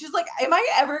 and she's like, "Am I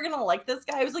ever gonna like this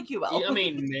guy?" I was like, "You will." I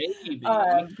mean, maybe.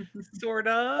 Sort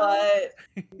of. But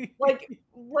like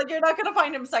you're not gonna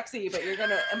find him sexy, but you're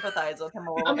gonna empathize with him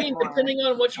a little bit more. Depending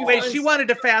on what you Wait, she wanted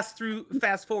to fast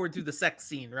forward through the sex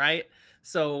scene, right?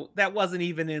 So that wasn't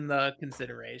even in the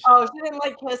consideration. Oh, she didn't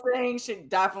like kissing. She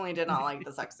definitely did not like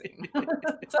the sex scene.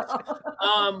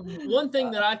 One thing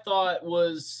that I thought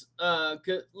was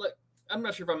like, I'm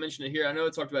not sure if I mentioned it here. I know I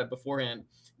talked about it beforehand.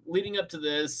 Leading up to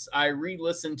this, I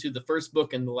re-listened to the first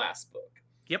book and the last book.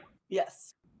 Yep.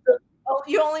 Yes. Oh,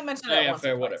 you only mentioned it once.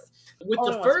 Fair, whatever. With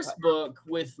only the first book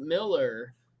with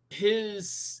Miller,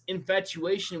 his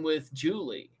infatuation with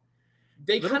Julie,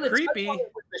 they kind of creepy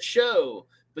with the show,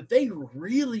 but they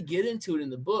really get into it in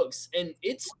the books, and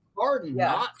it's hard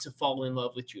not to fall in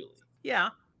love with Julie. Yeah.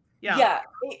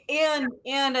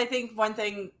 And I think one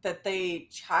thing that they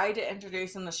try to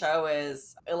introduce in the show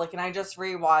is like, and I just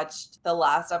rewatched the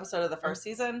last episode of the first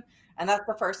season, and that's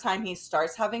the first time he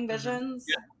starts having visions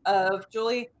of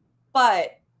Julie.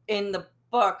 But in the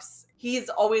books, he's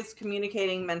always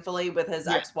communicating mentally with his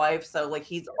ex-wife, so like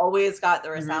he's always got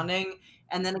the resounding,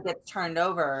 and then it gets turned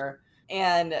over,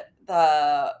 and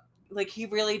the like he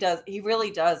really does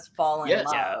fall in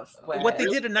love with what they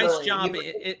did a nice job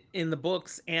in the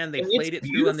books, and they played it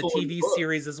through on the TV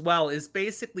series as well, is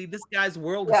basically this guy's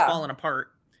world has fallen apart.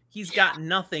 He's got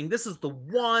nothing. This is the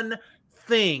one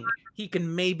thing he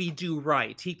can maybe do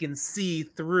right. He can see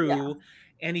through,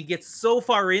 and he gets so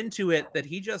far into it that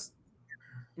he just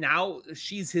now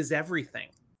she's his everything.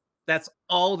 That's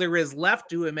all there is left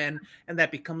to him, and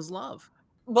that becomes love.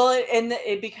 Well, and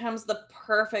it becomes the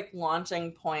perfect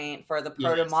launching point for the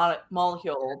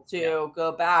proto-molecule to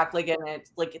go back. Like, and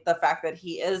it's like the fact that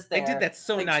he is there. They did that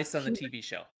so nice on the TV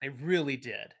show. They really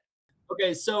did.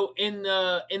 Okay, so in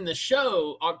the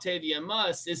show, Octavia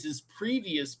Muss is his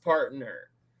previous partner,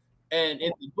 and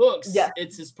in the books,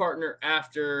 it's his partner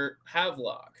after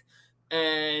Havelock,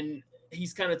 and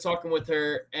he's kind of talking with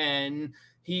her, and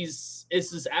this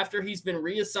is after he's been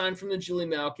reassigned from the Julie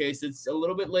Mao case. It's a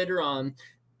little bit later on,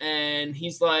 and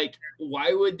he's like,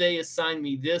 "Why would they assign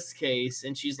me this case?"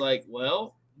 And she's like,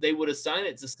 "Well, they would assign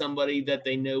it to somebody that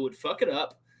they know would fuck it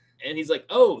up." And he's like,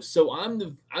 "Oh, so I'm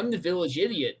the village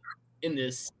idiot in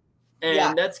this,"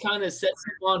 and that's kind of sets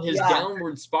him on his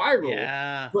downward spiral.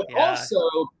 But also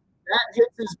that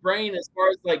hits his brain as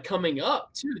far as like coming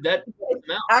up too. That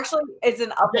actually it's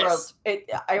an upward.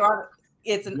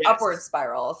 It's an upward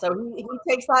spiral. So he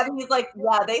takes that and he's like,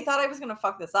 "Yeah, they thought I was gonna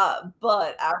fuck this up,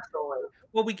 but actually."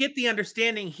 Well, we get the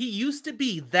understanding he used to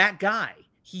be that guy.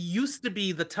 He used to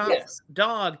be the top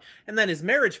dog, and then his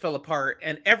marriage fell apart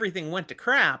and everything went to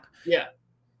crap. Yeah.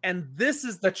 And this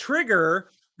is the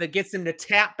trigger that gets him to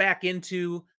tap back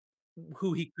into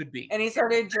who he could be. And he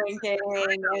started drinking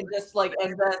and just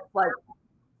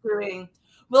doing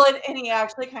well, and he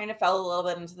actually kind of fell a little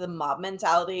bit into the mob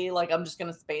mentality, like I'm just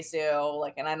gonna space you,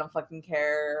 like, and I don't fucking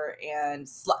care, and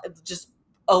just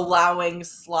allowing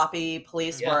sloppy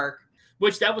police work.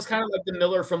 Which that was kind of like the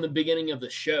Miller from the beginning of the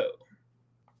show.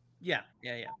 Yeah.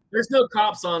 There's no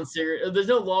cops on series. There's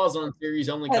no laws on series,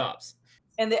 only cops.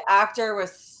 And the actor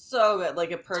was so good,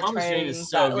 like it Thomas Jane portraying is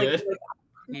so that, good.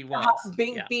 He was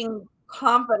being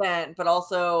confident, but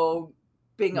also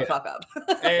being a fuck up.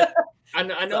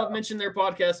 And I know I've mentioned their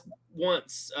podcast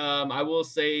once. I will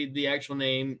say the actual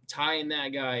name, Ty and That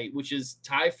Guy, which is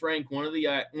Ty Frank, one of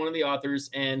the authors,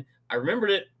 and I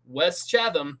remembered it, Wes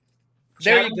Chatham.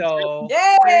 There you go.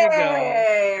 Yay!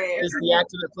 There you go. Is the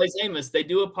actor that plays Amos. They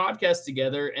do a podcast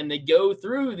together and they go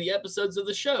through the episodes of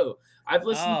the show. I've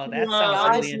listened that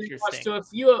sounds really interesting. Watched to a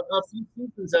few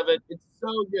seasons of it. It's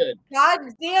so good. God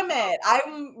damn it!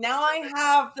 I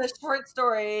have the short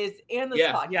stories and this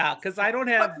podcast. Yeah, because I don't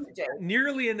have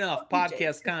nearly enough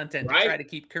podcast content to try to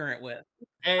keep current with.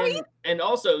 And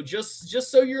also, just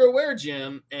so you're aware,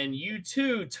 Jim, and you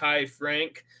too, Ty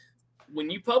Frank, when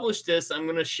you publish this, I'm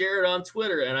going to share it on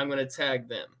Twitter and I'm going to tag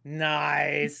them.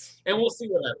 Nice. And we'll see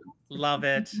what happens. Love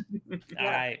it. All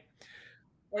right.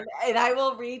 And I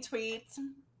will retweet.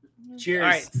 Cheers. All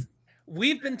right.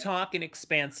 We've been talking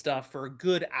Expanse stuff for a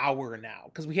good hour now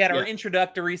because we had our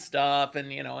introductory stuff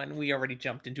and, and we already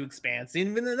jumped into Expanse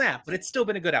even than that, but it's still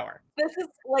been a good hour. This is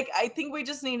I think we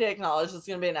just need to acknowledge it's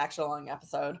going to be an extra long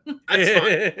episode.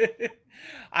 That's fine.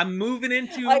 I'm moving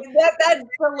into that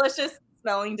delicious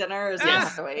smelling dinner is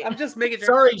wait. I'm just making sure.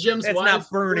 Sorry, Jim's it's not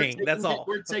burning. That's all.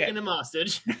 We're taking him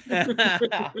hostage.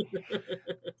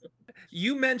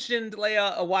 You mentioned,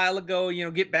 Leia, a while ago,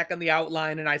 get back on the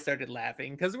outline, and I started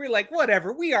laughing because we're like,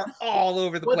 whatever, we are all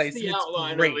over the place. The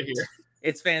outline great. Over here?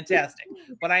 It's fantastic.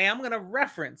 But I am going to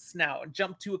reference now and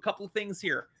jump to a couple of things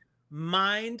here.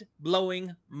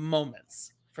 Mind-blowing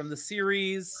moments from the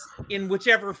series in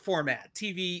whichever format,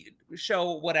 TV,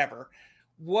 show, whatever.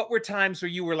 What were times where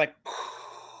you were like,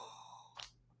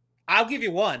 I'll give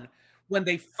you one. When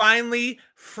they finally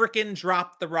frickin'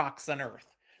 dropped the rocks on Earth.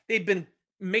 They've been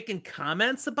making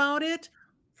comments about it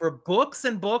for books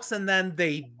and books, and then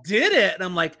they did it. And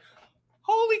I'm like,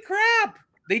 holy crap,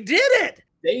 they did it.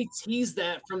 They teased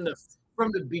that from the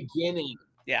beginning.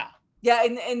 Yeah. Yeah,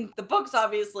 and the books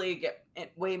obviously get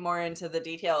way more into the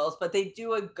details, but they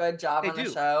do a good job on the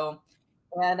show.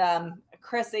 And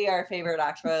Chrissy, our favorite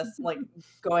actress,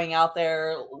 going out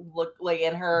there, look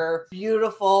in her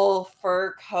beautiful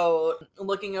fur coat,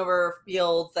 looking over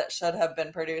fields that should have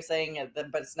been producing,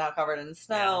 but it's now covered in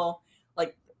snow. Yeah.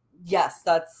 Yes,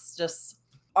 that's just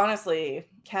honestly.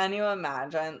 Can you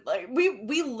imagine?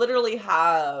 We literally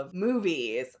have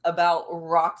movies about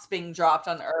rocks being dropped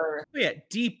on Earth. Yeah,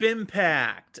 Deep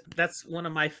Impact. That's one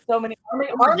of my so many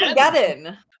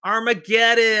Armageddon.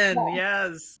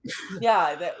 Yes.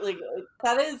 Yeah,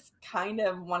 that is kind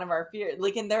of one of our fears.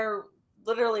 And there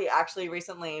literally actually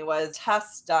recently was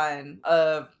tests done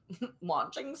of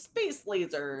launching space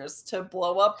lasers to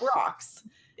blow up rocks,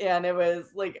 and it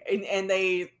was and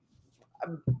they.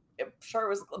 I'm sure it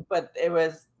was, but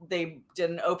they did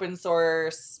an open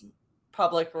source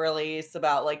public release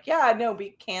about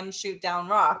we can shoot down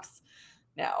rocks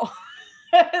now.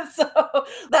 So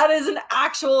that is an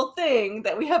actual thing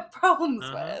that we have problems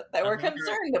with, that we're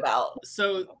concerned about.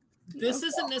 So this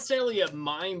isn't necessarily a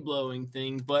mind-blowing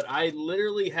thing, but I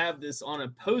literally have this on a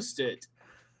Post-it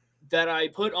that I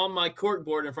put on my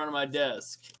corkboard in front of my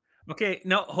desk. Okay,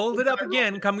 no, hold it up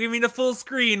again. Come give me the full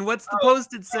screen. What's the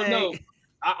Post-it say? No.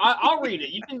 I'll read it.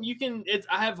 You can.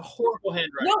 I have horrible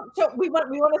handwriting. No, so we want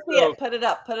to see it. Put it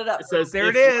up. It says, there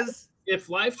it is. If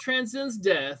life transcends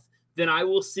death, then I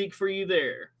will seek for you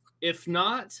there. If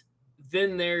not,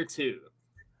 then there too.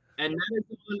 And that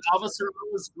is on Officer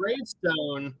O's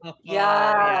gravestone.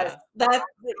 Yes, that's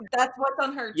what's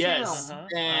on her tomb. Yes,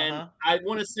 and I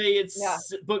want to say it's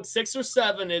book 6 or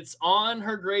 7. It's on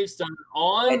her gravestone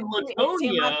on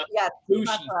Latonia, who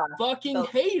she fucking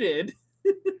hated.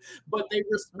 But they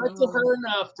respected her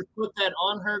enough to put that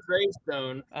on her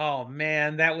gravestone. Oh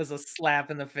man, that was a slap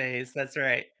in the face. That's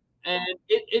right. And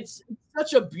it's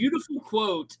such a beautiful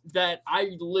quote that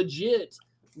I legit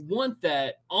want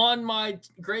that on my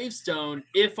gravestone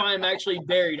if I'm actually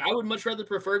buried. I would much rather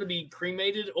prefer to be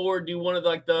cremated or do one of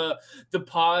the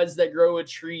pods that grow a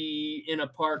tree in a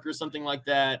park or something like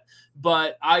that.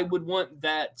 But I would want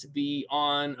that to be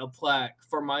on a plaque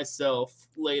for myself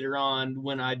later on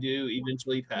when I do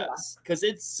eventually pass, because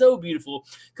it's so beautiful.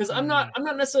 Because I'm not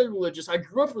necessarily religious. I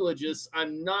grew up religious.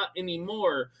 I'm not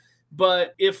anymore.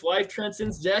 But if life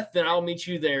transcends death, then I'll meet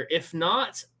you there. If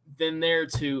not, then there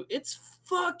too. It's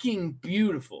fucking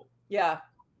beautiful. Yeah.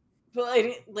 But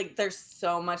there's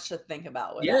so much to think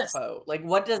about with that quote.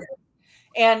 What does,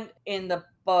 and in the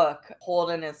book,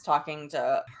 Holden is talking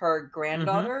to her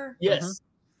granddaughter. Yes.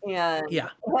 And Yeah.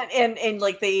 and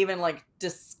like they even like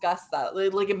discuss that.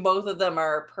 Like and both of them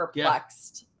are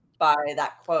perplexed by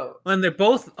that quote. And they're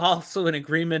both also in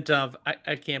agreement of,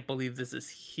 I can't believe this is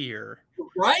here.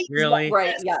 Right? Really?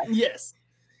 Right, Yes. Yes.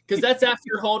 Because that's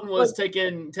after Holden was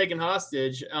taken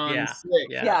hostage on Yeah, 6.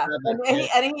 yeah. Yeah,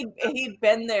 and he'd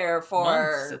been there Months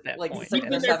for at that like point, 6 He'd or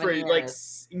been there 7 for like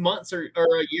years. months or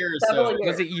a year or Several so. years.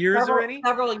 Was it years already?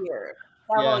 Several years.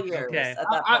 Yeah. Several years Okay. at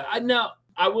that point. I now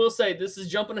I will say this is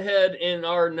jumping ahead in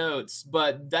our notes,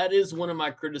 but that is one of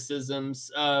my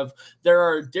criticisms of there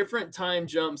are different time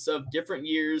jumps of different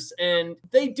years, and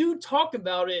they do talk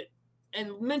about it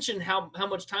and mention how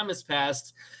much time has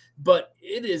passed, but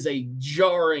it is a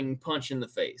jarring punch in the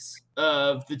face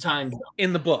of the time jump.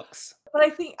 In the books. But I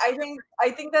think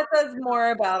that says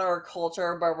more about our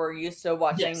culture where we're used to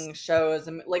watching Yes. shows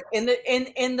and like in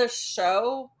the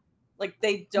show, like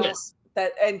they don't Yes.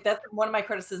 and that's one of my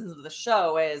criticisms of the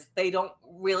show is they don't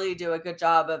really do a good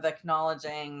job of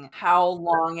acknowledging how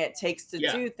long it takes to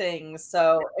Yeah. do things.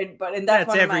 So, and that's That's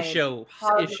one of every my show's issue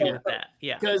positives. with that.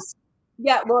 Yeah. Because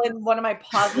Yeah, well, and one of my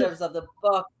positives of the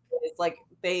book is like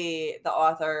the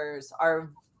authors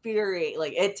are very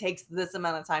like it takes this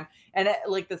amount of time and it,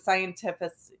 like the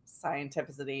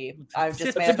scientificity. I've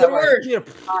just that's made a up that good word. word.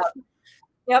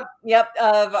 Yep,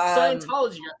 of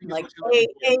Scientology, I think is like what you're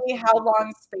looking at. how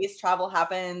long space travel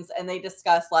happens, and they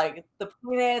discuss like the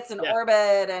planets in Yeah.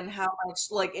 orbit and how much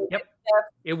like it Yep.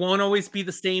 It won't always be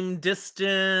the same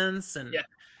distance, and Yeah.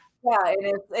 yeah,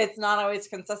 and it's not always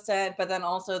consistent, but then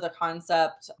also the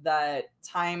concept that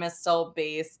time is still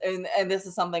based, and this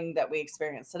is something that we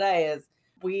experience today is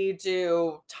we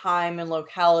do time and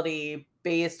locality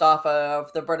based off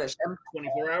of the British Empire.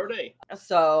 24-hour day.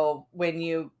 So when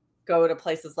you go to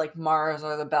places like Mars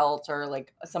or the Belt or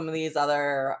like some of these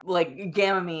other like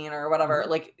Gamamine or whatever,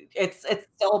 like it's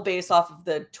still based off of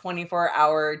the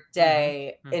 24-hour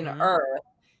day in Earth,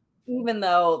 even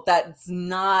though that's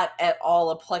not at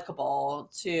all applicable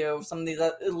to some of these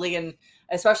and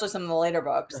especially some of the later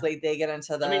books. They get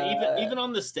into the I mean, even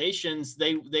on the stations,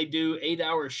 they do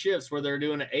 8-hour shifts where they're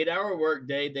doing an 8-hour work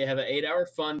day, they have an 8-hour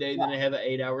fun day, then they have an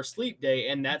 8-hour sleep day,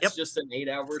 and that's just an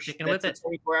 8-hour Sticking that's with a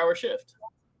 24-hour shift.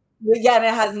 Yeah, and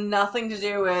it has nothing to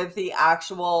do with the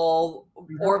actual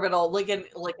orbital. Like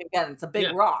again, it's a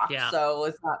big rock, so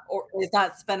it's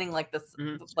not spinning like this.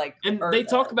 Like, and Earth they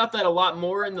talk is. about that a lot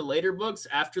more in the later books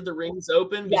after the rings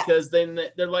open, because then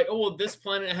they're like, oh well, this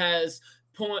planet has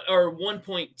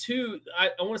 1.2.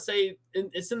 I want to say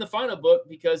it's in the final book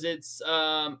because it's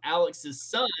Alex's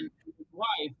son and his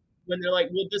wife. When they're like,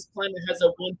 well, this planet has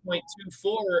a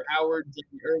 1.24 hour day.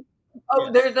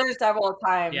 Oh, there's several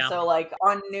times. Yeah. So like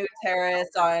on New Terrace,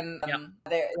 on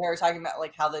they were talking about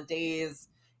like how the days.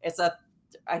 It's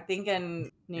I think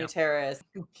in New Terrace,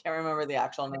 can't remember the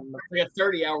actual name. Like a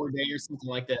 30-hour day or something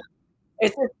like that.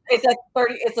 It's a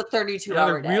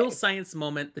 32-hour day. Real science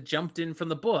moment that jumped in from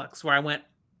the books where I went,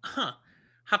 huh,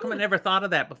 how come I never thought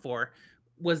of that before?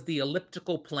 Was the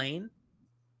elliptical plane.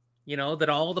 You know, that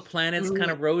all the planets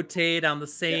kind of rotate on the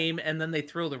same, and then they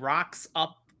throw the rocks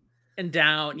up and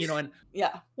down, you know, and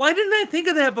why didn't I think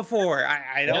of that before?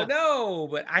 I don't know,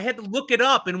 but I had to look it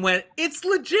up and went, it's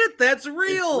legit, that's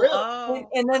real. Oh.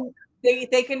 And then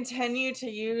they continue to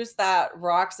use that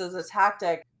rocks as a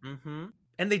tactic. And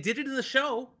they did it in the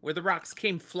show where the rocks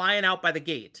came flying out by the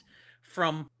gate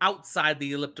from outside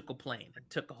the elliptical plane and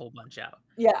took a whole bunch out.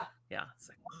 Yeah. It's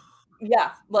like,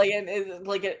 yeah, like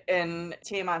in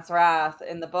Tiamat's Wrath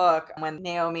in the book, when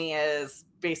Naomi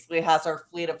basically has her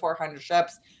fleet of 400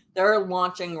 ships, they're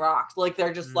launching rocks, like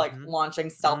they're just like launching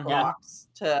stealth rocks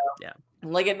to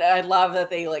like. And I love that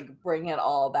they like bring it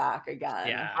all back again.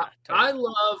 Yeah, I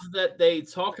love that they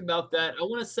talk about that. I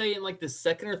want to say in like the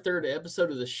second or third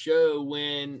episode of the show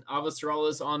when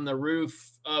Avasarala's on the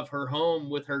roof of her home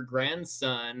with her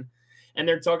grandson. And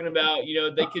they're talking about, you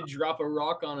know, they could drop a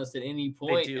rock on us at any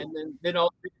point. And then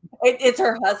it's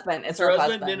her husband. It's her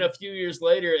husband. Then a few years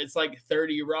later, it's like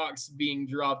 30 rocks being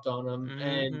dropped on them.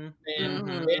 And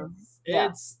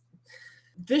it's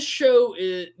this show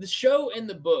is the show and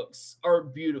the books are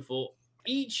beautiful,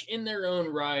 each in their own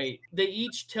right. They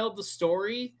each tell the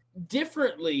story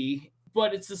differently,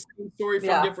 but it's the same story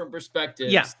from different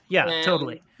perspectives.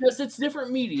 Totally. Because it's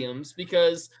different mediums,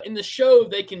 because in the show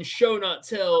they can show not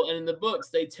tell, and in the books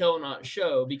they tell not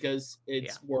show because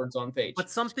it's words on page. But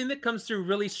something that comes through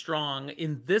really strong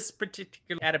in this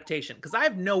particular adaptation, because I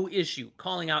have no issue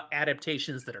calling out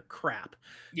adaptations that are crap.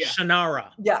 Shannara.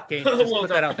 Okay, just put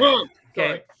that out there.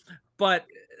 Okay. But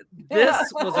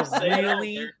this was a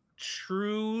really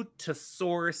true to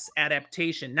source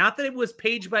adaptation. Not that it was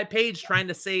page by page trying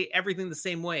to say everything the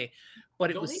same way,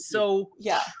 but it was so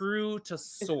Yeah. true to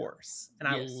source, and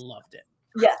I loved it.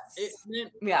 Yes.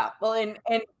 Yeah. Well, and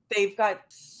they've got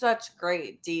such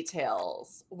great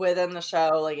details within the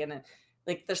show.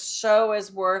 Like the show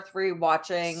is worth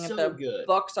rewatching. So the good.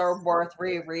 books are worth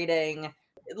rereading.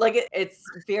 Like it's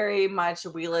very much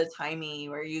Wheel of Timey,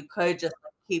 where you could just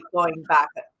keep going back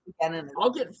again and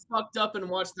I'll get fucked up and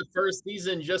watch the first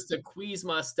season just to queeze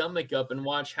my stomach up and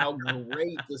watch how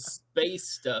great the space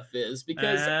stuff is,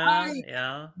 because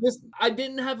I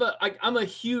didn't have I'm a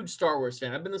huge Star Wars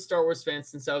fan. I've been a Star Wars fan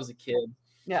since I was a kid.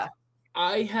 Yeah.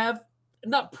 I have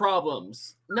not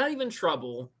problems, not even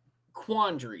trouble,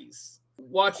 quandaries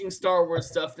watching Star Wars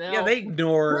stuff now. Yeah, they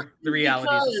ignore the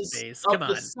realities of space. Come on.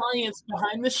 The science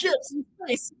behind the ships in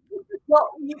space. Well,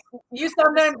 you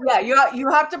sometimes, you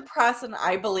have to press an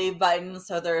I believe button,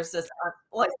 so there's this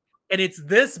like, and it's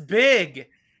this big.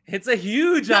 It's a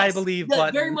huge I believe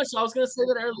button. Very much. I was going to say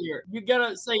that earlier. You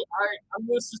gotta say, all right, I'm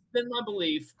going to suspend my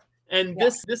belief, and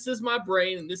this is my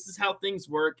brain, and this is how things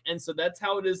work, and so that's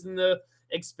how it is in the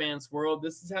Expanse world.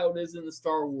 This is how it is in the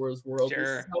Star Wars world. This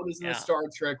is how it is in the Star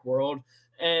Trek world.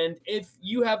 And if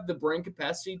you have the brain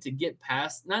capacity to get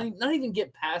past, not even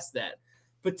get past that,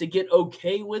 but to get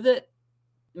okay with it,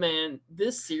 man,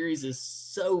 this series is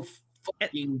so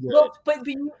fucking good. Well, but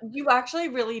you actually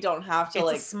really don't have to.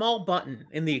 It's a small button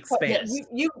in the Expanse.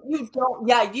 You don't.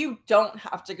 Yeah, you don't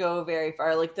have to go very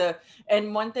far.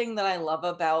 And one thing that I love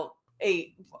about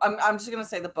I'm just gonna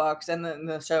say the books and then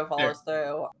the show follows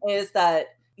through, is that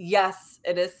yes,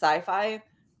 it is sci-fi,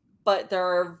 but there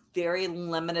are very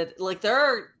limited. Like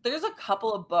there's a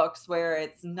couple of books where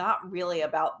it's not really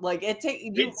about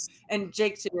and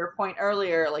Jake, to your point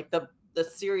earlier, like the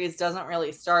series doesn't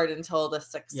really start until the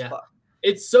 6th book.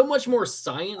 It's so much more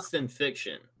science than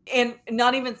fiction. And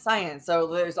not even science. So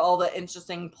there's all the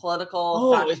interesting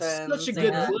political factions. It's such a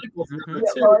good political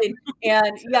too.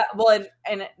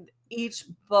 And each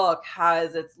book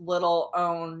has its little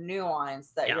own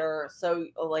nuance that so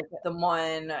like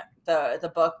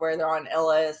the book where they're on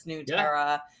Illis, New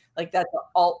Terra, like that's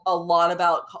a lot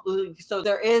about. So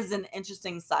there is an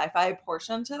interesting sci-fi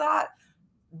portion to that.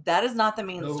 That is not the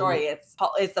main story. It's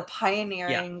the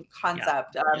pioneering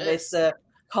concept. It's the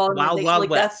colonization. Wild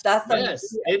West. That's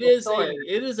it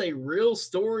is a real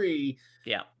story.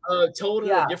 Yeah. Told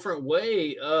in a different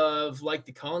way of like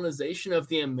the colonization of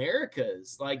the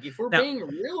Americas. Like if we're being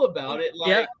real about it,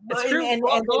 like it's true.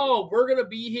 We're gonna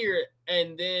be here,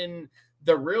 and then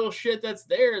the real shit that's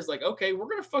there is like, okay, we're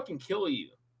gonna fucking kill you.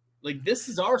 Like this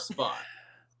is our spot.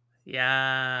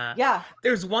 Yeah.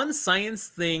 There's one science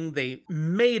thing they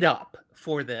made up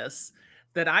for this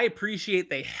that I appreciate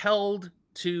they held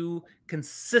to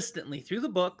consistently through the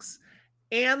books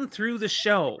and through the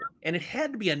show. And it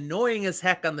had to be annoying as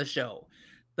heck on the show.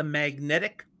 The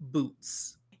magnetic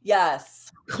boots.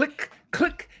 Yes. Click,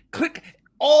 click, click.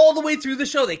 All the way through the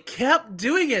show, they kept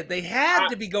doing it. They had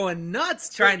to be going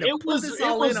nuts trying to put this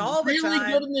all in all the time. It was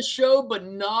really good in the show, but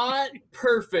not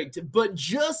perfect. But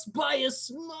just by a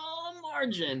small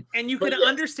margin. And you can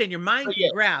understand, your mind can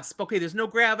grasp, okay, there's no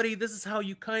gravity. This is how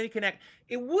you kind of connect.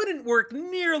 It wouldn't work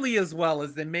nearly as well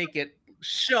as they make it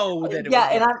show that it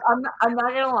and I'm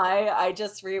not gonna lie, I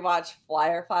just rewatched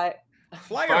Firefly.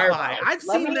 I've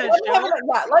seen that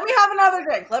show. Let me have another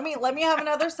drink. Let me have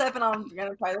another sip, and I'm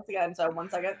gonna try this again. So 1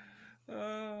 second.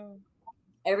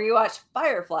 I rewatched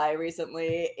Firefly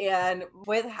recently, and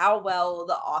with how well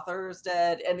the authors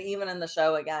did, and even in the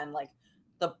show again, like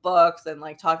the books and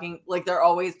like talking, like they're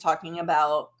always talking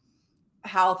about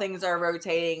how things are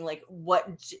rotating, like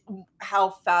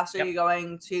how fast are you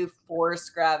going to force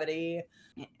gravity.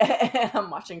 And I'm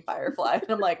watching Firefly,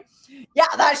 and I'm like, yeah,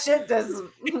 that shit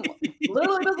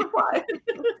literally doesn't apply.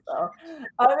 So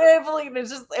I believe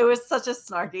it was such a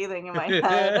snarky thing in my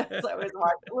head. So I was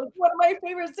watching, like, one of my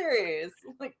favorite series.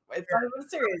 Like, it's not even a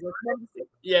series.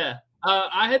 Yeah.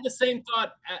 I had the same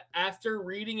thought after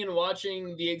reading and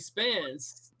watching The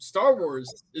Expanse. Star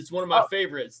Wars is one of my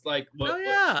favorites. Like,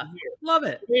 love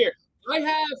it. Here, I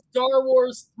have Star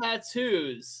Wars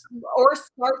tattoos. Or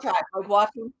Star Trek, like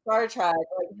watching Star Trek,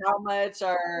 like how much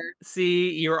are...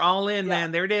 See, you're all in,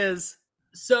 man. There it is.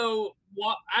 So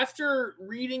after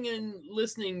reading and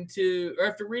watching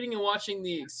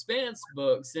the Expanse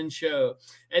books and show,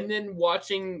 and then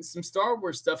watching some Star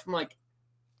Wars stuff, I'm like,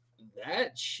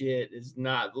 that shit is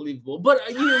not believable. But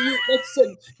like I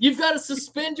said, you've got to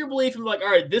suspend your belief and be like, all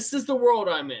right, this is the world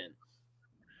I'm in.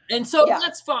 And so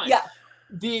that's fine. Yeah.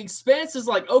 The Expanse is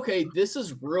like, okay, this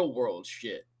is real world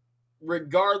shit,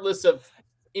 regardless of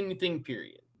anything,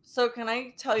 period. So can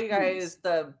I tell you guys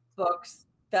the books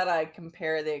that I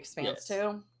compare The Expanse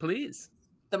to? Please.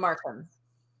 The Martian.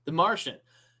 The Martian.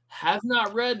 Have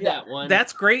not read that one.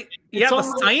 That's great. It's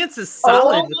the science is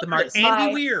solid with the Martian.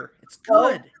 Andy Weir. It's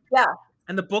good. Yeah.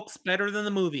 And the book's better than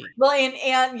the movie. Well,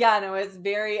 and yeah, no, it's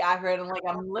very accurate. And like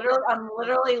I'm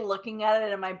literally looking at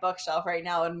it in my bookshelf right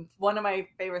now. And one of my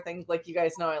favorite things, like you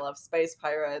guys know, I love space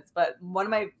pirates, but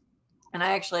and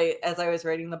I actually, as I was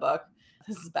reading the book,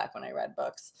 this is back when I read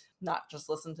books, not just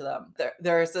listen to them.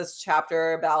 There's this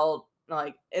chapter about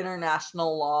like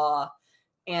international law,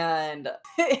 and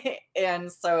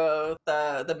and so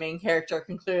the main character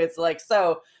concludes like,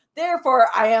 so therefore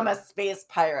I am a space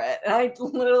pirate. And I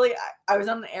literally, I was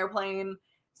on an airplane,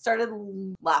 started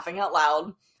laughing out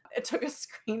loud. I took a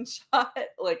screenshot,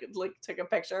 like took a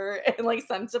picture and like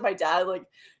sent it to my dad, like,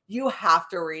 you have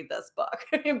to read this book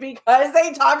because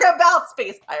they talk about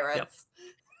space pirates.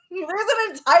 Yep. There's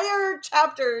an entire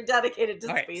chapter dedicated to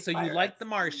space pirates. You like The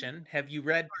Martian. Have you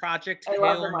read Project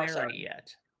Hail Mary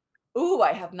yet? Ooh,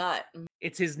 I have not.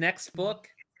 It's his next book.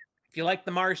 If you like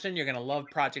The Martian, you're going to love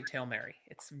Project Hail Mary.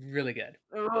 It's really good.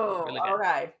 Oh, really good.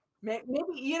 Okay. Maybe,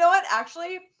 you know what?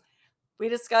 Actually, we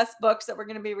discussed books that we're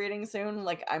going to be reading soon.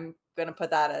 Like, I'm going to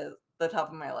put that as the top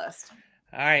of my list.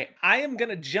 All right. I am going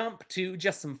to jump to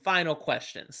just some final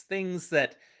questions. Things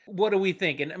that, what do we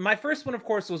think? And my first one, of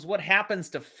course, was what happens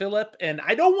to Philip? And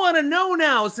I don't want to know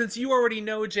now since you already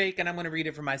know, Jake, and I'm going to read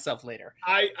it for myself later.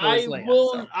 I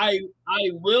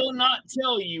will not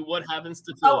tell you what happens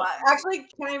to Philip. Oh, actually,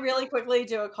 can I really quickly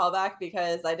do a callback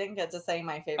because I didn't get to say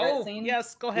my favorite scene?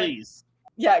 Yes, go ahead. Please.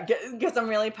 Yeah, because I'm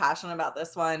really passionate about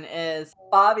this one, is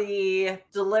Bobby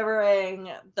delivering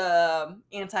the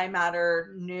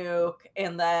antimatter nuke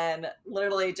and then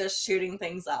literally just shooting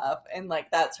things up. And like,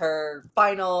 that's her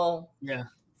final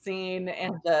scene,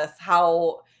 and just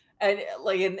how, and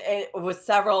like, it was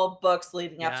several books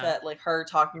leading up to it, like her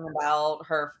talking about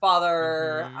her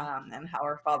father, and how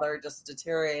her father just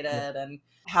deteriorated and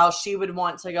how she would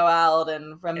want to go out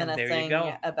and reminiscing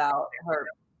about her.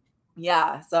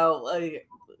 Yeah, so like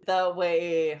the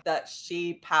way that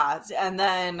she passed, and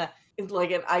then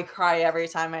like, and I cry every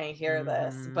time I hear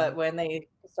this, but when they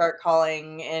start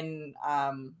calling in,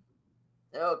 oh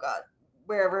god,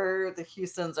 wherever the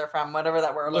Houstons are from, whatever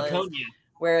that word is,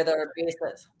 where their base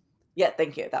is. Yeah,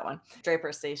 thank you, that one.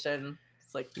 Draper Station.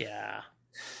 It's like, yeah.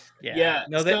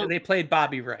 No, so, they played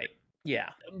Bobby right. Yeah,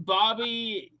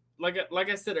 Bobby, like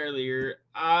I said earlier,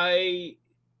 I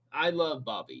love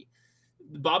Bobby.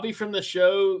 Bobby from the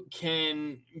show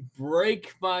can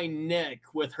break my neck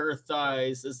with her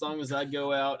thighs as long as I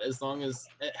go out, as long as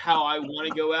how I want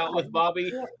to go out with Bobby.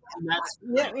 And that's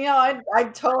you know,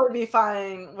 I'd totally be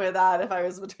fine with that if I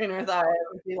was between her thighs.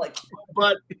 I'd be like,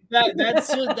 but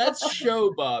that's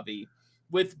show Bobby.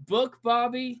 With book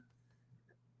Bobby,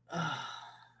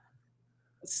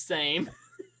 same.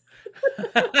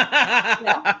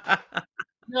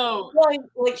 No,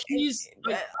 like she's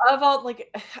of all,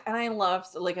 like, and I love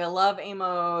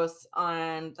Amos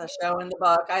on the show and the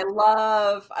book. I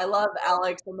love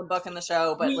Alex in the book and the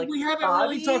show, but we haven't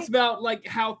really talked about like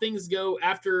how things go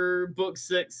after book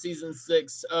 6, season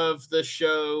 6 of the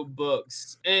show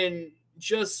books, and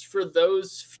just for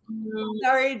those few.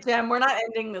 Sorry, Jim, we're not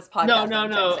ending this podcast.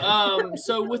 No.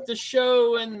 So with the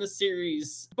show and the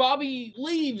series, Bobby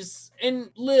leaves and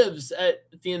lives at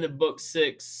the end of book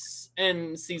 6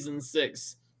 and season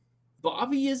 6.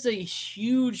 Bobby is a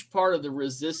huge part of the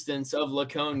resistance of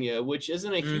Laconia, which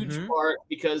isn't a huge part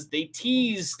because they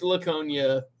teased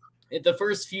Laconia at the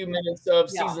first few minutes of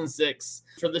season 6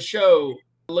 for the show.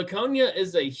 Laconia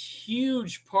is a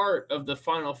huge part of the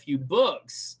final few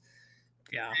books.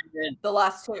 Yeah, and the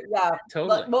last two,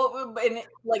 totally. Well,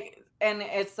 and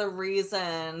it's the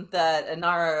reason that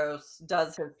Inaros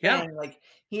does his thing. Like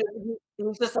he's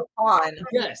just a pawn.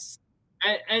 Yes.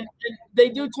 And they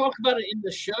do talk about it in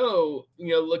the show, you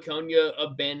know, Laconia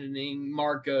abandoning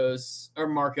Marco,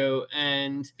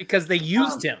 and because they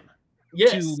used him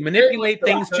to manipulate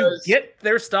things to get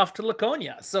their stuff to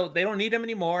Laconia, so they don't need him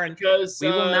anymore, and we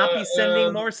will not be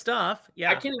sending more stuff.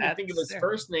 Yeah, I can't even think of his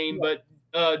first name, but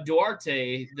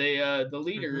Duarte, the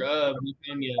leader of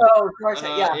Laconia,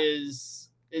 is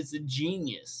a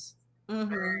genius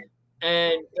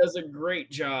and does a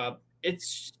great job.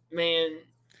 It's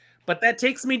But that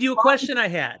takes me to a question I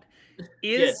had.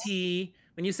 Is he,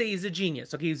 when you say he's a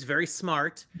genius, okay, he's very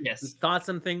smart. Yes. He thought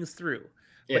some things through.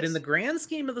 Yes. But in the grand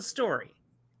scheme of the story,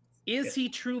 is he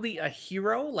truly a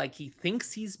hero, like he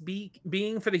thinks he's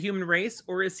being for the human race,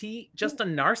 or is he just a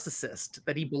narcissist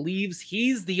that he believes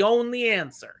he's the only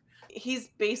answer? He's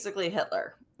basically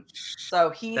Hitler.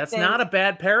 So that's not a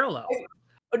bad parallel.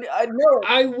 No.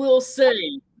 I will say,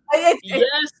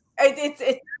 yes.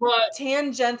 It's But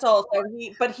tangential. So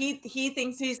he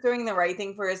thinks he's doing the right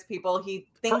thing for his people. He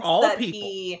For thinks all that people.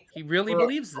 He really For-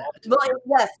 believes that. well,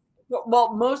 yes,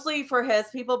 well, mostly for his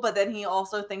people, but then he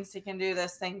also thinks he can do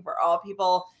this thing for all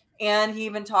people. And he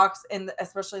even talks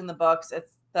especially in the books,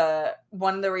 it's the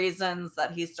one of the reasons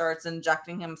that he starts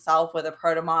injecting himself with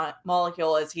a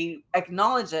molecule is he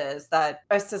acknowledges that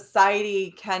a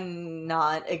society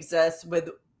cannot exist with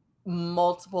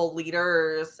multiple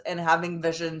leaders and having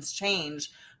visions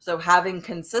change. So having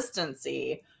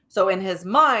consistency. So in his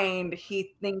mind,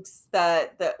 he thinks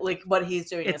that like what he's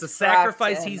doing It's is a correct.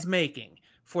 sacrifice And he's making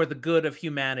for the good of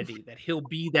humanity, that he'll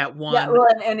be that yeah, one well,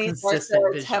 and he starts to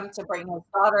consistent vision. attempt to bring his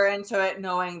daughter into it,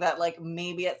 knowing that like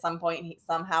maybe at some point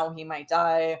somehow he might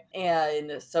die,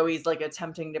 and so he's like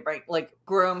attempting to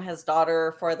groom his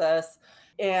daughter for this.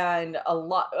 And a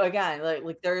lot again,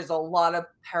 like there's a lot of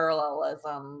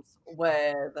parallelisms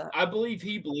with I believe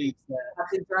he believes that.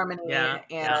 Nazi Germany Yeah.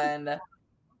 and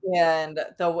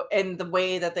the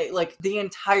way that they like the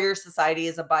entire society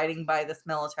is abiding by this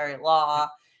military law,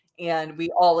 and we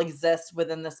all exist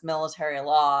within this military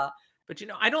law. But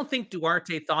I don't think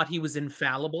Duarte thought he was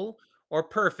infallible or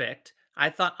perfect.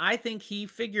 I think he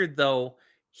figured, though,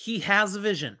 he has a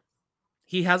vision.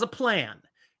 He has a plan.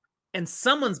 And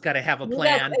someone's got to have a Yes,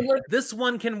 plan. and like, This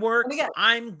one can work, and so again,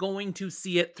 I'm going to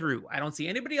see it through. I don't see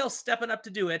anybody else stepping up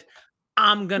to do it.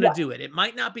 I'm going to yeah. do it. It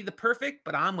might not be the perfect,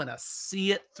 but I'm going to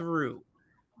see it through.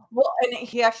 Well, and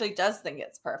he actually does think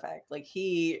it's perfect. Like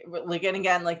and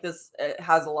again, like this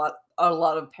has a lot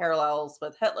of parallels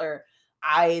with Hitler.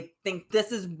 I think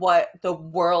this is what the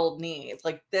world needs.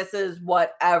 Like this is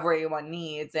what everyone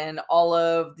needs, and all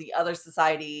of the other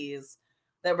societies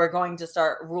that we're going to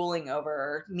start ruling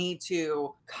over need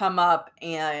to come up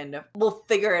and we'll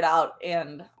figure it out.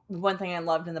 And one thing I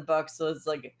loved in the books was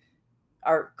like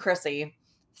our Chrissy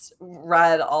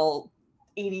read all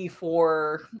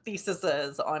 84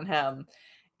 theses on him,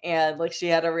 and like she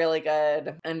had a really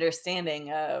good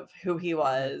understanding of who he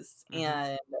was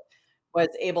and was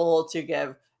able to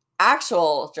give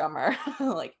actual drummer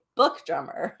like book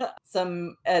drummer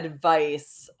some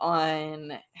advice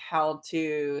on how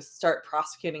to start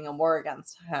prosecuting a war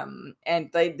against him, and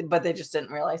they just didn't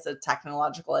realize the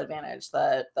technological advantage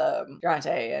that the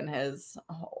Durante and his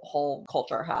whole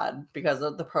culture had because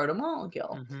of the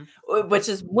proto-molecule, which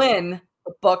is when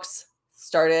the books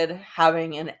started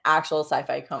having an actual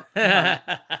sci-fi component.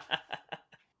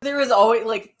 There was always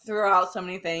like throughout so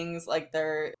many things, like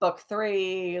their book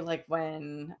 3, like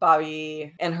when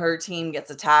Bobby and her team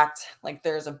gets attacked, like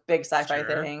there's a big sci-fi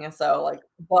thing. So like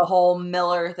the whole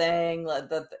Miller thing, but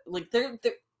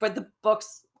the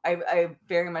books, I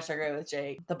very much agree with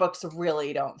Jake. The books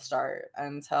really don't start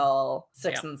until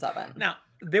 6 and 7. Now,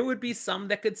 there would be some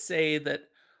that could say that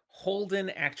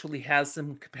Holden actually has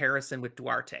some comparison with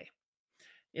Duarte,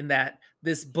 in that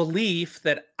this belief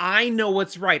that I know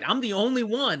what's right. I'm the only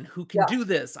one who can do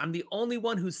this. I'm the only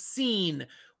one who's seen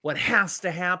what has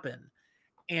to happen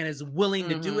and is willing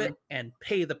to do it and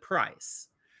pay the price.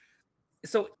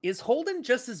 So is Holden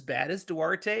just as bad as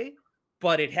Duarte,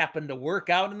 but it happened to work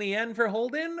out in the end for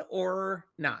Holden, or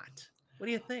not? What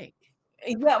do you think?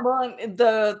 Yeah, well,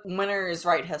 the winner is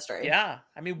right history. Yeah.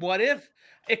 I mean, what if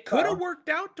it could have worked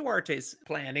out Duarte's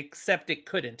plan, except it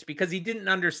couldn't because he didn't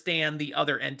understand the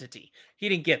other entity. He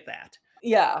didn't get that.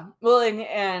 Yeah. Well,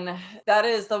 and that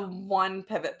is the one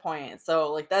pivot point.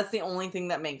 So like that's the only thing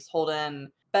that makes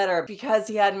Holden better because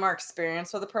he had more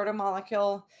experience with the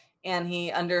proto-molecule and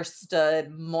he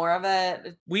understood more of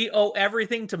it. We owe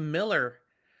everything to Miller.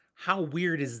 How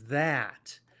weird is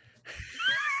that?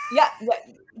 Yeah,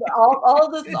 all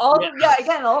of this,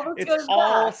 again, all of this It's goes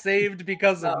all back. saved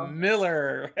because of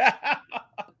Miller.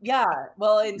 Yeah,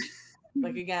 well, and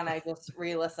like again, I just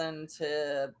re-listened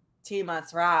to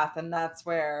Tiamat's Wrath, and that's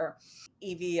where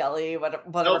Ellie,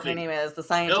 whatever her name is, the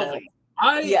scientist.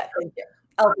 Yeah, thank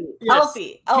you.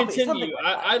 Elfie. Continue.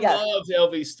 I loved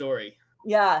Elvie's story.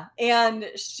 Yeah, and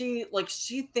she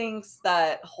thinks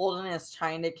that Holden is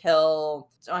trying to kill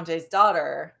Dante's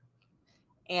daughter.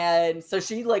 And so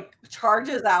she like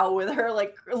charges out with her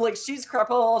like she's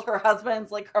crippled, her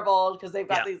husband's like crippled because they've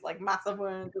got these like massive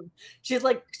wounds. And she's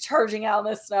like charging out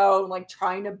in the snow and like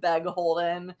trying to beg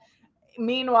Holden.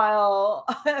 Meanwhile,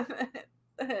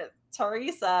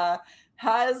 Teresa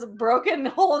has broken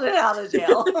Holden out of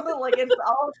jail. Like it's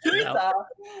all Teresa.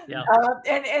 Yeah.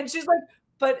 And she's like,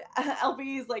 but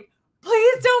Elfie's like,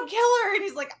 please don't kill her. And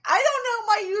he's like, I don't know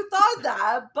why you thought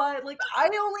that, but like, I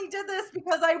only did this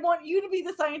because I want you to be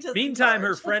the scientist. Meantime,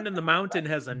 her friend in the mountain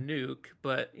has a nuke,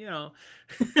 but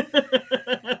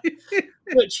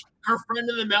Which her friend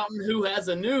in the mountain who has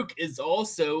a nuke is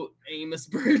also Amos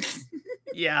Brooks.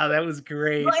 Yeah, that was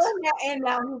great. And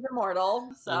now he's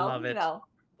immortal. So, Love it.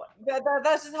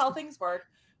 That's just how things work.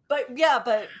 But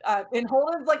and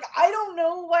Holden's like, I don't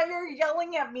know why you're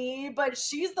yelling at me, but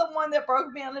she's the one that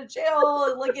broke me out of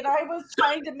jail. Like, and I was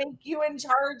trying to make you in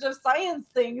charge of science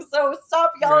things. So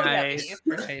stop yelling at me.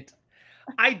 Right.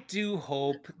 I do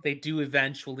hope they do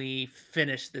eventually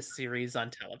finish this series on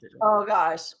television. Oh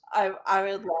gosh, I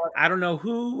would love. I don't know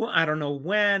who, I don't know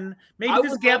when. Maybe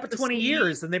there's a gap of 20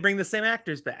 years and they bring the same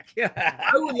actors back.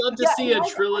 I would love to see a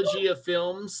trilogy of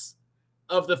films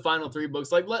of the final 3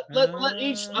 books. Like let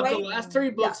each of the last 3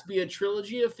 books be a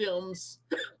trilogy of films,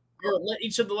 or let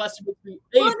each of the last 2 books be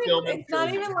a film. It's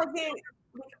not even like they.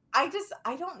 I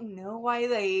don't know why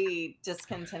they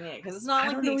discontinued it, because it's not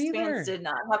like the Expanse did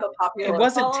not have a popular. It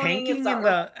wasn't tanking in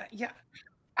the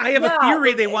I have a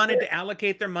theory they wanted to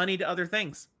allocate their money to other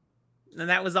things, and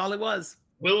that was all it was.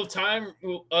 Wheel of Time,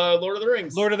 Lord of the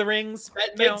Rings. Lord of the Rings.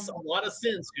 That makes a lot of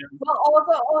sense. Well,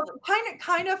 also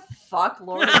kind of fuck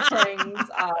Lord of the Rings.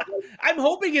 I'm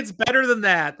hoping it's better than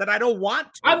that. That I don't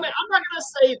want to. I'm not gonna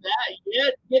say that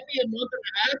yet. Give me a month and a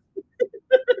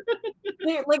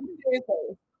half. Like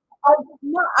seriously. I'm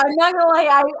not gonna lie.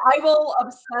 I will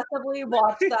obsessively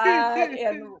watch that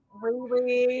and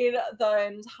reread the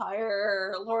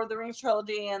entire Lord of the Rings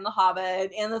trilogy and The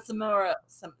Hobbit and the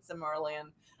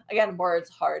Silmarillion. Again, words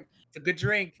hard. It's a good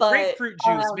drink. Grapefruit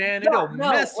juice, man. It'll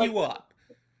mess you up.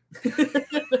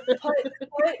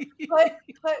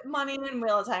 Put money in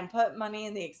Wheel of Time. Put money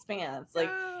in the Expanse. Like,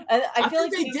 I feel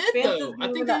like they did though.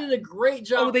 I think they did a great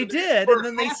job. Oh, they did, and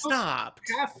then they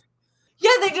stopped. Yeah,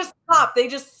 they just stopped.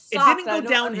 It didn't go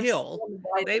downhill.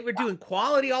 They were doing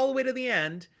quality all the way to the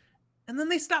end, and then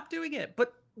they stopped doing it.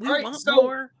 But we want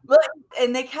more.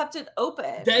 And they kept it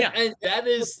open. And that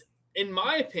is, in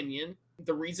my opinion,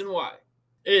 the reason why.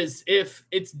 Is if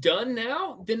it's done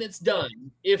now, then it's done.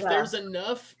 If there's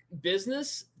enough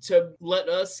business to let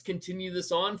us continue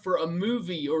this on for a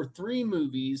movie or 3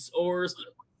 movies or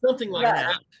something like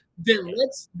that, then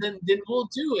we'll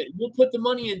do it. We'll put the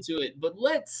money into it. But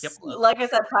let's like I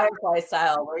said, Firefly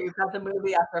style, where you've got the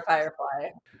movie after Firefly.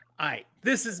 All right,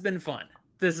 this has been fun.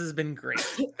 This has been great.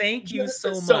 Thank you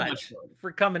so much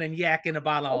for coming and yakking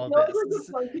about all of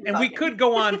this. And we could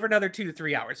go on for another 2 to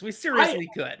 3 hours. We seriously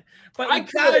could, but we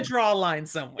gotta draw a line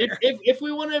somewhere. If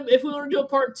we want to do a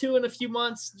part 2 in a few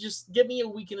months, just give me a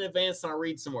week in advance and I'll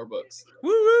read some more books.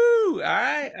 Woo! All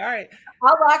right.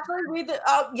 I'll actually read the.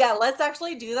 Let's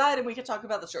actually do that, and we can talk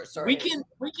about the short stories.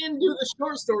 We can do the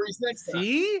short stories next time.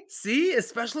 See,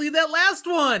 especially that last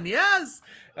one. Yes.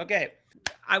 Okay.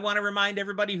 I want to remind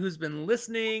everybody who's been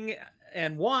listening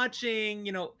and watching,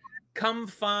 come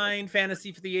find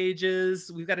Fantasy for the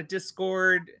Ages. We've got a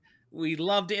Discord. We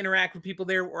love to interact with people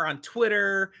there. We're on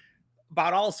Twitter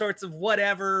about all sorts of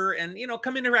whatever. And,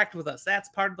 come interact with us. That's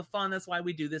part of the fun. That's why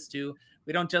we do this too.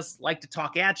 We don't just like to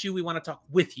talk at you. We want to talk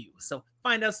with you. So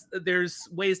find us. There's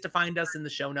ways to find us in the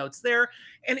show notes there.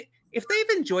 And if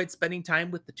they've enjoyed spending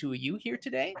time with the 2 of you here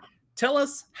today, tell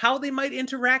us how they might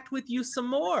interact with you some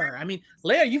more. I mean,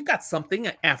 Leia, you've got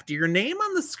something after your name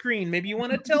on the screen. Maybe you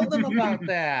want to tell them about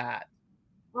that.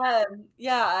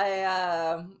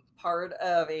 I part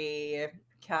of a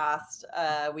cast.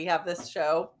 We have this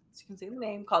show, as you can see the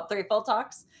name, called Threefold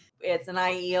Talks. It's an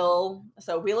IEL,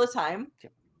 so Wheel of Time.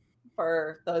 Yep.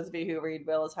 For those of you who read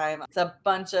Wheel of Time, it's a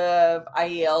bunch of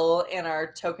IEL and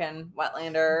our token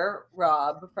Wetlander,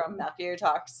 Rob from Matthew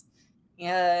Talks.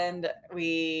 And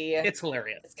it's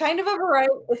hilarious. It's kind of a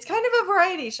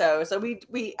variety show. So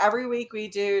we every week we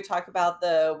do talk about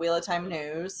the Wheel of Time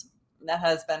news that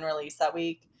has been released that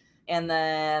week, and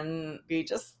then we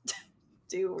just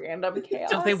do random chaos.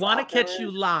 So if they want to catch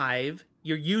you live,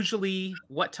 you're usually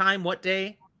what time, what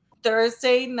day?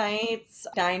 Thursday nights,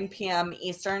 9 p.m.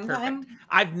 Eastern time.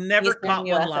 I've never caught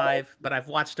one live, but I've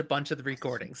watched a bunch of the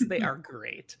recordings. They are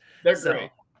great. They're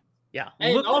great. Yeah,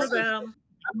 and look also, for them.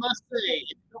 I must say, if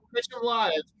you don't catch them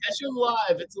live.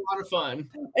 It's a lot of fun.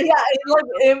 Yeah,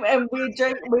 and we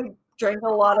drink a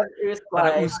lot of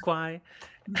Usquai.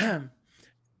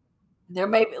 There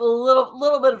may be a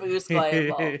little bit of Usquai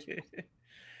involved.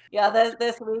 Yeah,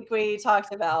 this week we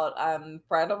talked about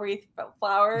bridal wreath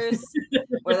flowers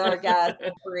with our guest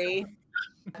Bree,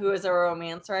 who is a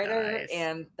romance writer,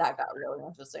 and that got really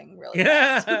interesting. Really,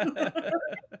 fast.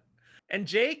 And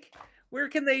Jake, Where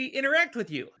can they interact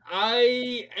with you?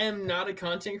 I am not a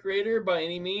content creator by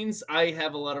any means. I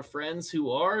have a lot of friends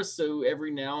who are, so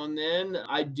every now and then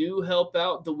I do help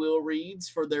out the Will Reads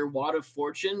for their Wad of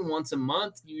Fortune once a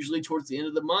month, usually towards the end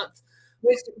of the month.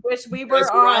 Which we were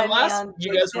on, and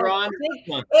you guys were on,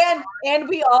 and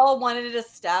we all wanted to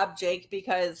stab Jake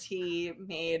because he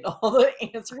made all the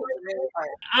answers really hard.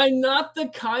 I'm not the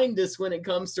kindest when it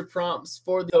comes to prompts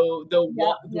for the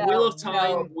Wheel of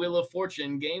Time, Wheel of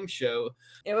Fortune game show.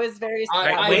 It was very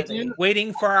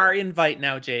waiting for our invite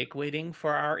now, Jake. Waiting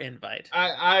for our invite.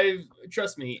 I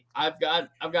trust me, I've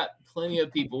got plenty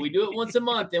of people. We do it once a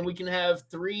month, and we can have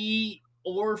 3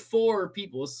 or 4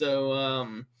 people.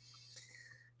 So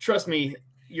trust me,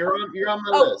 you're on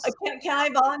my list. Can I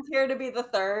volunteer to be the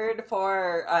third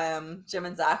for Jim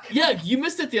and Zach? Yeah, you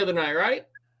missed it the other night, right?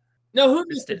 No, who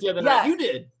missed it the other night? You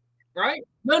did, right?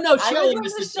 No, Shelly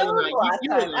missed it the other night.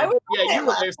 You were there. You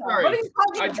were there. Sorry,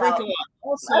 I drink a lot.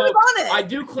 Also, I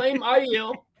do claim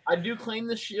Aiel. I do claim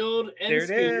the shield and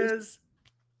there it is.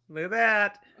 Look at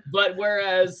that. But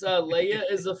whereas Leia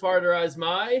is a Farder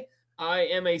my, I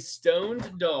am a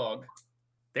stoned dog.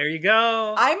 There you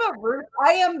go. I am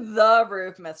the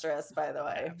roof mistress, by the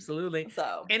way. Absolutely.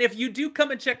 So, and if you do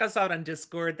come and check us out on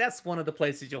Discord, that's one of the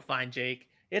places you'll find Jake.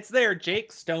 It's there,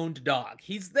 Jake Stoned Dog.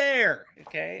 He's there.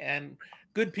 Okay, and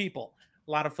good people.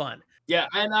 A lot of fun. Yeah,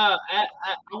 and I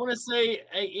want to say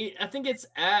I think it's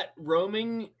at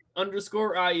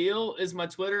roaming_Aiel is my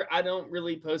Twitter. I don't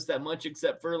really post that much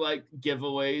except for like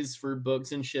giveaways for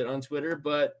books and shit on Twitter,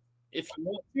 but if you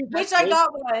want to, which I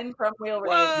got one from Wheel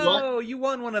Reads. Whoa, you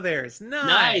won one of theirs.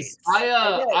 Nice.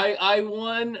 I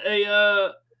won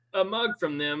a mug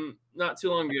from them not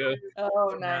too long ago.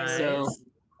 Oh, nice. So,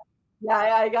 yeah,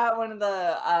 I got one of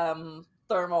the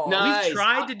thermal. Nice. We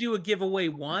tried to do a giveaway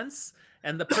once,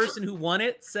 and the person who won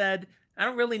it said, "I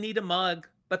don't really need a mug,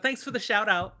 but thanks for the shout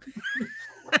out."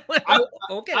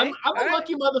 Okay. I'm a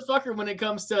lucky motherfucker when it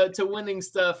comes to winning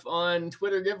stuff on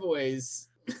Twitter giveaways.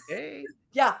 Hey.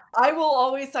 Yeah, I will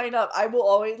always sign up. I will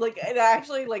always and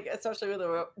actually especially with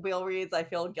the Wheel Reads, I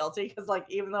feel guilty because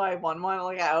even though I won one,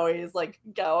 I always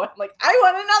go. I'm I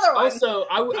won another one. Also,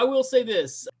 I will say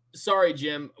this. Sorry,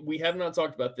 Jim, we have not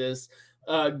talked about this.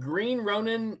 Green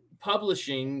Ronin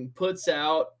Publishing puts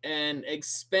out an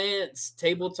Expanse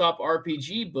tabletop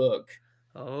RPG book.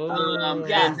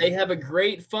 And they have a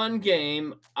great fun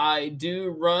game. I do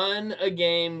run a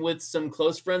game with some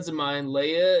close friends of mine.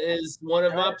 Leia is one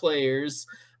of my players,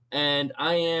 and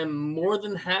I am more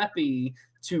than happy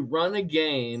to run a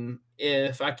game.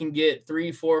 If I can get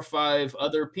 3, 4, 5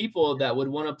 other people that would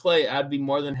want to play, I'd be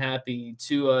more than happy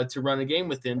to run a game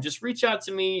with them. Just reach out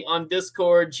to me on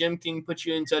Discord. Jim can put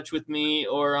you in touch with me,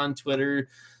 or on Twitter.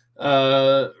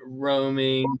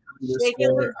 Roaming. Jake is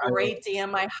a great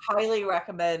DM. I highly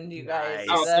recommend you guys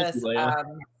do this.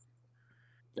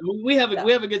 We have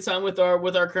a good time with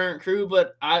our current crew,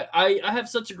 but I have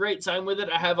such a great time with it.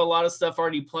 I have a lot of stuff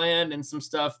already planned and some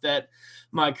stuff that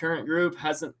my current group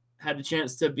hasn't had a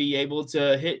chance to be able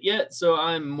to hit yet. So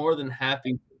I'm more than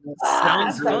happy.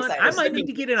 Sounds fun. I might need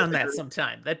to get in on that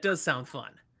sometime. That does sound fun.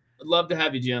 I'd love to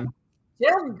have you, Jim.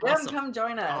 Jim, come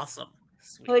join us. Awesome.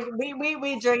 Sweet.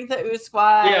 We drink the Ooh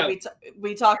Squad. Yeah.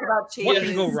 We talk about cheese. What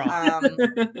can go wrong?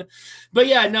 But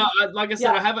yeah, no. Like I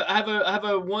said, I have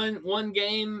a one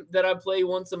game that I play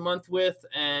once a month with,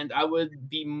 and I would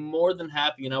be more than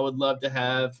happy, and I would love to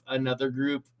have another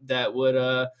group that would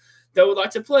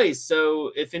like to play.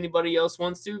 So if anybody else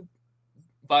wants to,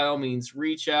 by all means,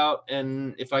 reach out,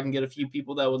 and if I can get a few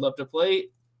people that would love to play,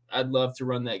 I'd love to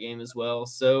run that game as well.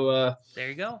 So there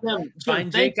you go. Jim,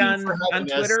 find Jake on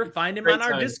Twitter. Find him on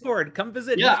our Discord. Come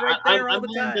visit. Yeah, he's right there all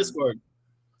the time. Discord.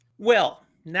 Well,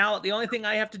 now the only thing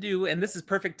I have to do, and this is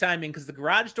perfect timing because the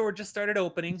garage door just started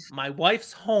opening. My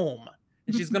wife's home,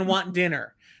 and she's gonna want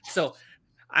dinner. So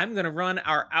I'm gonna run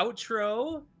our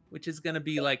outro, which is gonna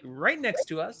be right next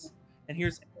to us. And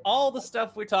here's all the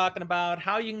stuff we're talking about,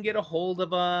 how you can get a hold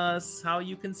of us, how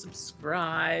you can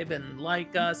subscribe and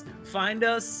like us. Find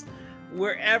us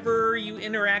wherever you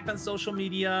interact on social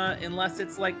media, unless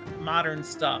it's modern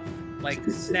stuff, like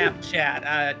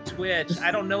Snapchat, Twitch.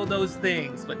 I don't know those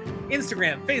things, but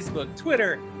Instagram, Facebook,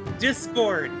 Twitter,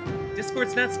 Discord.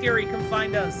 Discord's not scary. Come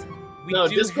find us.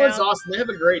 Discord's awesome. They have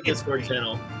a great Discord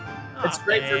channel. It's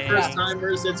great for first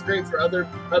timers. It's great for other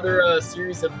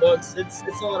series of books. It's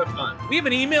a lot of fun. We have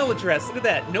an email address. Look at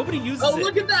that. Nobody uses it. Oh,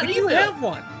 look at that email. You have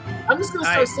one. I'm just gonna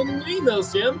start sending you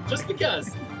emails, Jim, just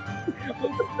because.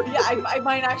 Yeah, I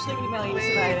might actually email you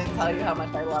tonight and tell you how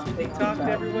much I love being on the show. Talk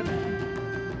to everyone.